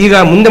ಬಂದು ಈಗ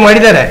ಮುಂದೆ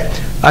ಮಾಡಿದ್ದಾರೆ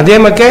ಅದೇ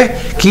ಮಕ್ಕೆ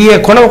ಕೀಯ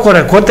ಕೊಣವ ಕೊರ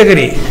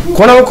ಕೋತಗಿರಿ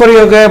ಕೊಣವ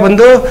ಕೊರೆಯೋಗ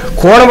ಬಂದು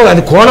ಕೋಣವ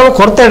ಅದು ಕೋಣವ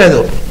ಕೊಡ್ತಾ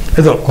ಇಡೋದು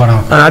ಇದು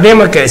ಅದೇ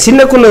ಮಕ್ಕೆ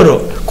ಸಿನ್ನಕುನ್ನೂರು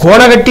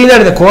ಕೋಣ ಗಟ್ಟಿಯಿಂದ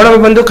ಹಿಡಿದೆ ಕೋಣ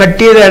ಬಂದು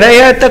ಕಟ್ಟಿದ ಎಡೆ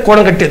ಅಂತ ಕೋಣ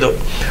ಕಟ್ಟಿದ್ದು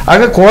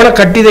ಆಗ ಕೋಣ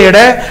ಕಟ್ಟಿದ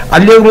ಎಡೆ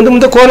ಅಲ್ಲಿ ಹೋಗಿ ಬಂದು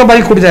ಮುಂದೆ ಕೋಣ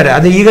ಬಲಿ ಕೊಟ್ಟಿದ್ದಾರೆ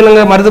ಅದು ಈಗ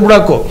ನಂಗೆ ಮರೆದು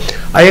ಬಿಡಾಕು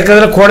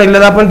ಯಾಕಂದ್ರೆ ಕೋಣ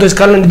ಇಲ್ಲದಪ್ಪ ಅಂತ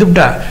ಕಾಲ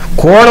ನಿಂತುಬಿಟ್ಟ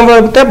ಕೋಣ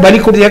ಮತ್ತೆ ಬಲಿ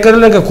ಕೊಟ್ಟಿದ್ದು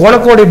ಯಾಕಂದ್ರೆ ನಂಗೆ ಕೋಣ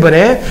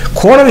ಕೊಡಿಬ್ಬನೇ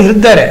ಕೋಣ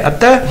ಹಿರಿದ್ದಾರೆ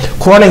ಅತ್ತ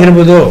ಕೋಣ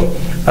ಇರ್ಬೋದು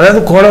ಅದಾದ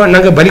ಕೋಣ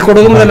ನಂಗೆ ಬಲಿ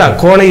ಕೊಡೋದು ಮೊದಲ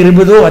ಕೋಣ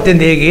ಇರ್ಬೋದು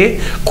ಅತ್ಯಂತ ಹೇಗೆ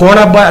ಕೋಣ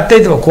ಹಬ್ಬ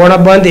ಅತ್ತೈತವ ಕೋಣ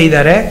ಹಬ್ಬ ಅಂತ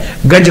ಇದ್ದಾರೆ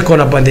ಗಂಜಿ ಕೋಣ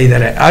ಹಬ್ಬ ಅಂತ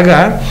ಇದ್ದಾರೆ ಆಗ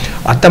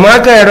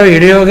ಅತ್ತಮಾಕ ಎಡೋ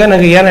ಹಿಡಿಯೋಗ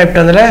ನಂಗೆ ಏನಾಯ್ತು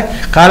ಅಂದ್ರೆ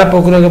ಕಾಲ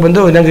ಪೋಕದಾಗ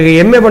ಬಂದು ನಂಗೆ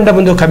ಎಮ್ಮೆ ಬಂಡ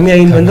ಬಂದು ಕಮ್ಮಿ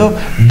ಆಗಿ ಬಂದು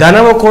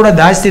ದನವ ಕೂಡ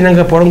ಜಾಸ್ತಿ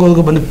ನಂಗೆ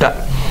ಪೊಡಂಗೋಗ ಬಂದುಬಿಟ್ಟ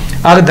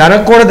ಆಗ ದನ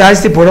ಕೂಡ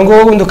ಜಾಸ್ತಿ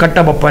ಪೊಡಂಗೋಗ ಒಂದು ಕಟ್ಟ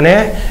ಬಪ್ಪನೆ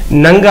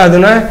ನಂಗೆ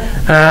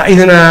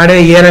ಇದನ್ನ ಅಡೆ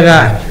ಏನಾಗ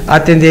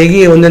ಅತ್ಯಂತ ಹೇಗಿ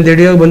ಒಂದೊಂದು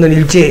ಹಿಡಿಯೋಗ ಬಂದು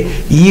ನಿಲ್ಚಿ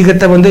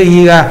ಈಗತ್ತ ಬಂದು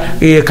ಈಗ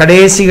ಈ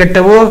ಕಡೇಸಿ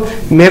ಘಟ್ಟವು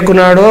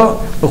ಮೇಕುನಾಡು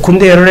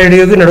ಕುಂದೆ ಎರಡು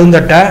ಹಿಡಿಯೋಗಿ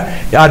ನಡುವಂದಟ್ಟ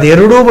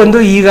ಅದೆರಡೂ ಬಂದು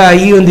ಈಗ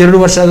ಈ ಒಂದು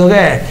 2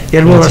 ವರ್ಷದೋಗೆ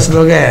 2-3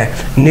 ವರ್ಷದೋಗೆ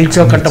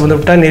ನಿಲ್ಚೋ ಕಟ್ಟ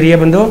ಬಂದುಬಿಟ್ಟ ನೆರಿಯ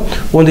ಬಂದು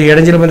ಒಂದು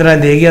ಎಡಂಜಿಲು ಬಂದ್ರೆ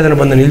ಅದು ಹೇಗೆ ಅದನ್ನು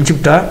ಬಂದು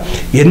ನಿಲ್ಸಿಬಿಟ್ಟ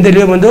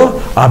ಎಂದಲ್ಲಿಯೋ ಬಂದು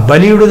ಆ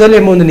ಬಲಿ ಹಿಡುದಲ್ಲಿ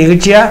ಎಂಬ ಒಂದು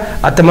ನಿಗಚಿಯ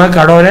ಅತ್ತಮ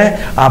ಕಾಡೋನೆ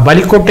ಆ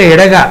ಬಲಿ ಕೊಟ್ಟ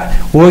ಎಡಗ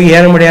ಹೋಗಿ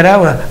ಏನು ಮಾಡ್ಯಾರ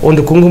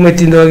ಒಂದು ಕುಂಕುಮ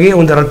ಎತ್ತಿಂದ ಹೋಗಿ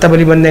ಒಂದು ರಥ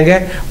ಬಲಿ ಬಂದಂಗೆ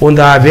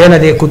ಒಂದು ಆ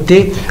ವೇಲದೆ ಕುತ್ತಿ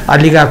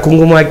ಅಲ್ಲಿಗೆ ಆ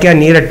ಕುಂಕುಮ ಹಾಕಿ ಆ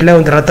ನೀರಟ್ಲೆ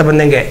ಒಂದು ರಥ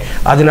ಬಂದಂಗೆ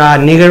ಅದನ್ನ ಆ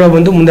ನೀಗಳುವ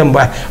ಬಂದು ಮುಂದೆ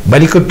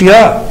ಬಲಿ ಕೊಟ್ಟಿಯೋ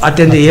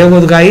ಅತ್ತೆಂದು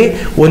ಹೇಗೋದ್ಗಾಯಿ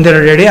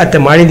ಒಂದೆರಡು ಅಡಿ ಅತ್ತೆ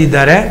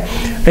ಮಾಡಿದ್ದಾರೆ.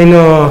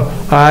 ಇನ್ನು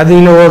ಅದು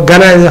ಇನ್ನು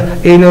ಘನ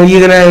ಇನ್ನು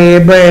ಈಗಿನ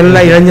ಹೆಬ್ಬ ಎಲ್ಲ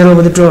ಇಳಂಜನ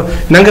ಬಂದ್ಬಿಟ್ಟು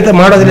ನಂಗತ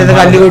ಮಾಡೋದ್ರಿಂದ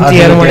ಅಲ್ಲಿಗೆ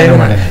ಹೋಗಿ ಏನು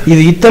ಮಾಡಿ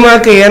ಇದು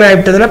ಇತ್ತಮಕ್ಕೆ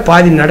ಏನಾಗ್ಬಿಟ್ಟಂದ್ರೆ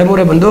ಪಾದಿ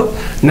ನಡಮೂರೆ ಬಂದು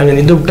ನಂಗೆ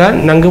ನಿಂದುಬಿಟ್ಟ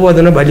ನಂಗೂ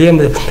ಅದನ್ನು ಬಲಿ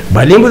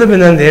ಎಂಬುದು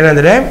ಬಂದಂದ್ರೆ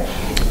ಏನಂದ್ರೆ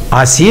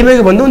ಆ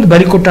ಸೀಮೆಗೆ ಬಂದು ಒಂದು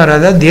ಬಲಿ ಕೊಟ್ಟಾರ.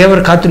 ಅದ ದೇವರ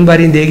ಕಾತುನ್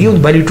ಬಾರಿಯಿಂದ ಹೇಗಿ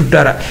ಒಂದು ಬಲಿ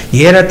ಇಟ್ಟುಟ್ಟಾರ.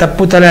 ಏನ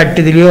ತಪ್ಪು ತಲೆ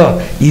ಅಟ್ಟಿದಿಲಿಯೋ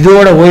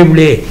ಇದೋಡ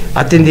ಹೋಯ್ಬಿಡಿ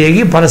ಅತ್ತಿಂದ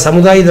ಹೇಗಿ ಪರ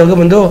ಸಮುದಾಯದವಾಗ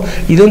ಬಂದು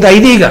ಇದೊಂದು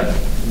ಐದೀಗ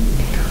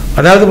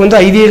ಅದಾವುದು ಬಂದು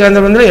ಐದೀಗ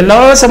ಅಂದ್ರೆ ಬಂದರೆ ಎಲ್ಲ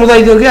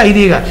ಸಮುದಾಯದವ್ರಿಗೆ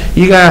ಐದೀಗ.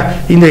 ಈಗ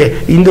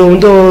ಇಂದು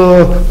ಒಂದು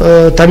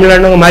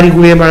ತಮಿಳ್ನಾಡಿನಾಗ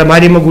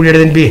ಮಾರಿಯಮ್ಮ ಗುಡಿ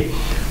ಹಿಡಿದನ್ ಬಿ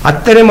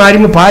ಹತ್ತನೇ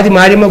ಮಾರಿಯಮ್ಮ ಪಾದಿ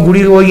ಮಾರಿಯಮ್ಮ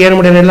ಗುಡಿಗೆ ಹೋಗಿ ಏನು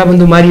ಮಾಡ್ಯಾರ ಎಲ್ಲ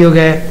ಬಂದು ಮಾರಿ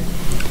ಹೋಗಿ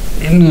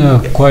ಇನ್ನು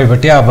ಕೋಯಿ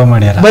ಬಟ್ಟಿ ಹಬ್ಬ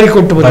ಮಾಡ್ಯಾರ ಬರಿ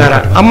ಕೊಟ್ಟು ಬಂದಾರ.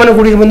 ಅಮ್ಮನ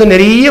ಗುಡಿಗೆ ಬಂದು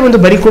ನೆರೆಯ ಒಂದು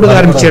ಬರಿ ಕೊಡೋದು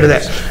ಆರಂಭಿಸಿಡಿದೆ.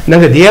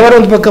 ನಂಗೆ ದೇವರ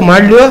ಒಂದು ಪಕ್ಕ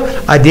ಮಾಡ್ಲಿಯೋ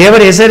ಆ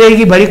ದೇವರ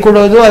ಹೆಸರಿಗೆ ಬರಿ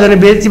ಕೊಡೋದು ಅದನ್ನು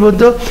ಬೇಯಿಸಿ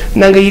ಬಂದು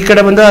ನಂಗೆ ಈ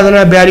ಕಡೆ ಬಂದು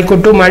ಅದನ್ನು ಬ್ಯಾರಿ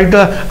ಕೊಟ್ಟು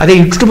ಮಾಡಿಟ್ಟು ಅದೇ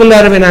ಇಟ್ಟು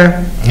ಬಂದಾರವೇನಾ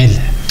ಇಲ್ಲ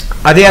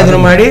ಅದೇ ಅದನ್ನು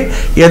ಮಾಡಿ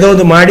ಯಾವುದೋ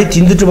ಒಂದು ಮಾಡಿ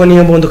ತಿಂದಿಟ್ಟು ಬನ್ನಿ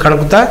ಎಂಬ ಒಂದು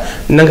ಕಣಕುತ್ತಾ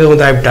ನಂಗೆ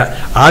ಒಂದು ಆಗ್ಬಿಟ್ಟ.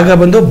 ಆಗ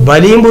ಬಂದು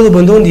ಬಲಿ ಎಂಬುದು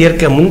ಬಂದು ಒಂದು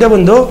ಏರ್ಕೆ ಮುಂದೆ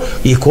ಬಂದು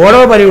ಈ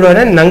ಕೋಣವ ಬಲಿ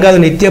ಬಿಡೋನೆ ನಂಗೆ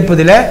ಅದನ್ನು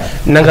ಎತ್ತಿಯಪ್ಪದಿಲ್ಲ.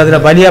 ನಂಗೆ ಅದನ್ನ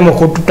ಬಲಿಯಮ್ಮ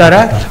ಕೊಟ್ಟುಟ್ಟಾರ.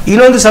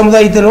 ಇನ್ನೊಂದು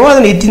ಸಮುದಾಯ ಇದ್ದನು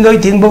ಅದನ್ನು ಎತ್ತಿಂದ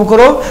ಹೋಗಿ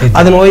ತಿನ್ಬೇಕರು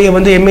ಅದನ್ನು ಹೋಗಿ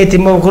ಬಂದು ಎಮ್ಮೆ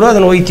ತಿನ್ಬೇಕರು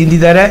ಅದನ್ನು ಹೋಗಿ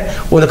ತಿಂದಿದ್ದಾರೆ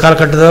ಒಂದು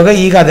ಕಾಲಘಟ್ಟದಾಗ.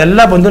 ಈಗ ಅದೆಲ್ಲ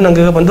ಬಂದು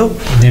ನಂಗೆ ಬಂದು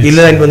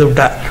ಇಲ್ಲದ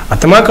ಬಂದುಬಿಟ್ಟ.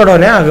 ಅಥಮ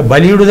ಕಡೋನೆ ಆಗ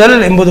ಬಲಿ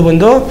ಇಡುದಲ್ಲ ಎಂಬುದು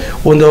ಬಂದು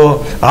ಒಂದು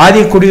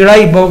ಆದಿ ಕುಡಿಗಳ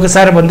ಇಬ್ಬ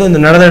ಸಾರ ಬಂದು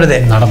ಒಂದು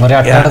ನಡದಡೆ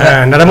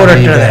ನಡಮೂರ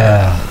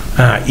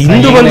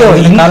ಇಂದು ಬಂದು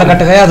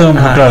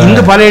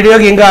ಇಂದು ಫಲ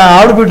ಹಿಡಿಯೋಗಿ ಹಿಂಗ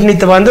ಆಡು ಬಿಟ್ಟು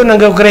ನಿಂತ ಬಂದು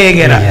ನಂಗೆ ಕರೆ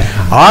ಹೇಗ್ಯಾರ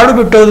ಆಡು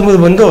ಬಿಟ್ಟೋದು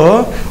ಬಂದು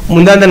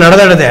ಮುಂದೆ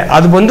ನಡೆದಾಡದೆ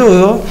ಅದು ಬಂದು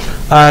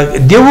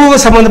ದೆವ್ವಗೆ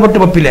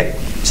ಸಂಬಂಧಪಟ್ಟ ಒಪ್ಪಿಲೆ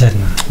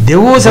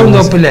ದೆವ್ವ ಸಂಬಂಧ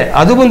ಒಪ್ಪಿಲೆ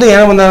ಅದು ಬಂದು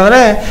ಏನೋ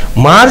ಬಂದ್ರೆ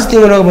ಮಾರ್ಚ್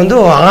ತಿಂಗಳಾಗ ಬಂದು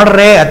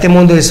ಆಡ್ರೆ ಅತ್ತೆ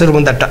ಮುಂದೆ ಹೆಸರು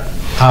ಬಂದಟ್ಟ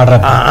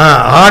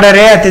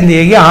ಆಡರೆ ಅತ್ತಿಂದ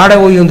ಹೇಗೆ ಆಡ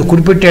ಹೋಗಿ ಒಂದು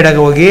ಕುರಿಪಿಟ್ಟೆ ಎಡಗ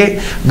ಹೋಗಿ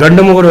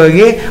ಗಂಡು ಮಗರು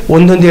ಹೋಗಿ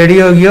ಒಂದೊಂದು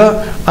ಎಡಿಯೋಗಿಯೋ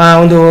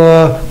ಒಂದು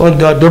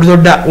ದೊಡ್ಡ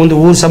ದೊಡ್ಡ ಒಂದು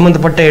ಊರು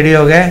ಸಂಬಂಧಪಟ್ಟ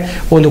ಎಡಿಯೋಗೆ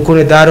ಒಂದು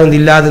ಕುರಿ ದಾರ ಒಂದು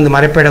ಇಲ್ಲಾದೊಂದು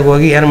ಮರೆಪೆಡಗೆ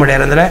ಹೋಗಿ ಏನು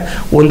ಮಾಡ್ಯಾರ ಅಂದ್ರೆ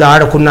ಒಂದು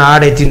ಆಡು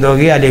ಆಡ ಎತ್ತಿಂದ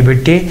ಹೋಗಿ ಅಲ್ಲಿ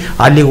ಬಿಟ್ಟು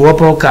ಅಲ್ಲಿ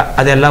ಓಪೋಕ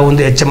ಅದೆಲ್ಲ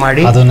ಒಂದು ಹೆಚ್ಚು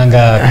ಮಾಡಿ ಅದು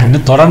ನಂಗೆ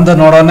ತೊಡಂದು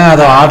ನೋಡೋಣ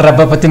ಅದು ಆಡ್ರ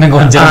ಹಬ್ಬ ಪತ್ತಿ ನಂಗೆ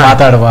ಒಂದು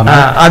ಮಾತಾಡುವ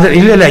ಅದು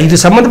ಇಲ್ಲ ಇದು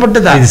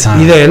ಸಂಬಂಧಪಟ್ಟದ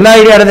ಇದು ಎಲ್ಲ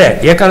ಹಿಡಿಯಾಡದೆ.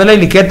 ಯಾಕಂದ್ರೆ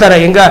ಇಲ್ಲಿ ಕೇಳ್ತಾರ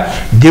ಹೆಂಗ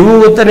ದೇವು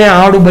ಗೊತ್ತಾನೆ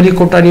ಆಡು ಬಲಿ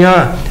ಕೊಟ್ಟಾನಿಯೋ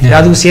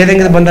ಅದು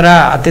ಸೇದಂಗ ಬಂದರ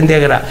ಅತ್ಯಂತ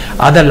ಹೇಗರ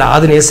ಅದಲ್ಲ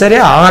ಅದನ್ನ ಹೆಸರೇ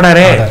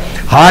ಆಡರೆ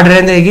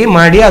ಅಂದ್ರೆ ಹೀಗೆ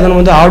ಮಾಡಿ ಅದನ್ನು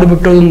ಒಂದು ಆಡು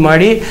ಬಿಟ್ಟು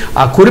ಮಾಡಿ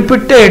ಆ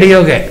ಕುರಿಪಿಟ್ಟೆ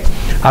ಹಿಡಿಯೋಗೆ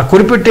ಆ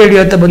ಕುರಿಪಿಟ್ಟೆ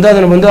ಹಿಡಿಯೋತ್ತ ಬಂದು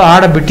ಅದನ್ನು ಬಂದು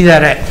ಆಡ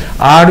ಬಿಟ್ಟಿದ್ದಾರೆ.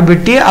 ಆಡು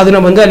ಬಿಟ್ಟು ಅದನ್ನ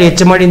ಬಂದು ಅಲ್ಲಿ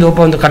ಹೆಚ್ಚು ಮಾಡಿ ಒಬ್ಬ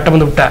ಒಂದು ಕಟ್ಟ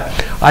ಬಂದುಬಿಟ್ಟ.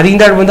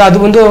 ಅದರಿಂದ ಬಂದು ಅದು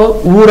ಬಂದು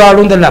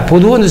ಊರಾಡುವುದಲ್ಲ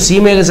ಪೊದು ಒಂದು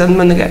ಸೀಮೆಗೆ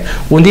ಸಂಬಂಧಕ್ಕೆ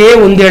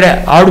ಒಂದೆಡೆ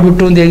ಆಡು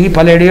ಬಿಟ್ಟು ಒಂದು ಹೇಗೆ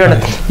ಫಲ ಹಿಡಿಯೋಣ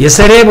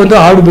ಹೆಸರೇ ಬಂದು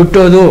ಆಡು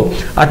ಬಿಟ್ಟೋದು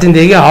ಅತ್ತಿಂದ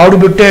ಹೇಗೆ ಆಡು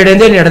ಬಿಟ್ಟು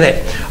ಎಡೆಂದೇ ನಡೆದೆ.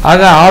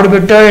 ಆಗ ಆಡು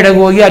ಬಿಟ್ಟು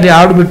ಎಡೆಗೆ ಹೋಗಿ ಅಲ್ಲಿ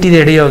ಆಡು ಬಿಟ್ಟಿದೆ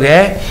ಹಿಡಿಯೋಗೆ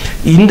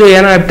ಇಂದು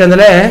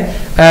ಏನಾಗ್ಬಿಟ್ಟಂದ್ರೆ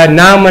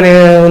ನಾ ಮನೆ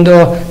ಒಂದು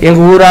ಹೆಂಗ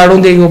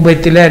ಊರಾಡುಂದು ಈಗ ಒಬ್ಬ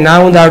ಇತ್ತಿಲ್ಲ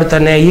ನಾವೊಂದು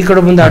ಆಡುತ್ತಾನೆ ಈ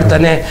ಕಡೆ ಬಂದು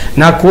ಆಡ್ತಾನೆ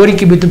ನಾ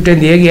ಕೋರಿಕೆ ಬಿತ್ತುಬಿಟ್ಟೆ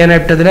ಅಂತ ಹೇಗೆ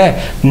ಏನಾಗ್ಬಿಟ್ಟಂದ್ರೆ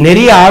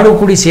ನೆರಿ ಆಡು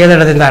ಕೂಡಿ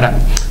ಸೇದಾಡದಿಂದಾರ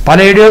ಫಲ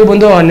ಹಿಡಿಯೋಗಿ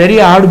ಬಂದು ನೆರಿ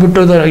ಆಡು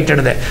ಬಿಟ್ಟೋದು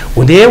ಇಟ್ಟಿಡದೆ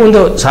ಒಂದೇ ಒಂದು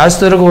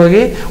ಶಾಸ್ತ್ರಕ್ಕೆ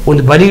ಹೋಗಿ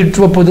ಒಂದು ಬಲಿ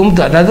ಇಟ್ಟುವಪ್ಪದು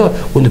ಅದಾದು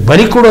ಒಂದು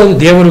ಬಲಿ ಕೊಡೋದು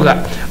ದೇವರುಗ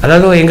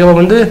ಅದಾದು ಹೆಂಗವ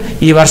ಬಂದು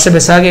ಈ ವರ್ಷ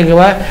ಬೆಸಾಗಿ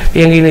ಹೆಂಗವ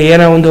ಹೆಂಗೆ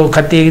ಏನೋ ಒಂದು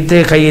ಕತ್ತಿ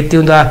ಎತ್ತಿ ಕೈ ಎತ್ತಿ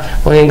ಒಂದು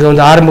ಹೆಂಗೆ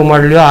ಒಂದು ಆರಂಭ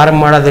ಮಾಡಲಿಯೋ ಆರಂಭ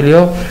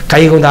ಮಾಡೋದಲ್ಲಿಯೋ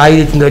ಕೈಗೆ ಒಂದು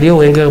ಆಯುಧ ತಿಂದಲಿಯೋ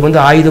ಹೆಂಗೆ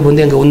ಬಂದು ಆಯುಧ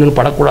ಬಂದು ಹೆಂಗೆ ಒಂದನ್ನು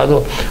ಪಡ್ಕೊಡೋದು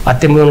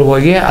ಅತ್ತೆ ಮುಂದೆ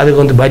ಹೋಗಿ ಅದಕ್ಕೆ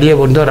ಒಂದು ಬಲಿಯೇ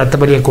ಬಂದು ರಥ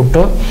ಬಲಿಯೇ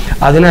ಕೊಟ್ಟು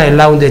ಅದನ್ನು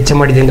ಎಲ್ಲ ಒಂದು ಹೆಚ್ಚು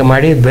ಮಾಡಿದ ಹೆಂಗೆ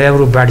ಮಾಡಿ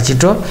ಬೇವರು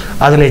ಬಾಡಿಸಿಟ್ಟು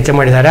ಅದನ್ನು ಹೆಚ್ಚು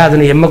ಮಾಡಿದ್ದಾರೆ.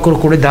 ಅದನ್ನು ಹೆಮ್ಮಕ್ಕಳು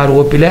ಕೂಡ ದಾರು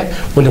ಒಪ್ಪಿಲೆ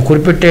ಒಂದು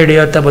ಕುರಿಪಿಟ್ಟೆ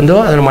ಹಿಡಿಯೋತ್ತ ಬಂದು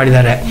ಅದನ್ನು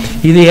ಮಾಡಿದ್ದಾರೆ.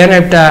 ಇದು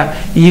ಏನಾಗ್ಬಿಟ್ಟ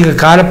ಈಗ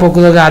ಕಾಲ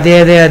ಪೋಕದಾಗ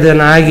ಅದೇ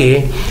ಅದನ್ನಾಗಿ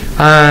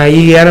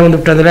ಈಗ ಏನೋ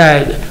ಬಂದುಬಿಟ್ಟಂದ್ರೆ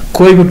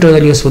ಕೋಯಿ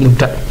ಬಿಟ್ಟೋದಲ್ಲಿ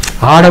ಬಂದುಬಿಟ್ಟ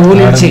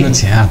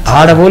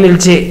ಆಡವೂ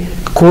ನಿಲ್ಸಿ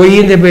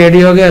ಕೋಯಿಂದ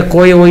ಹಿಡಿಯೋಗೆ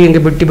ಕೋಯಿ ಹೋಗಿ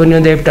ಹಿಂಗೆ ಬಿಟ್ಟು ಬನ್ನಿ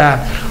ಅಂತ ಹೇಳ್ಬಿಟ್ಟ.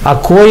 ಆ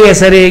ಕೋಯಿ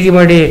ಹೆಸರು ಹೇಗೆ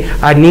ಮಾಡಿ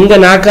ಆ ನಿಂಗ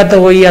ನಾಕತ್ತ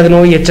ಹೋಗಿ ಅದನ್ನ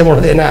ಹೋಗಿ ಹೆಚ್ಚು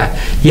ಮಾಡೋದೇನ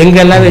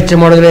ಹೆಂಗೆಲ್ಲ ಹೆಚ್ಚು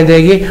ಮಾಡಿದ್ರೆ ಅಂತ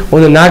ಹೇಗೆ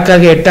ಒಂದು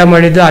ನಾಲ್ಕಾಗೆ ಎಟ್ಟ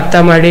ಮಾಡಿದ್ದು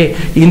ಅತ್ತ ಮಾಡಿ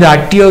ಇಂದ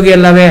ಅಟ್ಟಿ ಹೋಗಿ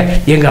ಎಲ್ಲವೇ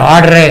ಹಿಂಗೆ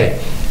ಆಡ್ರೆ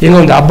ಹಿಂಗೆ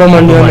ಒಂದು ಹಬ್ಬ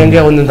ಮಾಡಿ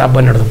ಹಂಗೆ ಒಂದೊಂದು ಹಬ್ಬ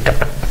ನಡೆದುಬಿಟ್ಟ.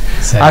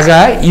 ಆಗ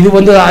ಇದು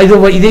ಒಂದು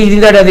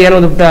ಇದರಿಂದ ಅದು ಏನೋ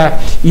ಬಿಟ್ಟ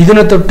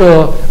ಇದನ್ನ ತೊಟ್ಟು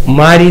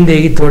ಮಾರಿಯಿಂದ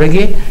ಹೇಗೆ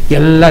ತೊಡಗಿ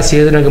ಎಲ್ಲ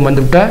ಸೇದನಾಗ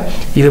ಬಂದುಬಿಟ್ಟ.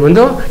 ಇದು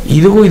ಬಂದು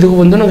ಇದಕ್ಕೂ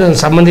ಒಂದು ನಂಗೆ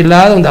ಸಂಬಂಧ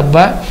ಇಲ್ಲದ ಒಂದು ಹಬ್ಬ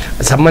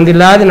ಸಂಬಂಧ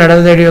ಇಲ್ಲದ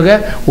ನಡೆದ ಹಿಡಿಯೋಗ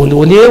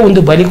ಒಂದೇ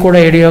ಒಂದು ಬಲಿ ಕೂಡ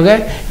ಹಿಡಿಯೋಗ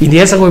ಇದು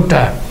ಏಸಗೋಗ್ಬಿಟ್ಟ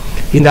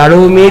ಇಂದ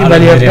ಅಳುವು ಮೀರಿ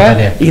ಬಲಿ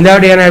ಹೋಗ್ಬಿಟ್ಟ.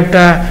 ಇಂದಾಡಿ ಏನಾಗ್ಬಿಟ್ಟ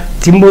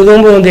ತಿಂಬುದು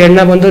ಒಂದು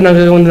ಎಣ್ಣೆ ಬಂದು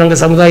ನಂಗೆ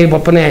ಸಮುದಾಯ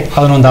ಬಪ್ಪನೆ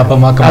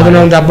ಅದನ್ನ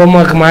ಒಂದು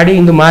ಹಬ್ಬ ಮಾಡಿ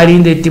ಇಂದು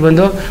ಮಾರಿಯಿಂದ ಎತ್ತಿ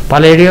ಬಂದು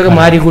ಫಲ ಹಿಡಿಯೋಗ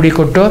ಮಾರಿ ಗುಡಿ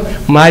ಕೊಟ್ಟು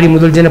ಮಾರಿ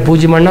ಮೊದಲು ಜನ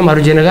ಪೂಜೆ ಮಣ್ಣ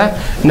ಮರು ಜನಗ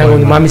ನಂಗೆ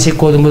ಒಂದು ಮಾಮಿ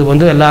ಸಿಕ್ಕೋದು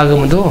ಬಂದು ಎಲ್ಲ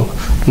ಆಗಂಬುದು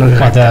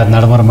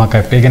ನಡಮರ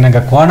ಮಕ್ಕ ಈಗ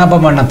ನಂಗೆ ಕೋಣ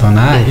ಹಬ್ಬ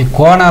ಮಾಡತ್ತವನ ಈ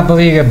ಕೋಣ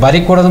ಹಬ್ಬ ಈಗ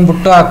ಬರಿ ಕೊಡೋದನ್ನ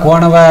ಬಿಟ್ಟು ಆ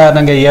ಕೋಣವ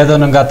ನಂಗೆ ಏದೋ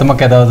ನಂಗೆ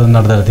ಹತ್ತಮಕ್ಕೆ ಯಾವ್ದು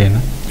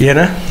ನಡೆದಿರ್ತೇನು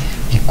ಏನ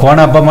ಈ ಕೋಣ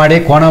ಹಬ್ಬ ಮಾಡಿ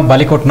ಕೋಣ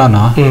ಬಲಿ ಕೊಟ್ಟು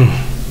ನಾನು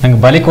ನಂಗೆ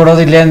ಬಲಿ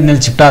ಕೊಡೋದು ಇಲ್ಲೇ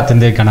ನಿಲ್ಸಿಟ್ಟ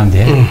ತಿಂದೆ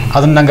ಕಣಂದಿ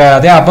ಅದನ್ನ ನಂಗೆ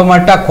ಅದೇ ಹಬ್ಬ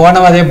ಮಟ್ಟ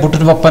ಕೋಣವ ಅದೇ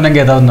ಬಿಟ್ಟು ಬಪ್ಪ ನಂಗೆ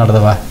ಯಾವ್ದು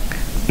ನಡೆದವ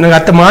ನಂಗೆ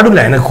ಅತ್ತ ಮಾಡಿಲ್ಲ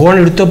ನಂಗೆ ಕೋಣ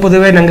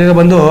ಹಿಡ್ತಪ್ಪದವೇ ನಂಗೆ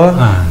ಬಂದು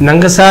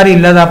ನಂಗೆ ಸಾರಿ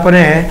ಇಲ್ಲದ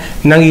ಅಪ್ಪನೇ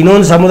ನಂಗೆ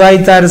ಇನ್ನೊಂದು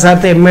ಸಮುದಾಯ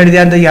ಸಾರ್ಥ ಎಮ್ಮೆ ಹಿಡಿದೆ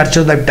ಅಂತ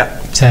ಅರ್ಚೋದಾಗ್ಬಿಟ್ಟ.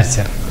 ಸರಿ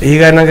ಸರಿ.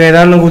 ಈಗ ನಂಗೆ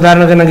ಏನಾದ್ರು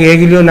ಉದಾಹರಣೆಗೆ ನಂಗೆ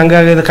ಹೇಗಿಲ್ಯೋ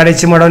ನಂಗೆ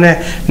ಕಡೆಚಿ ಮಾಡೋನೆ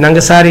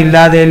ನಂಗೆ ಸಾರ್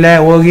ಇಲ್ಲದೆ ಇಲ್ಲ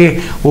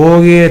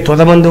ಹೋಗಿ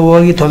ತೊದಬಂದು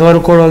ಹೋಗಿ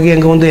ತೊದವರ್ಕೊಂಡು ಹೋಗಿ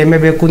ಹಂಗೆ ಒಂದು ಎಮ್ಮೆ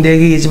ಬೇಕು ಅಂತ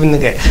ಹೇಗಿ ಈಚೆ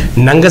ಬಂದಿಗೆ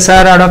ನಂಗೆ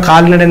ಸಾರ್ ಆಡೋ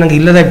ಕಾಲ್ನಡೆ ನಂಗೆ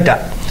ಇಲ್ಲದ ಬಿಟ್ಟ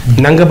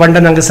ನಂಗೆ ಬಂಡ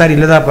ನಂಗೆ ಸಾರ್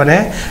ಇಲ್ಲದಪ್ಪನೇ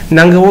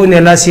ನಂಗೆ ಹೋಗಿ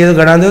ನೆಲ ಸೀದು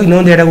ಗಣಂದು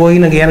ಇನ್ನೊಂದು ಎಡೆಗೆ ಹೋಗಿ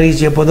ನಂಗೆ ಏನಾಗಿ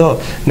ಚೇಪೋದು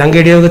ನಂಗೆ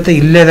ಎಡೆ ಹೋಗುತ್ತೆ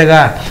ಇಲ್ಲೇದಾಗ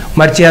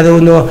ಮರ್ಚಿ ಅದು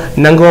ಒಂದು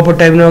ನಂಗೆ ಹೋಗೋ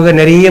ಟೈಮ್ನಾಗ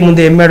ನೆರೆಯೇ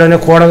ಮುಂದೆ ಎಮ್ಮೆ ಆಡೋನೆ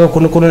ಕೋಣಾಗ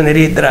ಕುಣು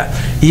ನೆರೆ ಇದ್ರ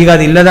ಈಗ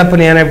ಅದು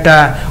ಇಲ್ಲದಪ್ಪನೇ ಏನಾಗ್ಬಿಟ್ಟ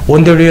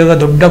ಒಂದು ಹಿಡಿಯೋಗ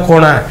ದೊಡ್ಡ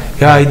ಕೋಣ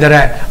ಇದ್ದಾರೆ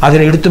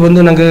ಅದನ್ನು ಹಿಡಿತು ಬಂದು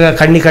ನಂಗೆ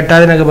ಕಣ್ಣಿ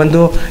ಕಟ್ಟಾದ ನಂಗೆ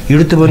ಬಂದು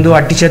ಹಿಡಿತು ಬಂದು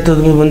ಅಟ್ಟಿ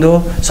ಚೆತ್ತದ ಬಂದು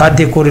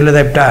ಸಾಧ್ಯ ಕೂರಿಲ್ಲದ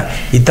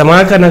ಈ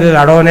ತಮಾಕ ನಂಗೆ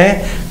ಆಡೋನೆ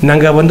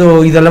ನಂಗೆ ಬಂದು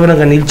ಇದೆಲ್ಲ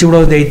ನಂಗೆ ನಿಲ್ಚಿ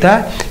ಬಿಡೋದು ಐತಾ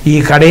ಈ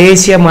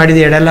ಕಡೇಸಿಯ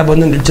ಮಾಡಿದ ಎಡೆಲ್ಲ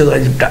ಬಂದು ನಿಲ್ಸೋದು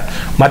ಬಿಟ್ಟ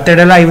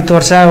ಮತ್ತೆಡೆಲ್ಲ 50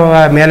 ವರ್ಷ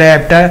ಮೇಲೆ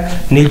ಆಪ್ಟ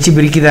ನಿಲ್ಸಿ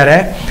ಬಿರಿಕಿದ್ದಾರೆ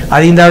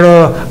ಅದರಿಂದ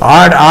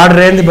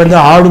ಆಡ್ರೆ ಅಂತ ಬಂದು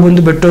ಆಡು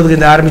ಬಂದು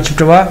ಬೆಟ್ಟೋದ್ರಿಂದ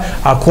ಆರಂಭಿಸಿಬಿಟ್ಟವ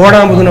ಆ ಕೋಣ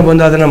ಅಂಬುದನ್ನ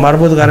ಬಂದು ಅದನ್ನು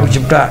ಮರಬೋದಕ್ಕೆ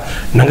ಆರಂಭಿಸಿಬಿಟ್ಟ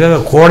ನಂಗೆ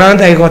ಕೋಣ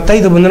ಅಂತ ಹೇಗೆ ಗೊತ್ತಾ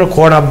ಇದು ಬಂದು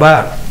ಕೋಣ ಹಬ್ಬ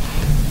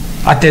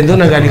ಅತ್ತೆಂದು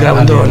ನಂಗೆ ಅಲ್ಲಿಗ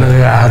ಒಂದು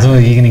ಅದು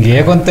ಈಗ ನಿಂಗೆ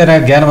ಹೇಗಂತ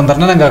ಜ್ಞಾನ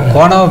ಬಂದ್ರೆ ನಂಗೆ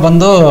ಕೋಣ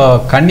ಬಂದು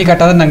ಕಣ್ಣಿ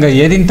ಕಟ್ಟಾದ್ರೆ ನಂಗೆ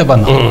ಏದಿಂತ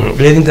ಬಂದು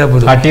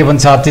ಅಟ್ಟಿ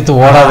ಬಂದು ಸಾತಿತ್ತು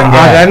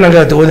ಓಡಾದಂಗೆ ನಂಗೆ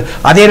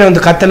ಅದೇನೋ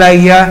ಒಂದು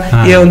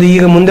ಕತ್ತಲಾಗಿಯ ಒಂದು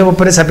ಈಗ ಮುಂದೆ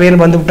ಒಪ್ಪನೆ ಸಪೇನು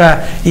ಬಂದ್ಬಿಟ್ಟ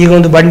ಈಗ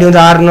ಒಂದು ಬಂಡಿ ಒಂದು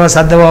ಆರ್ನೋ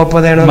ಸದ್ದವ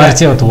ಒಪ್ಪದೇನೋ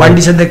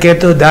ಬಂಡಿ ಸದ್ದ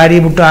ಕೇತು ದಾರಿ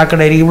ಬಿಟ್ಟು ಆ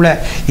ಕಡೆ ಇರಿಗಿ ಬಿಡ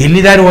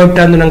ಎಲ್ಲಿ ದಾರಿ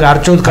ಹೋಗ್ಬಿಟ್ಟ ಅಂದು ನಂಗೆ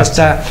ಅರ್ಚೋದು ಕಷ್ಟ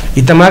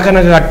ಇತ್ತಮಾಕ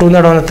ನಂಗೆ ಅಟ್ಟು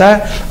ನಡೋನತ್ತ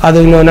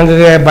ಅದು ಇನ್ನು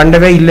ನಂಗೆ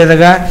ಬಂಡವೇ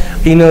ಇಲ್ಲದಾಗ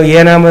ಇನ್ನು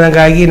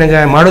ಏನಾಗಿ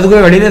ನಂಗೆ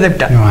ಮಾಡೋದಕ್ಕೂ ಹೊಡಿಲೇದ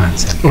ಬಿಟ್ಟ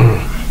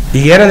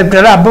ಈಗ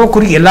ಏನದಿಟ್ಟಲ್ಲ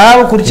ಹಬ್ಬ ಎಲ್ಲ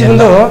ಕುರ್ಚಿ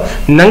ಬಂದು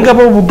ನಂಗೆ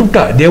ಹಬ್ಬ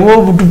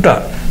ಬಿಟ್ಟುಬಿಟ್ಟ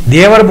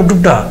ದೇವರ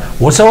ಬಿಟ್ಟುಬಿಟ್ಟ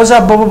ಹೊಸ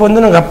ಹಬ್ಬ ಬಂದು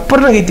ನಂಗೆ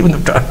ಅಪ್ಪರ್ನಾಗ ಐತಿ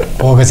ಬಂದುಬಿಟ್ಟ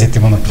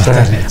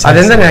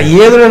ಅದರಿಂದ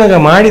ಏನು ನನಗೆ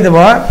ಮಾಡಿದವ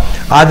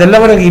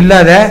ಅದೆಲ್ಲವ ನನಗೆ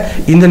ಇಲ್ಲದೆ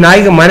ಇಂದು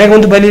ನಾಯಿಗೆ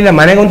ಮನೆಗೊಂದು ಬಲಿ ಇಲ್ಲ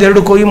ಮನೆಗೊಂದು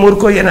 2 ಕೊಯ್ 3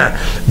 ಕೊಯ್ಯನ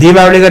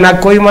ದೀಪಾವಳಿಗೆ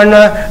 4 ಕೊಯ್ ಮಣ್ಣ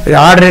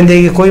ಆಡ್ರಿಂದ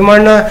ಈಗ ಕೊಯ್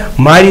ಮಣ್ಣ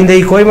ಮಾರಿಂದ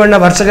ಈಗ ಕೊಯ್ ಮಣ್ಣ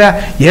ವರ್ಷಗ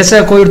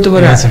ಎಸ ಕೊಯ್ ಇಡ್ತು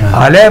ಬರ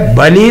ಅಲೆ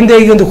ಬಲಿಯಿಂದ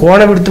ಈಗ ಒಂದು ಕೋಣ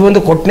ಬಿಡ್ತು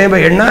ಬಂದು ಕೊಟ್ಟನೆ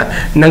ಎಣ್ಣ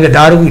ನಂಗೆ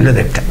ದಾರಿಗೂ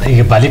ಇಲ್ಲದೆ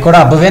ಈಗ ಬಲಿ ಕೊಡೋ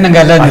ಹಬ್ಬವೇ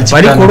ನಂಗೆ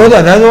ಬಲಿ ಕೊಡೋದು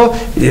ಅದಾದ್ರು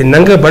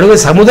ನಂಗೆ ಬಡವ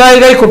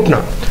ಸಮುದಾಯಗಾಗಿ ಕೊಟ್ಟನ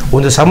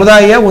ಒಂದು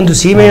ಸಮುದಾಯ ಒಂದು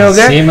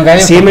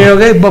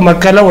ಸೀಮೆಯೋಗ ಇಬ್ಬ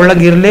ಮಕ್ಕಳೆಲ್ಲ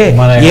ಒಳಗಿರ್ಲಿ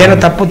ಏನೋ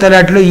ತಪ್ಪು ತಲೆ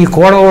ಅಟ್ಲು ಈ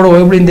ಕೋಣ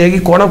ಹೋಗ್ಬಿಡಿಂದ ಹೇಗೆ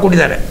ಕೋಣ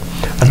ಕುಡಿದ್ದಾರೆ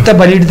ಅಂತ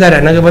ಬಲಿ ಇಡ್ತಾರೆ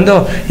ನಂಗೆ ಬಂದು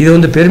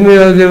ಇದೊಂದು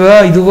ಪೆರ್ಮಿಯೋಗವ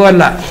ಇದೂ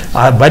ಅಲ್ಲ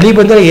ಆ ಬಲಿ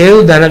ಬಂದರೆ ಏನು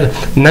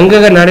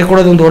ನಂಗಾಗ ನಡೆ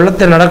ಕೊಡೋದು ಒಂದು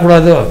ಒಳ್ಳತ್ತೆ ನಡ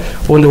ಕೊಡೋದು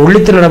ಒಂದು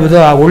ಒಳ್ಳಿತ್ತು ನಡಬೋದು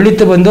ಆ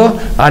ಒಳ್ಳಿತ್ತು ಬಂದು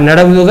ಆ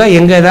ನಡಬುದಾಗ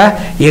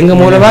ಹೆಂಗ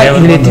ಮೂಲವ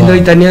ಇದನ್ನ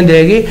ಎತ್ತಿಂದೋಗಿ ತನ್ನಿಯೊಂದು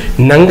ಹೇಗೆ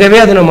ನಂಗವೇ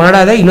ಅದನ್ನು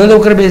ಮಾಡಾದೆ ಇನ್ನೊಂದು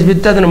ಒಕ್ಕರ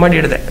ಬೇಯಿಸ್ಬಿತ್ತು ಅದನ್ನು ಮಾಡಿ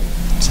ಹಿಡ್ದೆ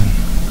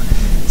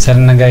ಸರ್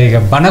ನಂಗೆ ಈಗ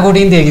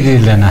ಬನಗುಡಿಯಿಂದ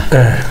ಹೇಗಿದ್ದಿಲ್ಲಣ್ಣ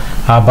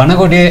ಆ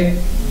ಬನಗುಡಿ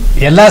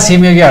ಎಲ್ಲ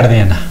ಸೀಮೆಗೆ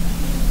ಆಡ್ದೆಯಣ್ಣ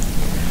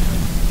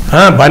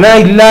ಬನ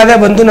ಇಲ್ಲದೆ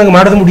ಬಂದು ನಂಗೆ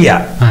ಮಾಡೋದು ಮುಡಿಯ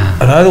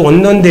ಅದಾவது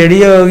ಒಂದೊಂದು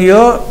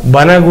ಎಡಿಯೋಗಿಯೋ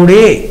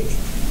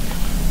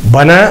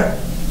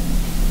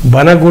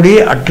ಬನಗುಡಿ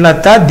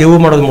ಅಟ್ಲತ್ತ ದೇವು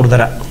ಮಾಡೋದು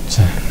ಮುಡ್ದಾರ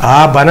ಆ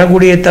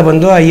ಬನಗುಡಿ ಎತ್ತ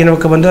ಬಂದು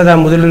ಏನಕ್ಕೆ ಬಂದು ಅದ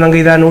ಮೊದಲು ನಂಗೆ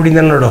ಇದ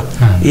ನೋಡಿದ ನೋಡು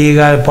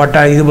ಈಗ ಪಟ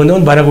ಇದು ಬಂದು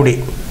ಒಂದು ಬನಗುಡಿ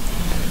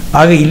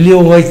ಆಗ ಇಲ್ಲಿ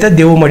ಹೋಯ್ತಾ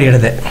ದೇವು ಮಾಡಿ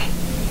ಹಿಡ್ದೆ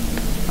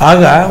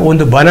ಆಗ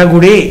ಒಂದು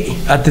ಬನಗುಡಿ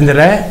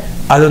ಅಂತಂದ್ರೆ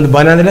ಅದೊಂದು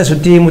ಬನ ಅಂದರೆ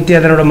ಸುತ್ತಿ ಮುತ್ತಿ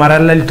ಅದರ ನೋಡೋ ಮರ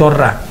ಎಲ್ಲ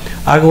ತೋರ್ರ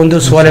ಆಗ ಒಂದು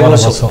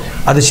ಸೋಲೆಗೋಸು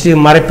ಅದು ಶ್ರೀ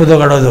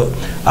ಮರೆಪ್ಪುದಾಗ ಆಡೋದು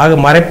ಆಗ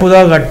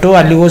ಮರೆಪ್ಪುದಾಗ ಅಟ್ಟು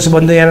ಅಲ್ಲಿಗೋಸು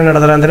ಬಂದು ಏನೋ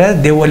ನಡೆದ್ರ ಅಂದರೆ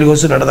ದೇವು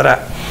ಅಲ್ಲಿಗೋಸು ನಡೆದ್ರ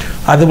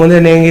ಅದು ಬಂದು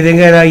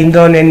ಹೆಂಗಿದಂಗೆ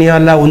ಇಂದೋ ನೆನ್ನೆಯೋ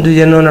ಅಲ್ಲ ಒಂದು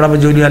ಜನ ನಡಬ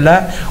ಜೋಲಿ ಅಲ್ಲ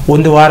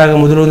ಒಂದು ವಾರಾಗ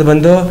ಮೊದಲು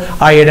ಬಂದು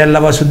ಆ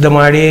ಎಡೆಲ್ಲವ ಶುದ್ಧ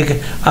ಮಾಡಿ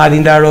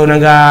ಅದಿಂದ ಆಡೋ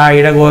ನಂಗೆ ಆ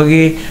ಎಡೆಗೆ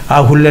ಹೋಗಿ ಆ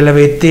ಹುಲ್ಲೆಲ್ಲ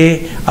ಎತ್ತಿ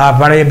ಆ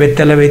ಬಳೆಯ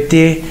ಬೆತ್ತೆಲ್ಲ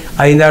ಎತ್ತಿ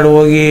ಅದಿಂದ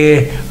ಹೋಗಿ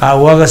ಆ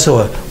ಹೋಗಸು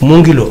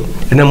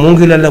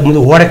ಮುಂಗಿಲೆಲ್ಲ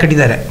ಮುಂದೆ ಓಡೆ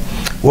ಕಟ್ಟಿದ್ದಾರೆ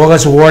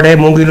ಹೋಗಸು ಓಡೆ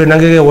ಮೂಗಿಲು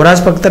ನಂಗೆ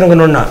ಹೊರಾಸ್ ಪಕ್ಕ ನಂಗೆ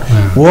ನೋಡೋಣ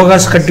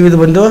ಹೋಗಸು ಕಟ್ಟಿದ್ದು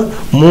ಬಂದು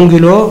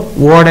ಮೂಗಿಲು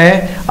ಓಡೆ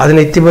ಅದನ್ನ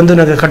ಎತ್ತಿ ಬಂದು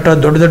ನಂಗೆ ಕಟ್ಟೋ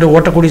ದೊಡ್ಡ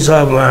ಓಟ ಕುಡಿಸೋ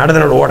ಆಡದ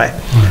ನೋಡು ಓಡೆ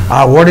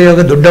ಆ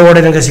ಓಡೆಯಾಗ ದೊಡ್ಡ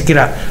ಓಡೆ ನಂಗೆ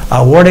ಸಿಕ್ಕಿರ ಆ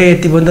ಓಡೆ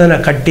ಎತ್ತಿ ಬಂದು ನಾ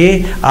ಕಟ್ಟಿ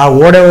ಆ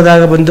ಓಡೆ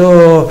ಹೋದಾಗ ಬಂದು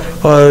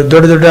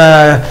ದೊಡ್ಡ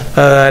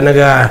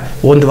ನಂಗೆ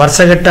ಒಂದು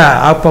ವರ್ಷಗಟ್ಟ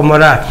ಆಪ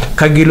ಮರ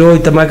ಕಗ್ಗಿಲು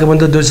ಇತ್ತಮಾಕೆ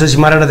ಬಂದು ದೋಸೆ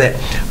ಮರಡದೆ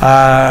ಆ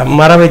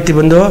ಮರವ ಎತ್ತಿ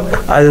ಬಂದು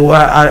ಅದು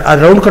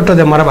ರೌಂಡ್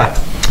ಕಟ್ಟೋದೆ ಮರವ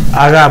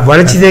ಆಗ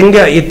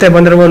ಬಳಚಿದಂಗೆ ಇತ್ತೆ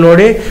ಬಂದ್ರವ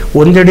ನೋಡಿ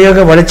ಒಂದಡಿಯಾಗ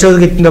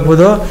ಬಳಚೋದಕ್ಕೆ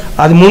ಇತ್ತಬಹುದು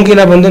ಅದು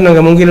ಮುಂಗಿಲ ಬಂದು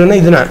ನಂಗೆ ಮುಂಗಿಲನ್ನ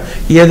ಇದನ್ನ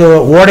ಇದು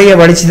ಓಡೆಗೆ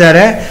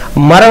ಬಳಸಿದ್ದಾರೆ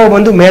ಮರವ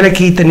ಬಂದು ಮೇಲೆ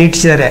ಕೀತ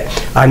ನೀಟಿಸಿದ್ದಾರೆ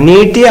ಆ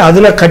ನೀಟಿ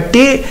ಅದನ್ನ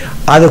ಕಟ್ಟಿ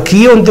ಅದು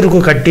ಕೀಯಂತರಿಗೂ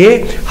ಕಟ್ಟಿ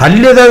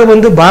ಅಲ್ಲಿದಾಗ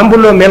ಬಂದು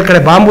ಬಾಂಬುಲ್ ಮೇಲ್ಕಡೆ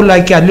ಬಾಂಬುಲ್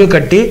ಹಾಕಿ ಅಲ್ಲಿಯೂ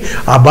ಕಟ್ಟಿ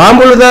ಆ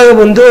ಬಾಂಬುಲ್ದಾಗ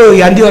ಬಂದು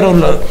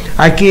ಅಂದಿವರಲ್ಲು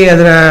ಹಾಕಿ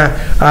ಅದನ್ನ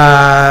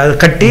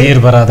ಕಟ್ಟಿ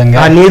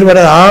ಆ ನೀರು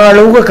ಬರೋದು ಆ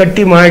ಅಳವುಗ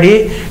ಕಟ್ಟಿ ಮಾಡಿ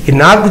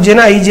 4 ಜನ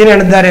 5 ಜನ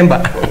ಎಣಿದ್ದಾರೆ ಎಂಬ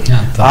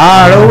ಆ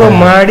ಅಳವು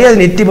ಮಾಡಿ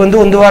ಅದನ್ನ ಎತ್ತಿ ಬಂದು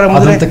ಒಂದು ವಾರ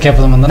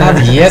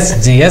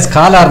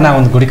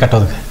ಒಂದು ಗುಡಿ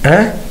ಕಟ್ಟೋದು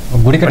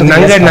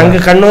ನಂಗೆ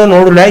ಕಣ್ಣು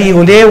ನೋಡಲ್ಲ ಈಗ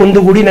ಒಂದೇ ಒಂದು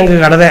ಗುಡಿ ನಂಗೆ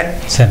ಕಡದೆ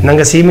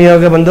ನಂಗೆ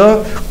ಸೀಮೆಯೋಗ ಬಂದು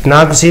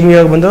 4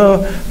 ಸೀಮೆಯೋಗ ಬಂದು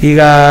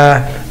ಈಗ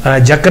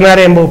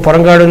ಜಕ್ಕನಾರೆ ಎಂಬ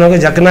ಪೊರಂಗಾಡಿನಾಗ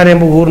ಜಕ್ಕನಾರೆ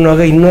ಎಂಬ ಊರಿನಾಗ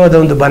ಇನ್ನೂ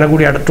ಅದೊಂದು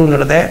ಬನಗುಡಿ ಅಡಟು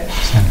ನಡೆದೆ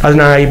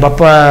ಅದನ್ನ ಈ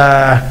ಬಪ್ಪ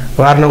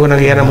ವಾರನಾಗ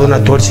ನಂಗೆ ಏನಂಬುದನ್ನ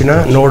ತೋರಿಸಿನ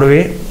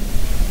ನೋಡುವಿ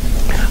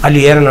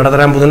ಅಲ್ಲಿ ಏನು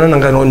ನಡೆದ್ರ ಎಂಬುದನ್ನು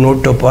ನಂಗೆ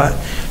ನೋಡ್ತಪ್ಪ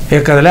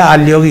ಯಾಕಂದ್ರೆ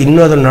ಅಲ್ಲಿ ಹೋಗಿ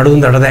ಇನ್ನೂ ಅದನ್ನು ನಡೆದು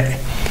ನಡೆದೆ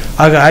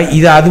ಆಗ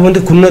ಅದು ಒಂದು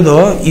ಕುನ್ನೋದು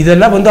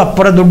ಇದೆಲ್ಲ ಬಂದು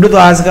ಅಪ್ಪರ ದೊಡ್ಡದು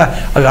ಆಸಗ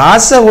ಆಗ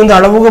ಆಸ ಒಂದು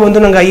ಅಳವುಗ ಬಂದು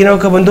ನಂಗೆ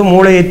ಐನವಕ್ಕೆ ಬಂದು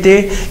ಮೂಳೆ ಎತ್ತಿ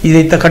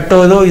ಇತ್ತ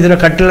ಕಟ್ಟೋದು ಇದನ್ನು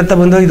ಕಟ್ಟಲತ್ತ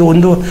ಬಂದು ಇದು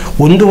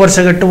ಒಂದು ವರ್ಷ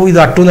ಕಟ್ಟವು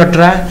ಇದು ಅಟ್ಟು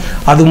ನಟ್ರ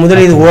ಅದು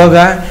ಮೊದಲು ಇದು ಹೋಗ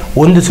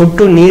ಒಂದು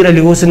ಸೊಟ್ಟು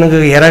ನೀರಲ್ಲಿ ಓಸು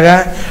ನಂಗೆ ಎರಗ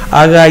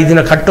ಆಗ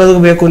ಇದನ್ನು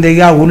ಕಟ್ಟೋದಕ್ಕೆ ಬೇಕು ಅಂತ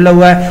ಈಗ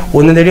ಹುಲ್ಲವ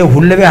ಒಂದೊಂದೆಡೆ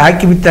ಹುಲ್ಲವೇ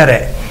ಹಾಕಿ ಬಿತ್ತಾರೆ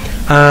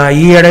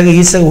ಈ ಎಡೆಗೆ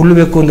ಈಸಗ ಹುಲ್ಲು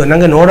ಬೇಕು ಅಂದು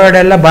ನಂಗೆ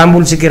ನೋಡೋಡೆಲ್ಲ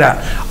ಬಾಂಬುಲ್ ಸಿಕ್ಕಿರ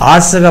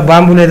ಆಸಗ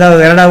ಬಾಂಬುಲ್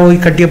ಎರಡ ಹೋಗಿ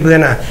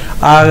ಕಟ್ಟಿಯಪ್ಪದೇನ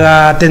ಆಗ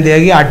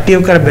ಅತ್ತಂದಾಗಿ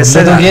ಅಟ್ಟಿಯಕ್ಕರ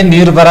ಬೆಸ್ಸದ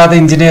ನೀರು ಬರಾದ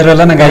ಇಂಜಿನಿಯರ್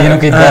ಎಲ್ಲ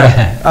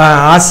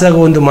ಆಸಗ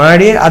ಒಂದು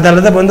ಮಾಡಿ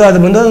ಅದು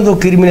ಬಂದು ಒಂದು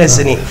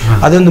ಕ್ರಿಮಿನೇಸನಿ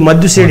ಅದೊಂದು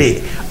ಮದ್ದು ಸೇಡಿ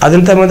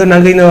ಅದಂತ ಬಂದು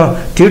ನಂಗೆ ಇನ್ನು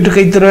ತೀಟು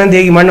ಕೈತರು ಅಂತ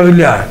ಹೇಗೆ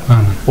ಮಣ್ಣವಿಲ್ಲ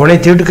ಒಣೆ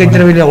ತೀಟು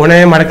ಕೈತರವಿಲ್ಲ ಒಣೆ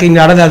ಮಡಕೆ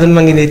ಹಿಂಗೆ ಆಡೋದು ಅದನ್ನ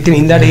ನಂಗೆ ಎತ್ತೀನಿ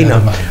ಹಿಂದಾಡಿ ಇನ್ನು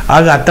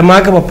ಆಗ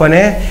ಅತ್ತಮಾಕ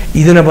ಬಪ್ಪನೆ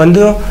ಇದನ್ನ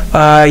ಬಂದು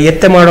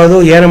ಎತ್ತೆ ಮಾಡೋದು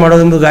ಏನು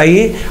ಮಾಡೋದು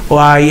ಎಂಬುದಾಗಿ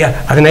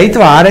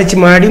ಅದನ್ನೈತು ಆರೈಕೆ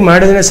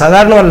ಮಾಡೋದನ್ನ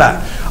ಸಾಧಾರಣವಲ್ಲ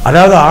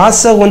ಅದಾವುದು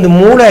ಆಸ ಒಂದು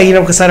ಮೂಳೆ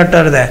ಐನಕ್ಕೆ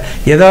ಸರಟ್ಟಾರದೆ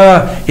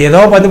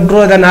ಏದೋ ಬಂದುಬಿಟ್ರು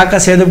ಅದನ್ನು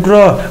ಹಾಕ ಸೇದ್ಬಿಟ್ರು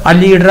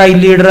ಅಲ್ಲಿ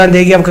ಇಲ್ಲಿ ಇಡ್ರ ಅಂತ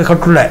ಹೇಗೆ ಅವಕ್ಕೆ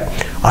ಕಟ್ಟುಳ್ಳೆ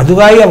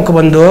ಅದುಗಾಗಿ ಅವಕ್ಕೆ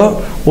ಬಂದು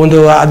ಒಂದು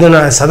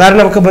ಅದನ್ನು ಸಾಧಾರಣ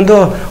ಅವಕ್ಕೆ ಬಂದು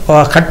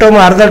ಕಟ್ಟೋ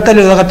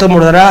ಅರ್ಧದಲ್ಲಿ ಕತ್ತ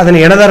ಮಾಡಿದಾರ ಅದನ್ನು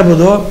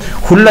ಎಣದರ್ಬೋದು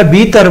ಹುಲ್ಲ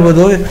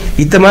ಬೀತರ್ಬೋದು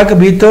ಇತ್ತಮಾಕ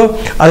ಬೀತು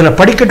ಅದನ್ನು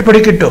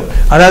ಪಡಿಕಿಟ್ಟು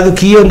ಅದಾವುದು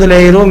ಕೀ ಒಂದು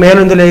ಲೇಯರು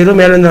ಮೇಲೊಂದು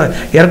ಮೇಲೊಂದು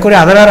ಎರಕೊರೆ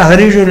ಅದರ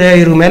 15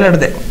 ಲೇಯರು ಮೇಲೆ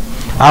ಹಿಡ್ದೆ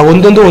ಆ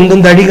ಒಂದೊಂದು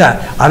ಅಡಿಗ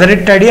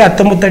 18 ಅಡಿ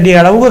 19 ಅಡಿ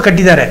ಅಳವು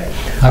ಕಟ್ಟಿದ್ದಾರೆ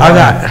ಆಗ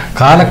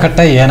ಕಾಲಕಟ್ಟ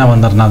ಏನ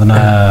ಬಂದ್ರ ಅದನ್ನ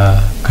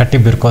ಕಟ್ಟಿ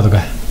ಬಿರ್ಕೋದ್ಗ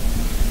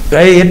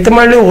ಎತ್ತ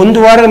ಮಾಡಿ ಒಂದು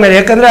ವಾರದ ಮೇಲೆ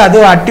ಯಾಕಂದ್ರೆ ಅದು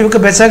ಅಟ್ಟಿವಕ್ಕೆ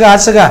ಬೆಸಗ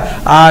ಆಸಗ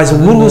ಆ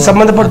ಊರಿಗೂ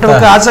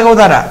ಸಂಬಂಧಪಟ್ಟವಕ್ಕೆ ಆಸಗ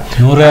ಹೋದಾರ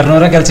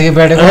 100-200 ಕೆಲಸಕ್ಕೆ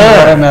ಬೇಡ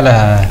ಮೇಲೆ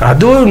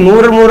ಅದು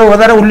 100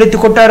 ಹೋದಾರ ಹುಲ್ಲೆತ್ತಿ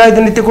ಕೊಟ್ಟಾರ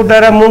ಇದನ್ನ ಎತ್ತಿ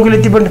ಕೊಟ್ಟಾರ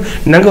ಮೂಗಿಲೆತ್ತಿ ಬಂದು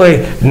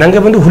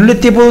ನಂಗೆ ಬಂದು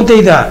ಹುಲ್ಲೆತ್ತಿಪ್ಪು ಅಂತ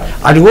ಇದ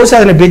ಅಲ್ಲಿ ಹೋಸ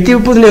ಅದನ್ನ ಬೆತ್ತಿ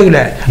ಇಪ್ಪುದಿಲ್ಲ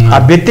ಹೋಗಿಲ್ಲ ಆ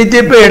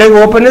ಬೆತ್ತಿಪ್ಪ ಎಡೆಗೆ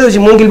ಓಪನ್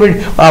ಮೂಗಿಲ್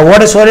ಬಿಟ್ಟು ಆ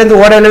ಓಡೆ ಸೋರೆ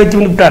ಅಂತ ಓಡೆ ಎಲ್ಲ ಎತ್ತಿ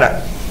ಬಂದುಬಿಟ್ಟಾರ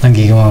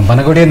ನಂಗೆ ಈಗ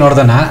ಬನಗುಡಿ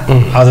ನೋಡ್ದನ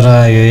ಅದ್ರ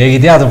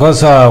ಹೇಗಿದೆ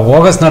ಅದಕ್ಕೋಸ್ಕರ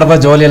ಹೋಗಸ್ ನಡಬ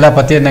ಜೋಲಿ ಎಲ್ಲ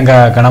ಪತಿ ನಂಗೆ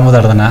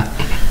ಗಣಮುದಾಡ್ದನ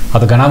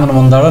ಅದು ಗಣಮನ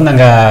ಮುಂದಾಡು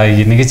ನಂಗೆ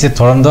ಈ ನಿಗಿಸಿ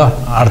ತೊಳೆದು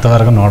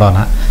ಆಡ್ತವರೆಗೂ ನೋಡೋಣ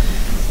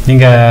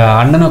ನಿಂಗೆ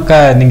ಅಣ್ಣನಕ್ಕ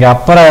ನಿಂಗೆ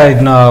ಅಪ್ಪರ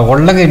ಇದನ್ನ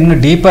ಒಳ್ಳಗೆ ಇನ್ನು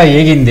ಡೀಪ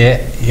ಹೇಗಿಂದೆ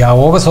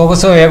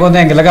ಹೋಗಸು ಹೇಗೋದೆ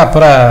ಹಂಗಿಲ್ಲಾಗ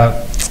ಅಪ್ಪರ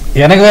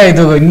ನನಗೆ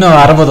ಇದು ಇನ್ನೂ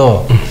ಅರಬೋದು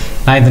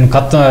ನಾ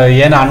ಇದನ್ನ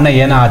ಏನ ಅಣ್ಣ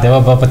ಏನ ಆ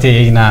ದೇವಬ್ಬಪತಿ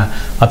ಹೇಗಿನ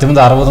ಹತ್ತು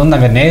ಮುಂದೆ ಅರಬೋದು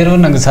ನಂಗೆ ನೇರು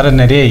ನಂಗೆ ಸರ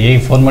ನರಿ ಹೇಗೆ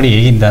ಫೋನ್ ಮಾಡಿ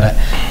ಹೇಗಿದ್ದಾರೆ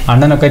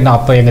ಅಣ್ಣನಕ್ಕ ಇನ್ನು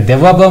ಅಪ್ಪ ಹೆಂಗೆ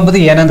ದೆವ್ವಬ್ಬ ಅಂಬುದು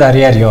ಏನಂದು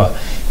ಅರಿಯಾರಿಯೋ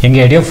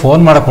ಹೆಂಗೆ ಎಡಿಯೋ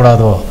ಫೋನ್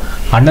ಮಾಡக்கூடாது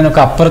ಅಣ್ಣನಕ್ಕ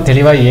ಅಪ್ಪರ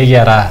ತಿಳಿವಾಗಿ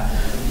ಹೇಗ್ಯಾರ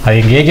ಅದು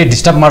ಹಿಂಗೆ ಹೇಗೆ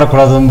ಡಿಸ್ಟರ್ಬ್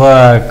ಮಾಡக்கூடாது ಎಂಬ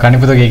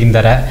ಕಣಿಪದಾಗ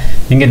ಹೇಗಿದ್ದಾರೆ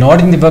ನಿಂಗೆ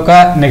ನೋಡಿದ್ಬೇಕಾ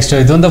ನೆಕ್ಸ್ಟ್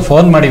ಇದೊಂದು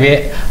ಫೋನ್ ಮಾಡಿವಿ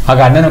ಆಗ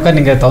ಅಣ್ಣನಕ್ಕ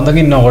ನಿಂಗೆ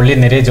ತೊಂದಾಗ ಇನ್ನು ಒಳ್ಳೆ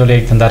ನೆರೆ ಜೋಲಿ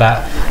ಹೇಗೆ ತಂದಾರ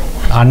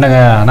ಅಣ್ಣಗ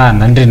ಅಣ್ಣ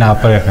ನನ್ರಿ ನಾ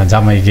ಅಪ್ಪ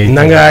ಜಾಮ ಹೀಗೆ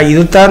ನಂಗೆ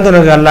ಇರುತ್ತಾ ಅಂತ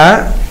ನನಗಲ್ಲ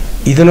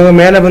ಇದನ್ನ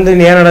ಮೇಲೆ ಬಂದು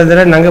ಏನು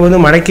ಹೇಳಿದ್ರೆ ನಂಗೆ ಬಂದು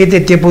ಮಡಕೆ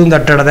ಎತ್ತಿಪ್ಪೋದು ಅಂತ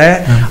ಅಟ್ಟಾಡದೆ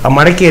ಆ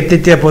ಮಡಕೆ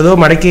ಎತ್ತಿಪ್ಪೋದು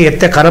ಮಡಕೆ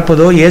ಎತ್ತೆ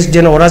ಕನಪೋದು ಎಷ್ಟು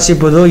ಜನ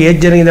ಹೊರಸಿಪ್ಪೋದು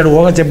ಎಷ್ಟು ಜನ ಹಿಂದೆ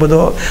ಹೋಗ ಚೆಪ್ಪೋದು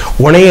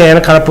ಒಣಗೆ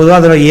ಏನು ಕನಪೋದು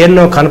ಅದನ್ನು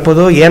ಏನು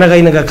ಕನಪೋದು ಏನಾಗ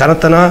ಇನ್ನಾಗ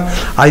ಕನತನ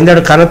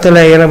ಹಿಂದಾಡು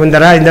ಕನತಲ್ಲ ಏನೋ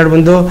ಬಂದಾರ ಹಿಂದಾಡು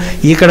ಬಂದು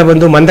ಈ ಕಡೆ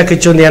ಬಂದು ಮಂದ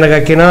ಕಿಚ್ಚು ಒಂದು ಏನಾಗ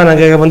ಹಾಕಿನ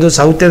ನನಗೆ ಬಂದು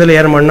ಸೌತ್ಯದಲ್ಲಿ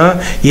ಏನು ಮಣ್ಣು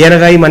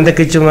ಏನಾಗಾಯಿ ಮಂದ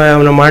ಕಿಚ್ಚು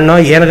ಮಣ್ಣು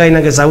ಏನಾಗಾಯಿ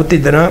ನನಗೆ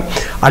ಸೌತಿದ್ದನು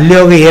ಅಲ್ಲಿ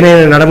ಹೋಗಿ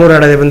ಏನೇನು ನಡಮೂರು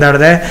ಆಡದೆ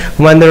ಬಂದಾಡದೆ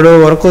ಒಂದೆರಡು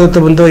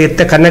ಹೊರಕೋದು ಬಂದು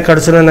ಎತ್ತೆ ಕನ್ನೆ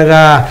ಕಡಿಸು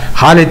ನನಗೆ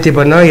ಹಾಲು ಎತ್ತಿ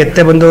ಬನ್ನು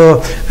ಎತ್ತೆ ಬಂದು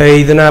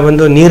ಇದನ್ನ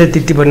ಬಂದು ನೀರು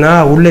ಎತ್ತಿ ಬನ್ನ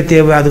ಉಳ್ಳೆತ್ತಿ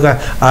ಅದು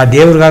ಆ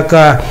ದೇವ್ರಿಗೆ ಹಾಕ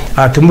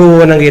ತುಂಬ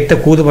ನಂಗೆ ಎತ್ತ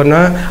ಕೂದು ಬನ್ನ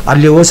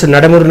ಅಲ್ಲಿ ಹೋಸ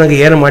ನಡಮೂರು ನಂಗೆ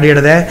ಏನು ಮಾಡಿ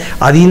ಇಡದೆ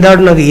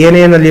ಅದಿಂದಾಡು ನಂಗೆ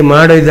ಏನೇನು ಅಲ್ಲಿ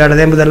ಮಾಡೋ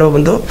ಇದಾಡದೆ ಎಂಬುದೆಲ್ಲ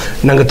ಬಂದು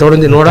ನಂಗೆ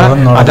ತೊಗೊಂಡು ನೋಡ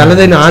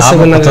ಅದಲ್ಲದೆ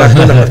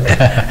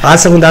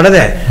ಆಸೆ ಒಂದು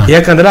ಆಡದೆ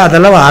ಯಾಕಂದ್ರೆ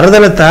ಅದೆಲ್ಲ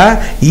ಅರ್ಧಲತ್ತ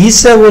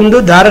ಈಸ ಒಂದು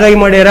ದಾರಗಾಯಿ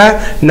ಮಾಡ್ಯಾರ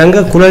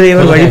ನಂಗೆ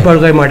ಕುಲದೇವ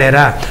ವಳಿಪಾಳ್ಗಾಯಿ ಮಾಡ್ಯಾರ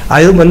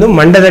ಅದು ಬಂದು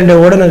ಮಂಡದಂಡೆ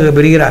ಓಡ ನಂಗೆ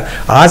ಬೆರಿಗಿರ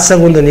ಆಸೆ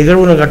ಒಂದು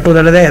ನಿಗಳುವು ನಂಗೆ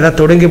ಅಟ್ಟೋದಲ್ಲದೆ ಎದ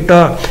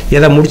ತೊಡಗಿಬಿಟ್ಟು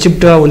ಎದ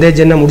ಮುಡ್ಚಿಬಿಟ್ಟು ಒಂದೇ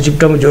ಜನ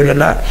ಮುಡ್ಚಿಬಿಟ್ಟು ಜೋಡಿ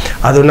ಎಲ್ಲ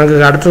ಅದು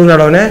ನಂಗೆ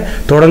ಅಡ್ತೋಡವನೆ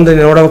தொடர்ந்து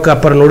ನೋಡೋಕೆ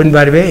ಅಪ್ಪರ ನೋಡಿನ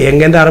ಬಾರಿವೆ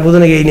ಹೆಂಗೆಂದ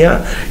ಅರಬುದನ ಏನಿಯ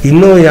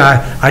ಇನ್ನೂ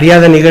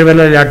ಅರಿಯಾದ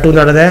ನಿಗಳ್ವೆಲ್ಲ ಅಟ್ಟು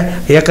ನಡೆದೆ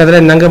ಯಾಕಂದ್ರೆ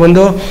ನಂಗೆ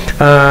ಬಂದು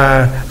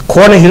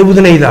ಕೋಣ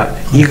ಹಿರುವುದನ್ನೇ ಇದ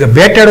ಈಗ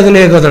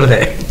ಬೇಟಾಡೋದನ್ನೇ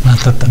ಹೇಗೋದಳದೆ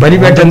ಬಲಿ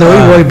ಬೇಟೆ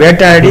ಹೋಗಿ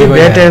ಬೇಟಾಡಿ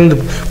ಬೇಟೆ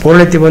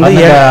ಪೋಳೆತ್ತಿ ಬಂದು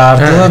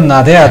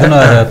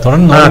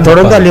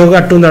ತೊಡಂದು ಅಲ್ಲಿ ಹೋಗಿ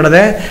ಅಟ್ಟು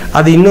ನಡದೆ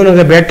ಅದು ಇನ್ನೂ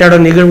ನಂಗೆ ಬೇಟಾಡೋ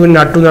ನಿಗಳ್ವು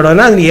ಅಟ್ಟು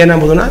ನಡೋಣ ಅದನ್ನ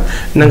ಏನಂಬುದನ್ನ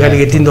ನಂಗೆ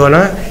ಅಲ್ಲಿಗೆ ತಿಂದೋಣ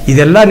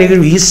ಇದೆಲ್ಲ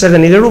ನಿಗಳ್ವು ಈಸಾಗ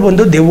ನಿಗಳ್ವು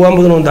ಬಂದು ದೆವ್ವ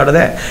ಅಂಬುದನ್ನ ಒಂದು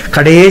ಆಡದೆ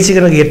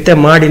ಕಡೇಸಿಗೆ ನಂಗೆ ಎತ್ತೆ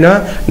ಮಾಡಿನ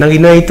ನಂಗೆ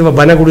ಇನ್ನೂ ಐತವ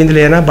ಬನ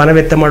ಗುಡಿಯಿಂದಲೇ ಏನ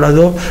ಬನವೆತ್ತ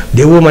ಮಾಡೋದು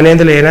ದೆವ್ವ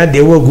ಮನೆಯಿಂದಲೇ ಏನ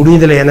ದೆವ್ವ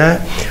ಗುಡಿಯಿಂದಲೇ ಏನ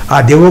ಆ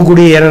ದೆವ್ವ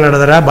ಗುಡಿ ಏನೋ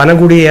ನಡೆದಾರ ಬನ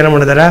ಗುಡಿ ಏನೋ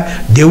ಮಾಡಿದಾರ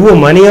ದೆವ್ವ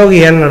ಮನೆಯೋಗಿ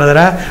ಏನೋ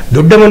ನಡೆದಾರ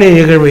ದೊಡ್ಡ ಮನೆ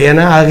ನಿಗಳ್ವು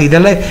ಏನ ಆಗ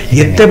ಇದೆಲ್ಲ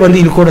ಎತ್ತೆ ಬಂದು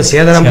ಇಲ್ಲಿ ಕೂಡ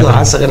ಸೇದನ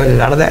ಆಸಗ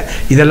ನನಗೆ ಆಡದೆ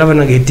ಇದೆಲ್ಲ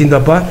ನನಗೆ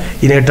ಎತ್ತಿಂದಪ್ಪ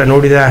ಇನ್ನೇಟ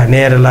ನೋಡಿದ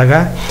ನೇರಲ್ಲಾಗ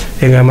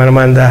ಹಿಂಗ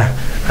ಮನಮಾಂದ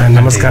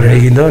ನಮಸ್ಕಾರ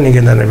ಹೇಗಿಂದು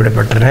ನಿಂಗೆ ನಾನು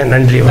ಬಿಡಪಟ್ಟರೆ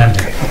ನನ್ರಿ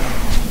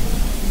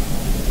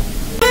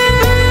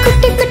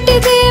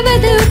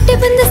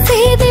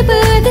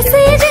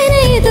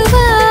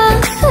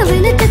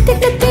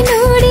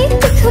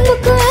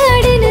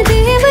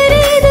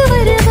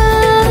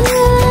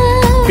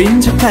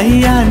ಪಿಂಜು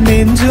ಕೈಯ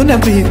ನೆಂಜುನ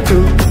ಬಿತ್ತು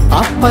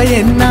ಅಪ್ಪ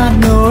ಎನ್ನ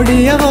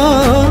ನೋಡಿಯವೋ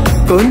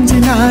ಕೊಂಜಿ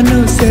ನಾನು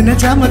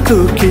ಸೆನಜಮ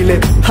ತೂಕಿಲೆ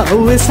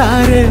ಹವ್ವೆ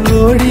ಸಾರೆ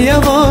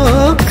ಓಡಿಯವೋ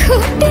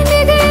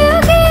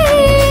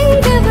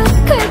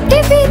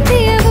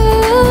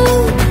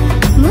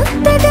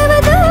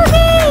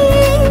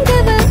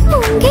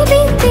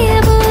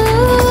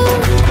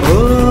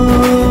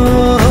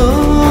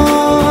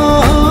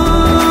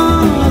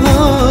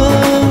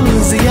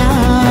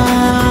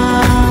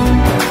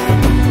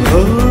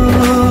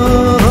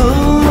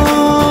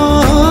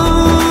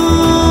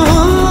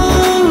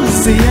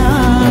ಸಿಯಾ